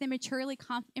dealt with immaturity,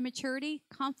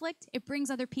 conflict. It brings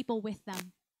other people with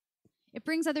them. It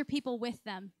brings other people with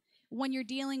them when you're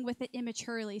dealing with it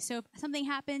immaturely. So if something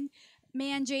happened,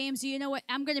 man, James, you know what?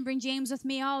 I'm going to bring James with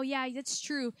me. Oh, yeah, that's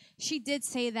true. She did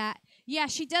say that. Yeah,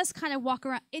 she does kind of walk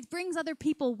around. It brings other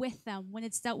people with them when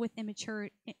it's dealt with in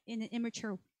an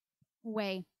immature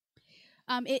way.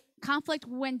 Conflict,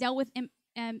 when dealt with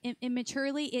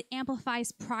immaturely, it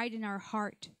amplifies pride in our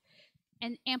heart.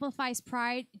 And amplifies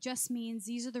pride just means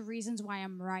these are the reasons why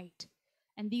I'm right.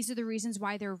 And these are the reasons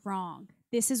why they're wrong.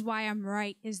 This is why I'm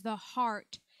right, is the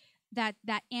heart that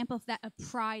amplifies that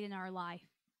pride in our life.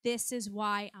 This is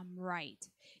why I'm right.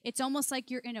 It's almost like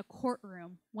you're in a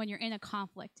courtroom when you're in a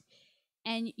conflict.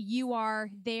 And you are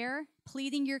there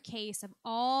pleading your case of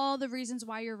all the reasons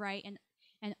why you're right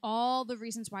and all the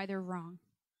reasons why they're wrong.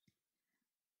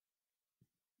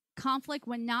 Conflict,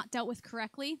 when not dealt with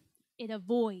correctly, it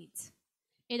avoids.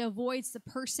 It avoids the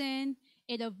person.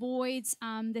 It avoids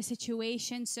the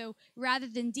situation. So rather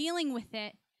than dealing with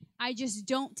it, I just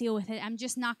don't deal with it. I'm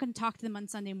just not going to talk to them on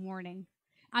Sunday morning.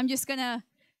 I'm just going to,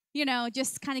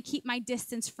 just kind of keep my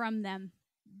distance from them.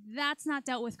 That's not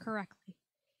dealt with correctly.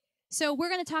 So we're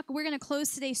going to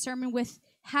close today's sermon with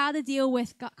how to deal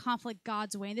with conflict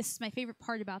God's way. And this is my favorite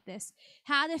part about this.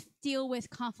 How to deal with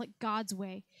conflict God's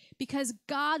way. Because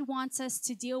God wants us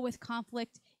to deal with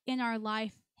conflict in our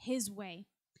life His way.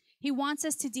 He wants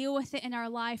us to deal with it in our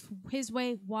life His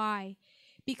way. Why?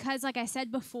 Because, like I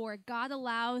said before, God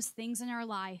allows things in our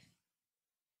life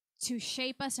to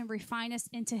shape us and refine us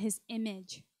into His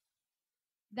image.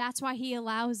 That's why He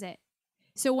allows it.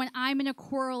 So when I'm in a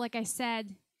quarrel, like I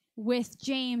said, with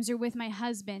James or with my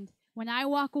husband, when I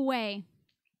walk away,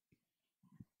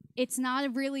 it's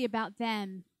not really about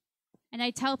them. And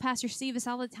I tell Pastor Steve this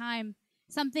all the time,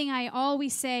 something I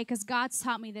always say, because God's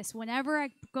taught me this, whenever I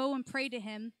go and pray to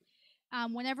Him,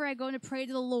 whenever I go to pray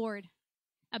to the Lord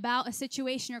about a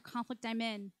situation or conflict I'm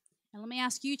in, and let me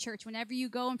ask you, church, whenever you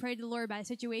go and pray to the Lord about a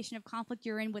situation of conflict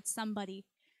you're in with somebody,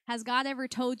 has God ever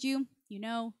told you,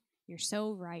 you're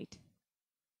so right?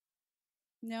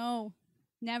 No,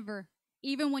 never.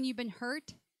 Even when you've been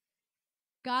hurt,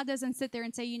 God doesn't sit there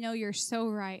and say, you're so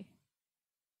right.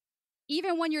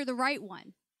 Even when you're the right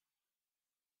one,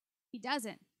 He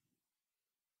doesn't.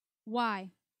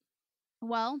 Why?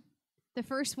 Well, the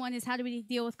first one is, how do we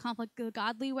deal with conflict the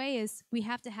godly way? Is we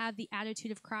have to have the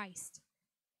attitude of Christ.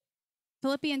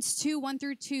 Philippians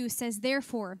 2:1-2 says,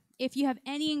 therefore, if you have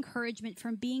any encouragement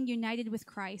from being united with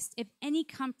Christ, if any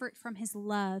comfort from His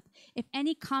love, if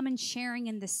any common sharing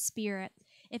in the Spirit,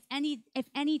 if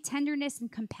any tenderness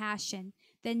and compassion,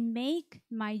 then make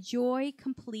my joy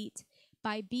complete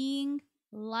by being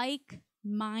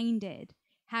like-minded,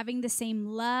 having the same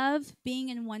love, being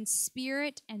in one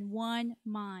spirit and one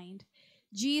mind.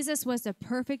 Jesus was a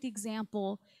perfect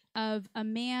example of a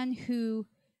man who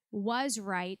was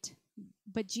right,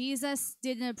 but Jesus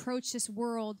didn't approach this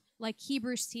world like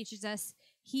Hebrews teaches us,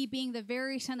 He being the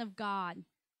very Son of God.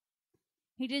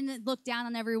 He didn't look down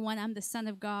on everyone, I'm the Son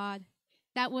of God.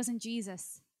 That wasn't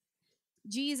Jesus.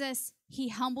 Jesus, He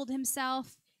humbled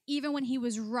Himself, even when He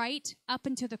was right up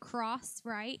into the cross,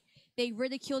 right? They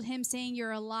ridiculed Him, saying,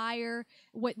 you're a liar.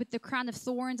 With the crown of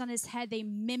thorns on His head, they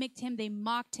mimicked Him. They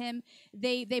mocked Him.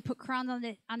 They put crowns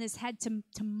on His head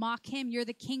to mock Him. You're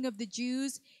the King of the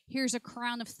Jews. Here's a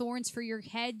crown of thorns for your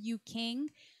head, you king.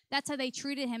 That's how they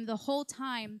treated Him the whole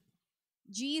time.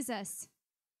 Jesus,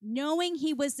 knowing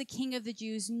He was the King of the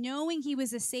Jews, knowing He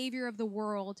was the Savior of the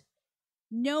world,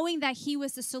 knowing that He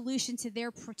was the solution to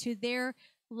their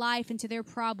life and to their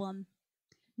problem,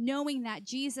 knowing that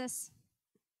Jesus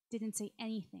didn't say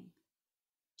anything.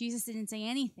 Jesus didn't say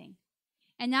anything.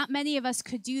 And not many of us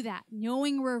could do that,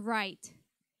 knowing we're right.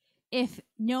 Think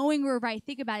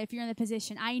about it, if you're in the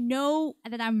position, I know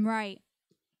that I'm right,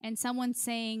 and someone's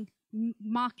saying,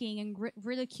 mocking and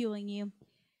ridiculing you,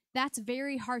 that's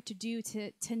very hard to do,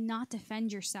 to not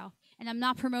defend yourself. And I'm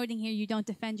not promoting here you don't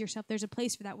defend yourself. There's a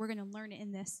place for that. We're going to learn it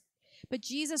in this. But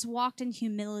Jesus walked in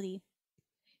humility.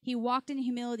 He walked in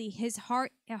humility, his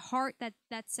heart, a heart that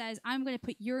says, I'm going to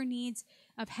put your needs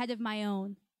ahead of my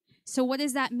own. So what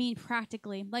does that mean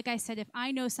practically? Like I said, if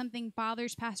I know something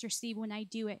bothers Pastor Steve when I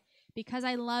do it, because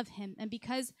I love him and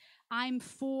because I'm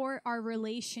for our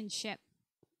relationship,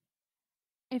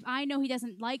 if I know he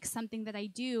doesn't like something that I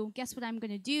do, guess what I'm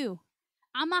going to do?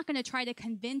 I'm not going to try to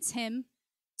convince him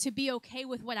to be okay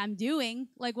with what I'm doing,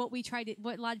 like what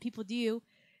a lot of people do.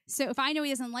 So if I know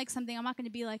he doesn't like something, I'm not going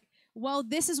to be like, well,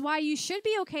 this is why you should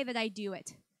be okay that I do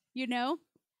it, you know?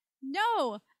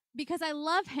 No, because I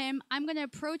love him, I'm going to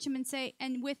approach him and say,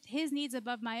 and with his needs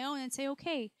above my own, and say,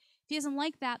 okay, if he doesn't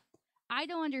like that, I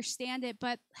don't understand it,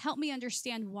 but help me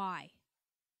understand why.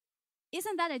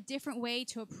 Isn't that a different way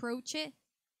to approach it?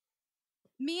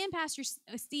 Me and Pastor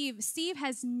Steve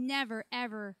has never,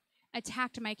 ever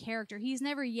attacked my character. He's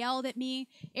never yelled at me,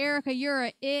 Erica,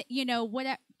 you're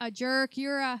a jerk,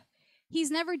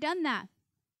 he's never done that.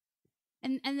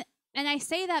 And I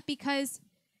say that because,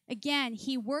 again,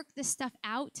 he worked this stuff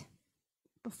out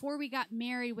before we got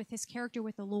married with his character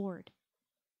with the Lord.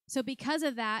 So because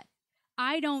of that,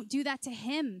 I don't do that to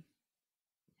him.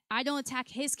 I don't attack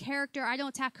his character. I don't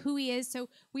attack who he is. So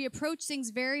we approach things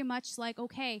very much like,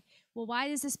 okay, well, why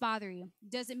does this bother you?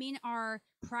 Does it mean our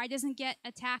pride doesn't get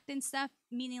attacked and stuff?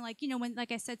 Meaning, like, when,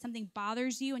 like I said, something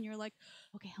bothers you and you're like,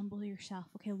 okay, humble yourself.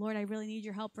 Okay, Lord, I really need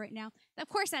your help right now. Of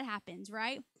course that happens,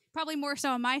 right? Probably more so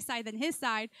on my side than his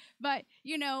side. But,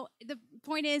 the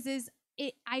point is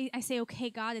I say, okay,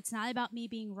 God, it's not about me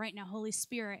being right now. Holy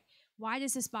Spirit, why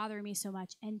does this bother me so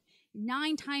much? And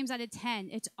 9 times out of 10,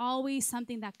 it's always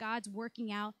something that God's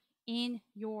working out in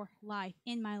your life,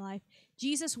 in my life.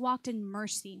 Jesus walked in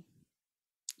mercy.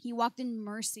 He walked in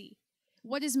mercy.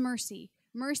 What is mercy?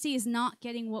 Mercy is not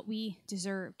getting what we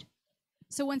deserved.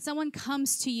 So when someone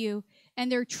comes to you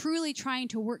and they're truly trying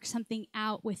to work something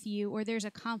out with you, or there's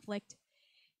a conflict,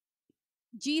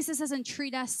 Jesus doesn't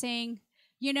treat us saying,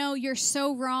 you're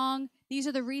so wrong. These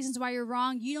are the reasons why you're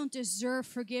wrong. You don't deserve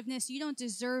forgiveness. You don't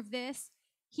deserve this.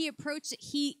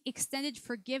 He extended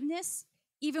forgiveness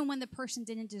even when the person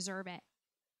didn't deserve it,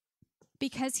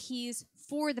 because he's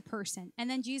for the person. And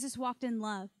then Jesus walked in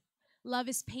love. Love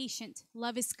is patient.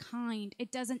 Love is kind.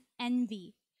 It doesn't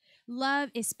envy. Love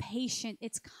is patient.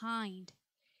 It's kind.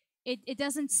 It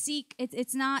doesn't seek.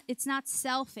 It's not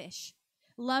selfish.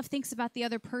 Love thinks about the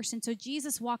other person. So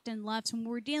Jesus walked in love. So when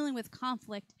we're dealing with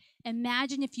conflict,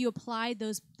 imagine if you applied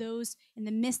those in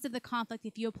the midst of the conflict,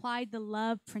 if you applied the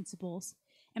love principles.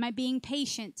 Am I being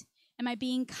patient? Am I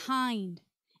being kind?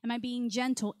 Am I being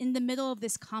gentle in the middle of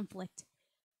this conflict?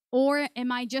 Or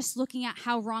am I just looking at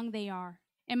how wrong they are?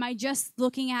 Am I just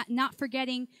looking at not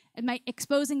forgetting? Am I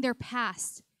exposing their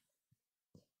past?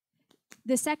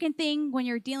 The second thing when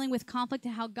you're dealing with conflict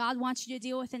and how God wants you to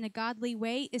deal with it in a godly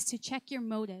way is to check your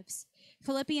motives.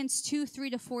 Philippians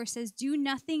 2:3-4 says, do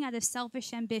nothing out of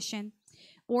selfish ambition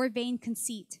or vain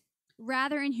conceit.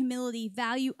 Rather, in humility,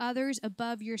 value others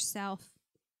above yourself.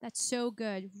 That's so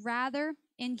good. Rather,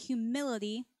 in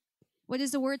humility, what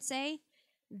does the word say?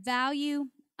 Value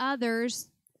others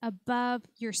above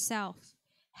yourself.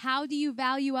 How do you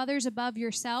value others above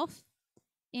yourself?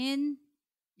 In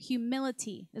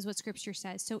humility is what Scripture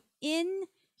says. So in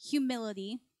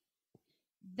humility,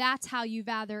 that's how you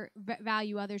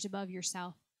value others above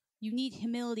yourself. You need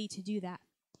humility to do that.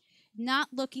 Not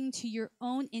looking to your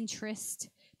own interest,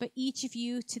 but each of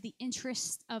you to the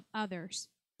interest of others.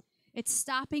 It's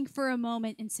stopping for a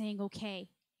moment and saying, okay,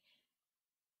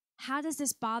 how does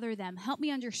this bother them? Help me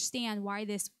understand why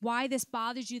this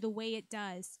bothers you the way it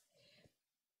does.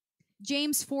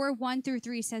 James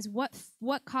 4:1-3 says,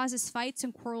 what causes fights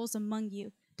and quarrels among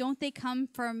you? Don't they come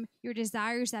from your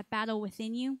desires that battle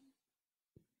within you?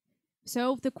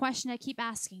 So the question I keep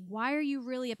asking, why are you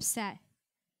really upset?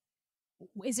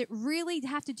 Is it really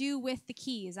have to do with the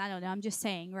keys? I don't know. I'm just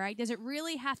saying, right? Does it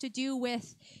really have to do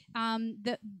with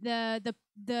the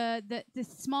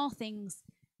small things?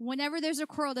 Whenever there's a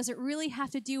quarrel, does it really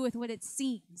have to do with what it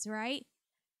seems, right?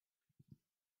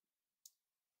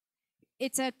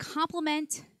 It's a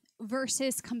complement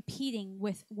versus competing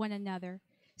with one another.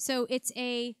 So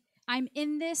I'm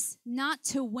in this not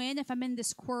to win if I'm in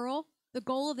this quarrel. The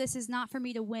goal of this is not for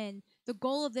me to win. The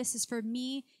goal of this is for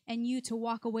me and you to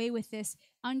walk away with this,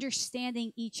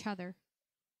 understanding each other.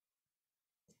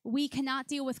 We cannot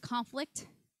deal with conflict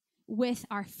with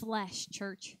our flesh,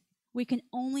 church. We can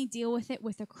only deal with it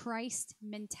with a Christ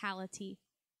mentality.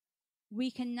 We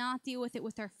cannot deal with it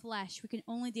with our flesh. We can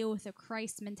only deal with a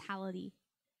Christ mentality.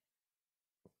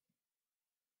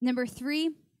 Number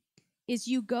 3 is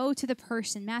you go to the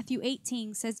person. Matthew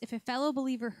 18 says, if a fellow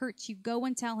believer hurts you, go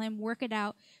and tell him, work it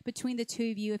out between the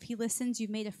two of you. If he listens, you've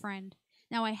made a friend.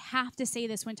 Now, I have to say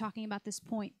this when talking about this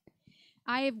point.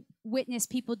 I have witnessed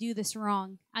people do this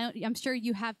wrong. I'm sure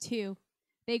you have too.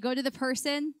 They go to the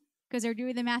person because they're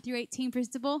doing the Matthew 18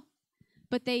 principle.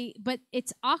 but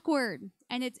it's awkward,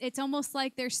 and it's almost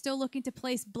like they're still looking to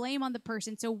place blame on the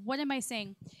person. So what am I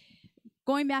saying?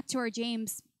 Going back to our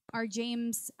James,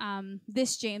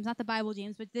 this James, not the Bible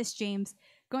James, but this James.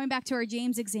 Going back to our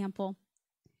James example,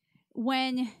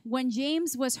 when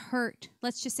James was hurt,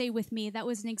 let's just say with me, that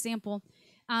was an example.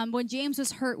 When James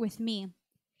was hurt with me,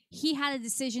 he had a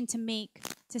decision to make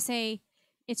to say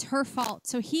it's her fault.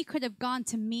 So he could have gone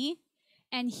to me,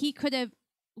 and he could have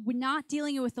not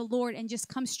dealing it with the Lord and just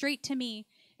come straight to me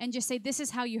and just say, this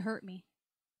is how you hurt me.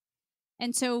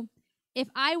 And so if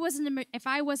I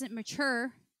wasn't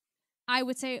mature, I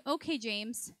would say, okay,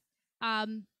 James,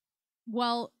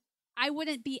 well, I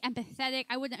wouldn't be empathetic.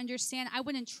 I wouldn't understand. I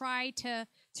wouldn't try to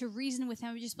reason with him.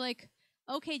 I would just be like,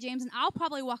 okay, James, and I'll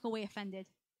probably walk away offended,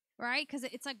 right? Because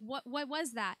it's like, what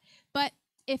was that? But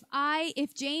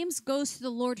if James goes to the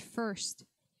Lord first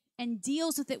and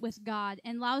deals with it with God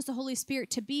and allows the Holy Spirit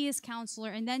to be his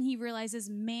counselor, and then he realizes,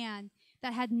 man,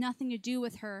 that had nothing to do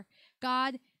with her.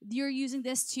 God, you're using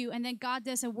this too, and then God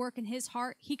does a work in his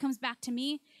heart. He comes back to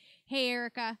me, hey,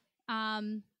 Erica,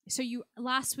 so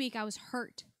last week I was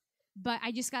hurt, but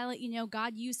I just got to let you know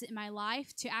God used it in my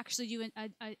life to actually do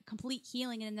a complete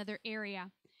healing in another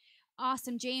area.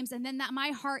 Awesome, James. And then my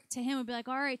heart to him would be like,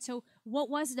 all right, so what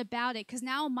was it about it? Because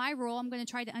now my role, I'm going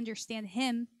to try to understand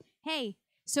him. Hey,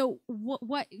 so what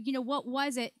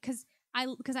was it? Because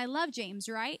I love James,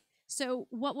 right? So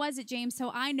what was it, James?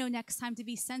 So I know next time to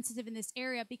be sensitive in this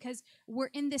area, because we're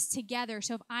in this together.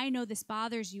 So if I know this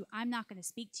bothers you, I'm not going to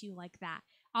speak to you like that.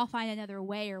 I'll find another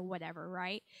way or whatever,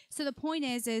 right? So the point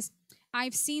is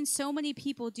I've seen so many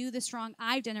people do this wrong.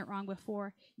 I've done it wrong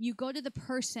before. You go to the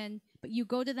person, but you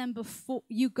go to them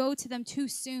too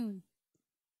soon.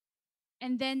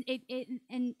 And then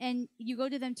and you go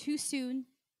to them too soon.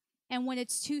 And when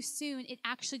it's too soon, it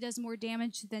actually does more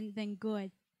damage than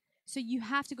good. So you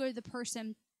have to go to the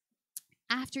person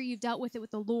after you've dealt with it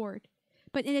with the Lord.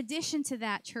 But in addition to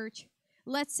that, church,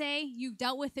 let's say you've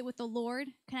dealt with it with the Lord.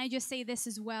 Can I just say this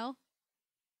as well?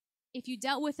 If you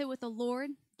dealt with it with the Lord,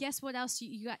 guess what else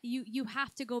you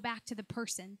have to go back to the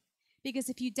person. Because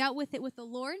if you dealt with it with the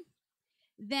Lord,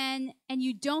 then, and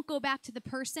you don't go back to the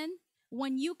person,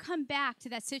 when you come back to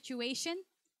that situation,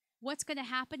 what's going to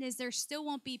happen is there still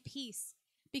won't be peace,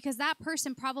 because that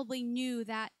person probably knew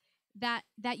that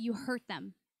you hurt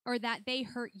them, or that they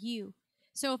hurt you.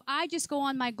 So if I just go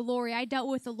on my glory, I dealt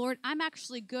with the Lord, I'm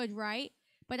actually good, right?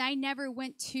 But I never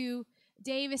went to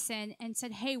Davison and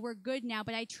said, hey, we're good now.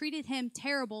 But I treated him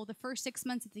terrible the first 6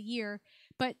 months of the year.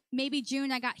 But maybe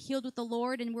June I got healed with the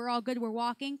Lord and we're all good, we're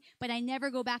walking. But I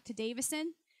never go back to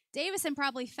Davison. Davison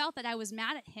probably felt that I was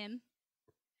mad at him.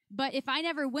 But if I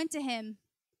never went to him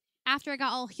after I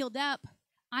got all healed up,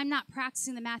 I'm not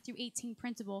practicing the Matthew 18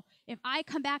 principle. If I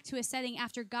come back to a setting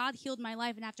after God healed my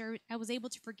life and after I was able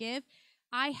to forgive,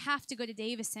 I have to go to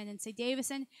Davison and say,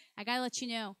 Davison, I got to let you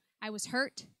know, I was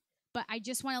hurt, but I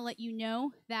just want to let you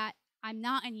know that I'm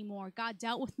not anymore. God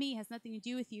dealt with me. It has nothing to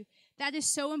do with you. That is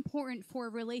so important for a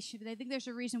relationship. I think there's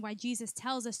a reason why Jesus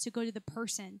tells us to go to the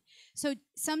person. So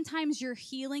sometimes your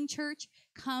healing, church,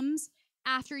 comes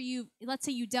after let's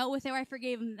say you dealt with it, or I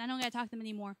forgave them, I don't got to talk to them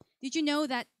anymore. Did you know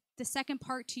that the second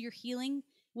part to your healing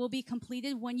will be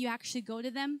completed when you actually go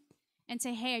to them and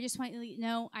say, hey, I just want you to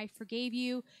know I forgave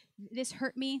you. This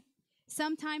hurt me.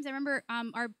 Sometimes I remember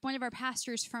one of our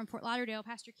pastors from Fort Lauderdale,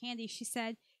 Pastor Candy,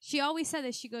 she always said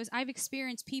this. She goes, I've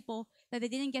experienced people that they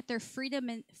didn't get their freedom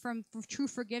from true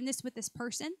forgiveness with this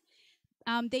person.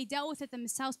 They dealt with it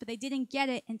themselves, but they didn't get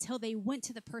it until they went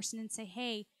to the person and say,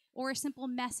 hey, or a simple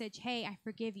message, hey, I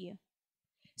forgive you.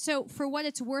 So for what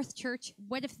it's worth, church,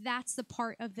 what if that's the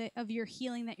part of your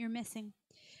healing that you're missing?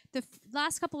 The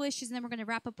last couple issues, and then we're going to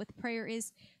wrap up with prayer,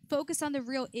 is focus on the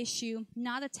real issue,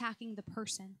 not attacking the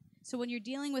person. So when you're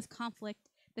dealing with conflict,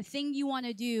 the thing you want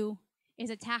to do is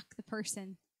attack the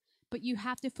person, but you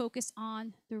have to focus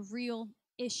on the real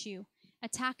issue.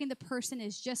 Attacking the person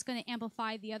is just going to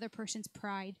amplify the other person's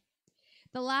pride.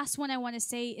 The last one I want to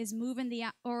say is move in the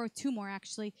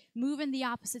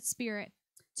opposite spirit.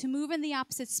 To move in the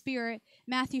opposite spirit,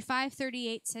 Matthew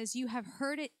 5:38 says, you have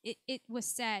heard it was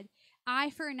said, eye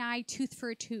for an eye, tooth for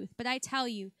a tooth. But I tell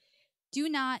you, do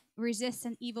not resist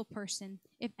an evil person.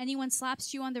 If anyone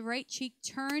slaps you on the right cheek,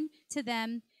 turn to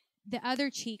them the other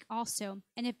cheek also.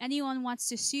 And if anyone wants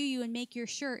to sue you and make your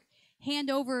shirt, hand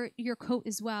over your coat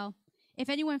as well. If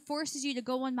anyone forces you to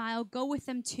go 1 mile, go with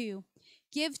them 2.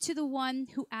 Give to the one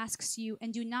who asks you,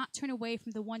 and do not turn away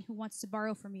from the one who wants to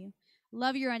borrow from you.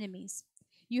 Love your enemies.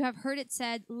 You have heard it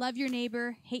said, love your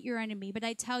neighbor, hate your enemy. But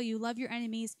I tell you, love your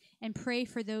enemies and pray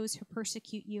for those who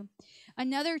persecute you.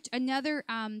 Another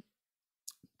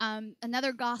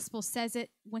Another gospel says it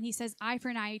when he says eye for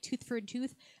an eye, tooth for a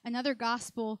tooth. Another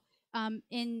gospel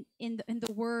in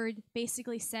the word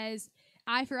basically says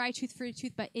eye for eye, tooth for a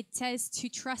tooth, but it says to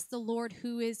trust the Lord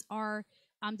who is our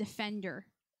defender.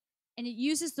 And it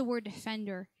uses the word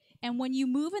defender. And when you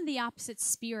move in the opposite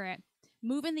spirit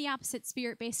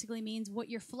basically means what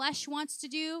your flesh wants to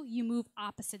do, you move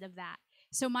opposite of that.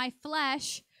 So my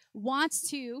flesh wants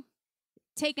to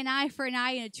take an eye for an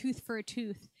eye and a tooth for a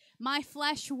tooth. My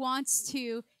flesh wants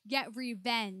to get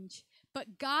revenge.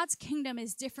 But God's kingdom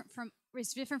is different from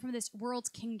this world's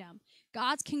kingdom.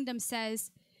 God's kingdom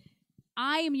says,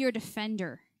 I am your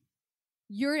defender.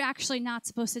 You're actually not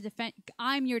supposed to defend.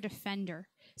 I'm your defender.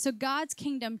 So God's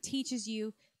kingdom teaches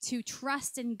you to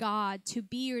trust in God, to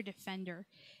be your defender.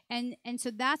 And so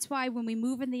that's why when we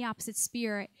move in the opposite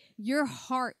spirit, your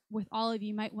heart with all of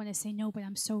you might want to say, no, but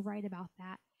I'm so right about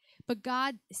that. But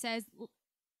God says,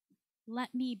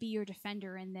 let me be your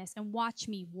defender in this and watch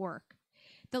me work.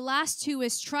 The last two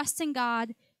is trust in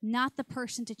God, not the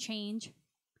person to change.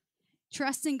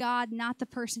 Trust in God, not the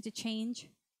person to change.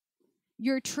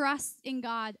 Your trust in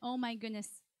God, oh my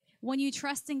goodness. When you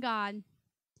trust in God,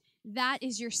 that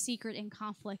is your secret in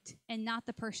conflict and not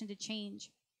the person to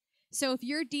change. So if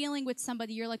you're dealing with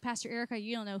somebody, you're like, Pastor Erica,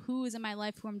 you don't know who is in my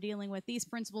life who I'm dealing with. These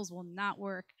principles will not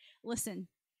work. Listen,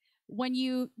 when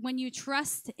you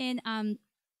trust in,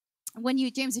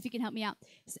 James, if you can help me out.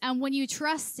 When you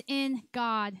trust in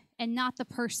God and not the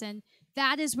person,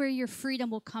 that is where your freedom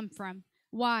will come from.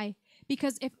 Why?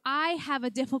 Because if I have a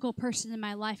difficult person in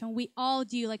my life, and we all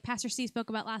do, like Pastor Steve spoke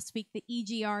about last week, the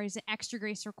EGRs, the extra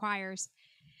grace requires,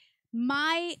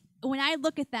 when I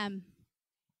look at them,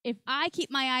 if I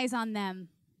keep my eyes on them,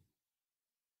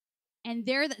 and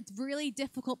they're the really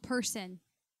difficult person,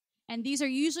 and these are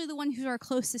usually the ones who are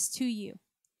closest to you,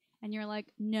 and you're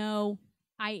like, no,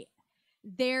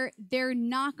 they're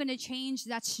not going to change.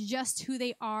 That's just who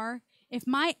they are. If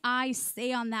my eyes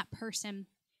stay on that person,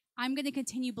 I'm going to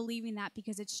continue believing that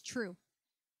because it's true.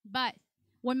 But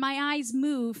when my eyes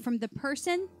move from the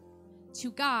person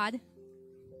to God,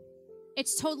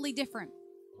 it's totally different.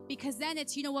 Because then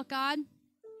it's, you know what, God?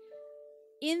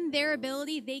 In their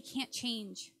ability, they can't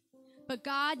change. But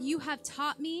God, you have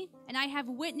taught me, and I have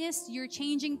witnessed your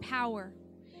changing power.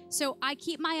 So I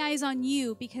keep my eyes on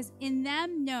you, because in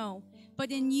them, no.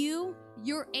 But in you,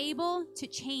 you're able to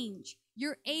change.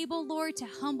 You're able, Lord, to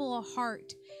humble a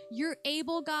heart. You're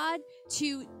able, God,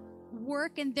 to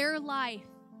work in their life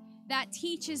that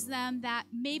teaches them that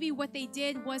maybe what they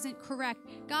did wasn't correct.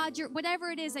 God, whatever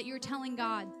it is that you're telling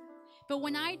God. But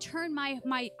when I turn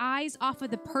my eyes off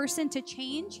of the person to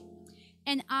change,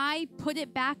 and I put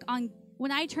it back on,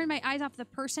 when I turn my eyes off the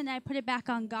person and I put it back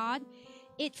on God,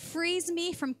 it frees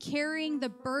me from carrying the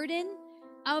burden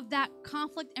of that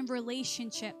conflict and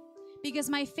relationship. Because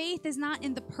my faith is not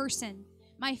in the person.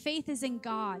 My faith is in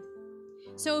God.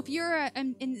 So if you're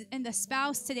in the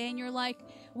spouse today and you're like,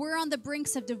 we're on the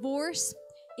brinks of divorce,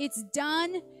 it's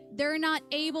done, they're not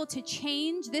able to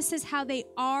change, this is how they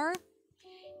are.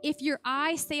 If your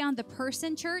eyes stay on the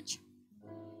person, church,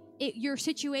 your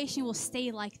situation will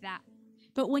stay like that.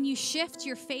 But when you shift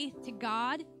your faith to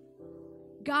God,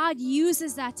 God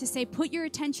uses that to say, put your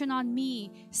attention on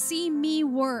me, see me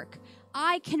work.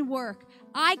 I can work.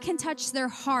 I can touch their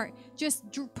heart. Just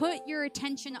put your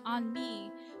attention on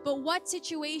me. But what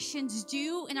situations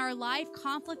do in our life,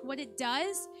 conflict, what it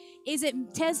does is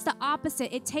it does the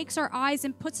opposite. It takes our eyes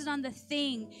and puts it on the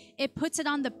thing. It puts it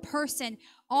on the person.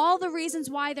 All the reasons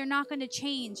why they're not going to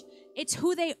change. It's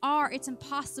who they are. It's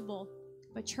impossible.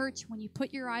 But church, when you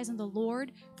put your eyes on the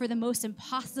Lord for the most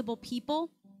impossible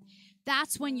people,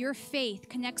 that's when your faith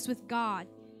connects with God.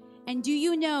 And do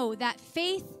you know that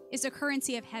faith is a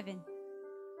currency of heaven?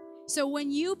 So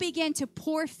when you begin to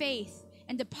pour faith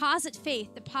and deposit faith,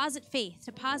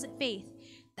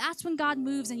 that's when God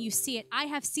moves and you see it. I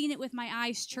have seen it with my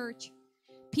eyes, church.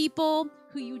 People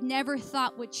who you never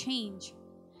thought would change.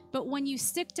 But when you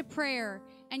stick to prayer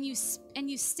and you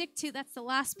stick to, that's the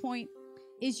last point,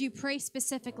 is you pray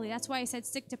specifically. That's why I said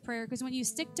stick to prayer, because when you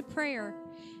stick to prayer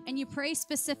and you pray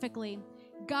specifically,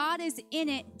 God is in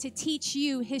it to teach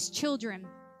you, his children.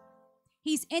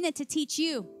 He's in it to teach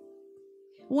you.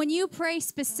 When you pray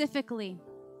specifically,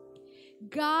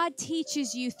 God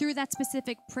teaches you through that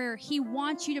specific prayer. He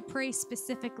wants you to pray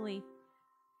specifically.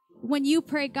 When you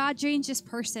pray, God, change this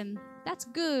person, that's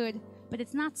good, but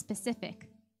it's not specific.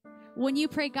 When you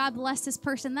pray, God, bless this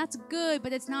person, that's good,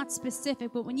 but it's not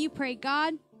specific. But when you pray,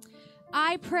 God,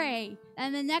 I pray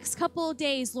in the next couple of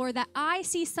days, Lord, that I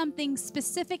see something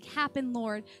specific happen,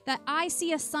 Lord, that I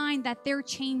see a sign that they're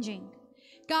changing.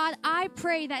 God, I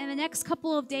pray that in the next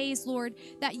couple of days, Lord,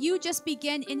 that you just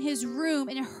begin in his room,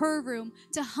 in her room,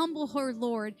 to humble her,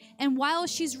 Lord. And while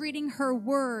she's reading her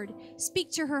word, speak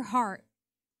to her heart.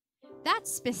 That's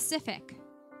specific.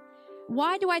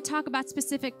 Why do I talk about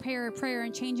specific prayer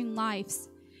and changing lives?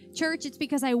 Church, it's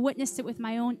because I witnessed it with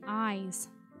my own eyes.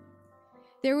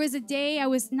 There was a day I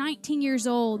was 19 years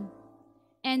old,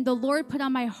 and the Lord put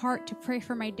on my heart to pray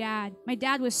for my dad. My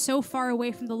dad was so far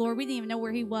away from the Lord, we didn't even know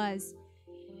where he was.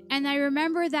 And I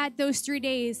remember that those 3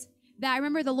 days, that I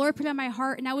remember the Lord put on my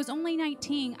heart, and I was only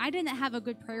 19. I didn't have a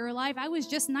good prayer life. I was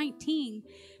just 19.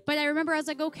 But I remember I was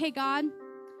like, okay, God,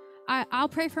 I'll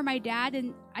pray for my dad.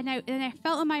 And I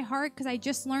felt in my heart, because I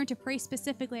just learned to pray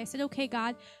specifically. I said, okay,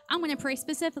 God, I'm going to pray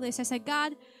specifically. So I said,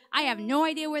 God, I have no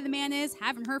idea where the man is.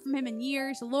 Haven't heard from him in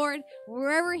years. Lord,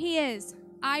 wherever he is,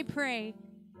 I pray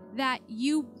that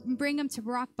you bring him to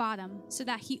rock bottom so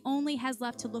that he only has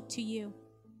left to look to you.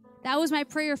 That was my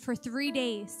prayer for 3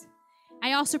 days.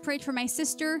 I also prayed for my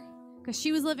sister because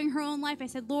she was living her own life. I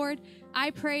said, Lord, I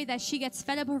pray that she gets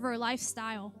fed up of her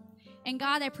lifestyle. And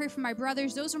God, I pray for my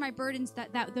brothers. Those are my burdens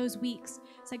those weeks.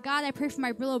 So God, I pray for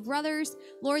my little brothers.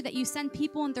 Lord, that you send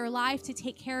people in their life to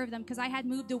take care of them, because I had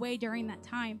moved away during that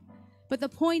time. But the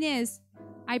point is,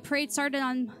 I prayed, started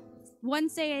on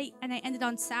Wednesday and I ended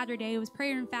on Saturday. It was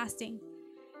prayer and fasting.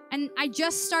 And I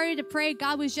just started to pray.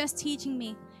 God was just teaching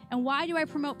me. And why do I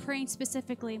promote praying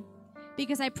specifically?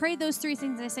 Because I prayed those 3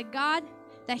 things. I said, God,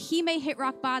 that he may hit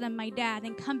rock bottom, my dad,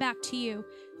 and come back to you.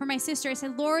 For my sister, I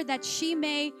said, Lord, that she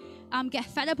may get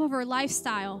fed up of her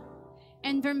lifestyle.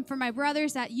 And for my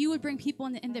brothers, that you would bring people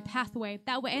in the pathway.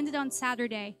 That ended on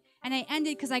Saturday. And I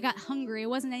ended because I got hungry. It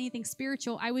wasn't anything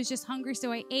spiritual. I was just hungry,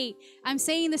 so I ate. I'm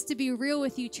saying this to be real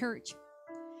with you, church.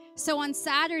 So on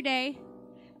Saturday,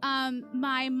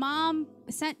 my mom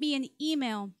sent me an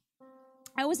email.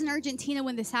 I was in Argentina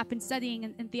when this happened, studying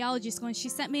in theology school, and she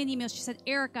sent me an email. She said,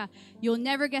 Erica, you'll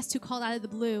never guess who called out of the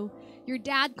blue. Your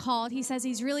dad called. He says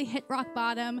he's really hit rock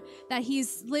bottom, that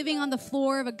he's living on the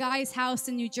floor of a guy's house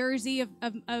in New Jersey,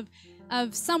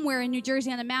 of somewhere in New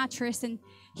Jersey on a mattress, and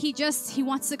he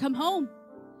wants to come home.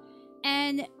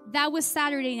 And that was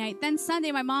Saturday night. Then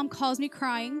Sunday, my mom calls me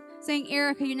crying, saying,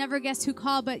 Erica, you never guessed who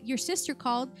called, but your sister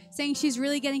called, saying she's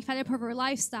really getting fed up of her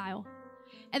lifestyle.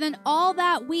 And then all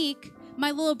that week,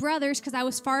 my little brothers, because I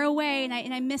was far away and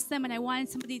I missed them and I wanted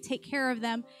somebody to take care of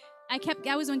them, I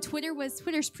was when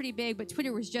Twitter's pretty big, but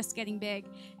Twitter was just getting big.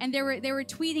 And they were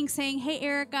tweeting saying, hey,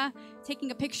 Erica,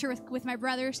 taking a picture with my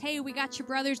brothers. Hey, we got your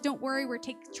brothers. Don't worry. We're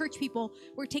church people.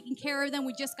 We're taking care of them.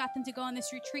 We just got them to go on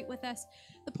this retreat with us.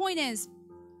 The point is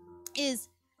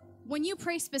when you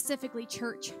pray specifically,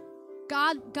 church,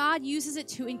 God uses it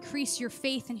to increase your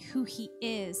faith in who he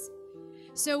is.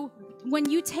 So when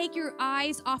you take your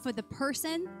eyes off of the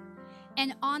person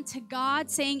and onto God,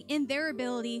 saying in their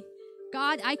ability,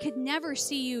 God, I could never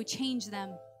see you change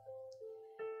them,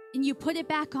 and you put it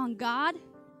back on God,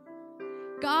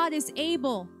 God is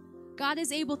able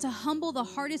to humble the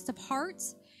hardest of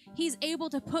hearts. He's able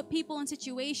to put people in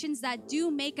situations that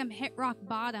do make them hit rock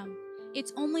bottom.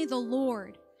 It's only the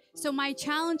Lord. So my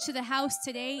challenge to the house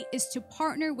today is to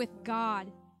partner with God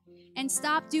and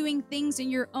stop doing things in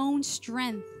your own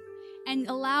strength and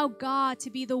allow God to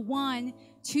be the one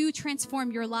to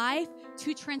transform your life,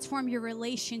 to transform your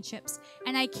relationships.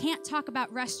 And I can't talk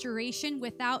about restoration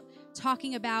without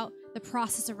talking about the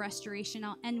process of restoration.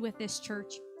 I'll end with this,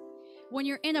 church. When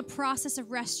you're in a process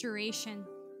of restoration,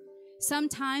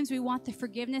 sometimes we want the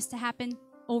forgiveness to happen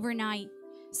overnight.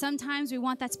 Sometimes we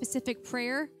want that specific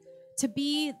prayer to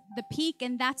be the peak,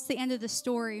 and that's the end of the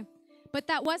story. But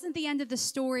that wasn't the end of the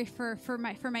story for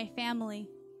my family.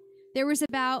 There was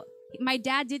my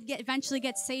dad did eventually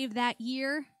get saved that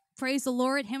year. Praise the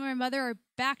Lord. Him and my mother are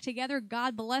back together.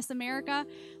 God bless America.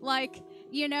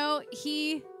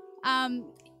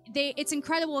 It's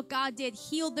incredible what God did.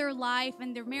 Healed their life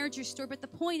and their marriage restored. But the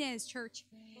point is, church,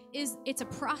 it's a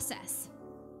process.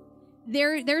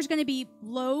 There's going to be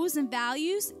lows and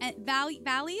valleys.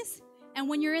 And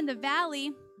when you're in the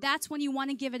valley, that's when you want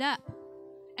to give it up.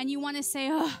 And you want to say,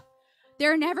 oh,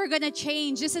 they're never going to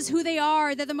change. This is who they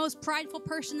are. They're the most prideful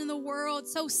person in the world,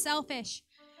 so selfish.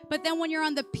 But then when you're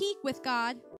on the peak with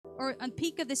God, or on the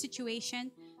peak of the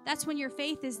situation, that's when your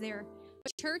faith is there.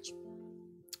 But church,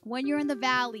 when you're in the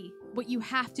valley, what you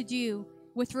have to do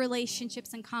with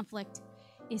relationships and conflict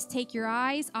is take your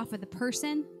eyes off of the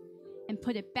person and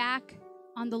put it back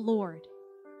on the Lord.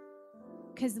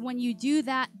 Because when you do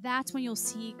that, that's when you'll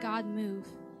see God move.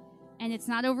 And it's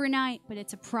not overnight, but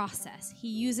it's a process. He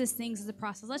uses things as a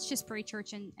process. Let's just pray,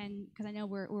 church, and because I know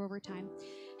we're over time.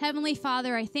 Heavenly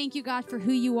Father, I thank you, God, for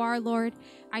who you are, Lord.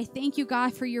 I thank you,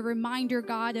 God, for your reminder,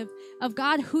 God, of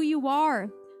God, who you are,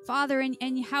 Father,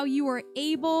 and how you are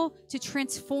able to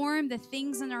transform the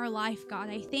things in our life, God.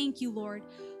 I thank you, Lord.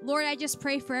 Lord, I just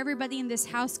pray for everybody in this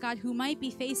house, God, who might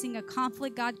be facing a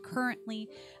conflict, God, currently.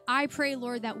 I pray,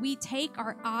 Lord, that we take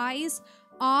our eyes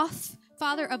off,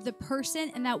 Father, of the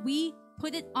person, and that we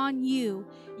put it on you.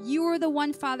 You are the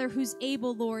one, Father, who's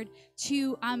able, Lord,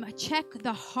 to check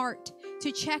the heart,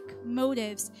 to check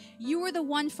motives. You are the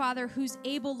one, Father, who's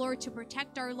able, Lord, to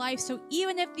protect our life. So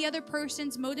even if the other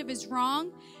person's motive is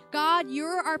wrong, God,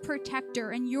 you're our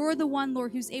protector, and you're the one,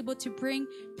 Lord, who's able to bring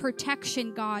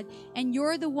protection, God. And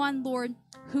you're the one, Lord,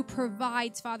 who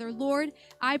provides, Father. Lord,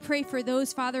 I pray for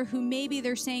those, Father, who maybe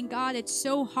they're saying, God, it's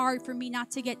so hard for me not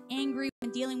to get angry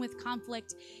when dealing with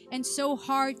conflict, and so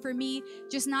hard for me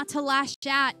just not to lash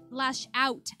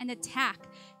out and attack.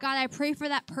 God, I pray for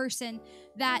that person,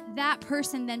 that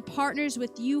person then partners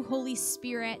with you, Holy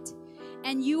Spirit,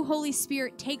 and you, Holy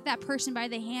Spirit, take that person by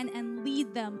the hand and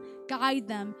lead them, guide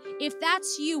them. If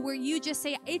that's you, where you just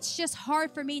say, it's just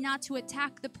hard for me not to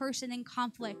attack the person in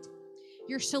conflict,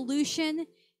 your solution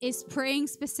is praying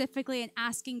specifically and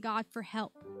asking God for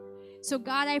help. So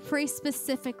God, I pray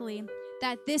specifically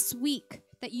that this week,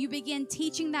 that you begin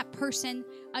teaching that person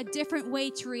a different way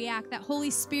to react, that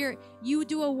Holy Spirit, you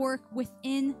do a work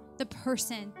within the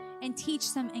person and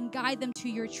teach them and guide them to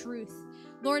your truth.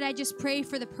 Lord, I just pray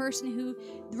for the person who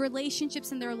the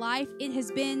relationships in their life, it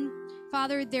has been,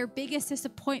 Father, their biggest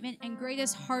disappointment and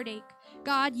greatest heartache.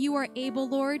 God, you are able,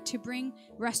 Lord, to bring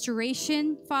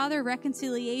restoration, Father,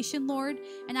 reconciliation, Lord.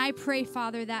 And I pray,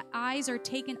 Father, that eyes are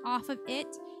taken off of it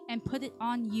and put it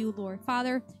on you, Lord.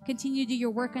 Father, continue to do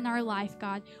your work in our life,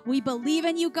 God. We believe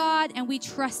in you, God, and we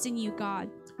trust in you, God.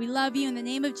 We love you in the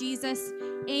name of Jesus.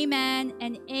 Amen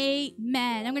and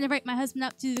amen. I'm going to invite my husband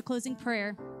up to do the closing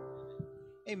prayer.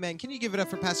 Amen. Can you give it up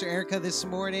for Pastor Erica this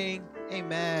morning?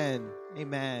 Amen.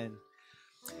 Amen.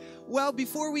 Well,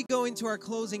 before we go into our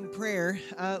closing prayer,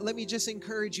 let me just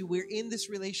encourage you. We're in this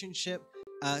relationship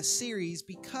series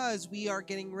because we are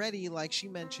getting ready, like she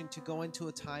mentioned, to go into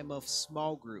a time of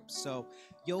small groups. So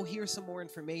you'll hear some more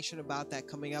information about that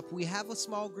coming up. We have a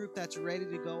small group that's ready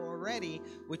to go already,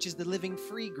 which is the Living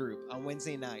Free group on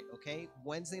Wednesday night, okay?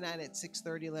 Wednesday night at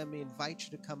 6:30, let me invite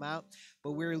you to come out.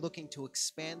 But we're looking to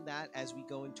expand that as we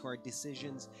go into our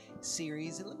Decisions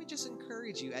series. And let me just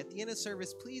encourage you, at the end of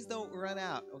service, please don't run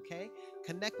out, okay?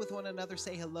 Connect with one another,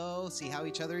 say hello, see how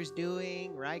each other is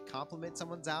doing, right? Compliment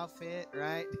someone's outfit,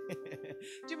 right?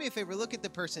 Do me a favor, look at the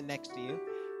person next to you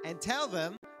and tell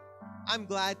them, I'm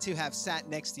glad to have sat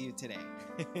next to you today.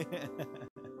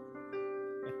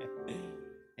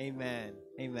 Amen.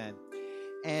 Amen.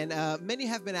 And many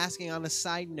have been asking on a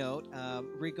side note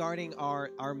regarding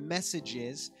our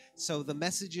messages. So the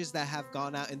messages that have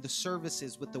gone out in the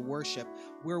services with the worship,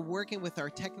 we're working with our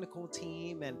technical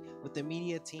team and with the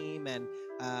media team, and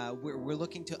we're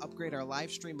looking to upgrade our live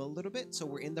stream a little bit. So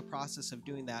we're in the process of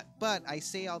doing that. But I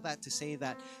say all that to say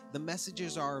that the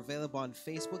messages are available on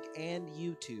Facebook and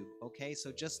YouTube. Okay,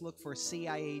 so just look for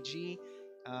CIAG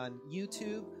on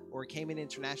YouTube or Cayman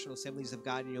International Assemblies of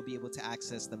God, and you'll be able to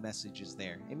access the messages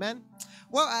there. Amen.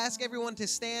 Well, I ask everyone to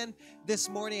stand this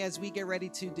morning as we get ready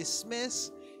to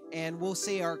dismiss, and we'll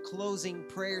say our closing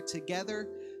prayer together.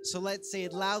 So let's say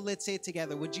it loud. Let's say it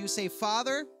together. Would you say,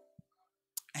 Father,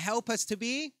 help us to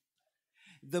be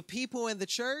the people in the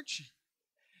church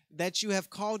that you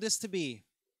have called us to be,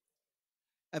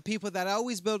 a people that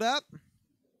always build up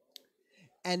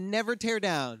and never tear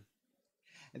down,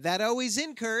 that always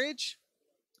encourage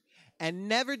and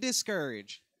never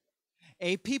discourage,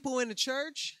 a people in the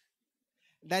church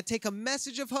that take a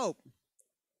message of hope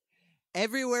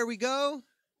everywhere we go,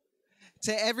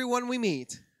 to everyone we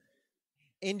meet.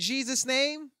 In Jesus'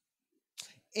 name,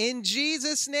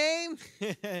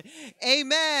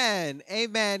 amen.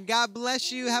 Amen. God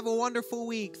bless you. Have a wonderful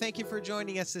week. Thank you for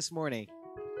joining us this morning.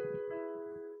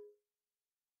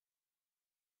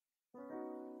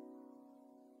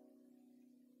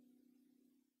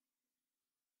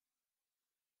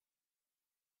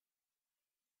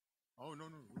 Oh, no.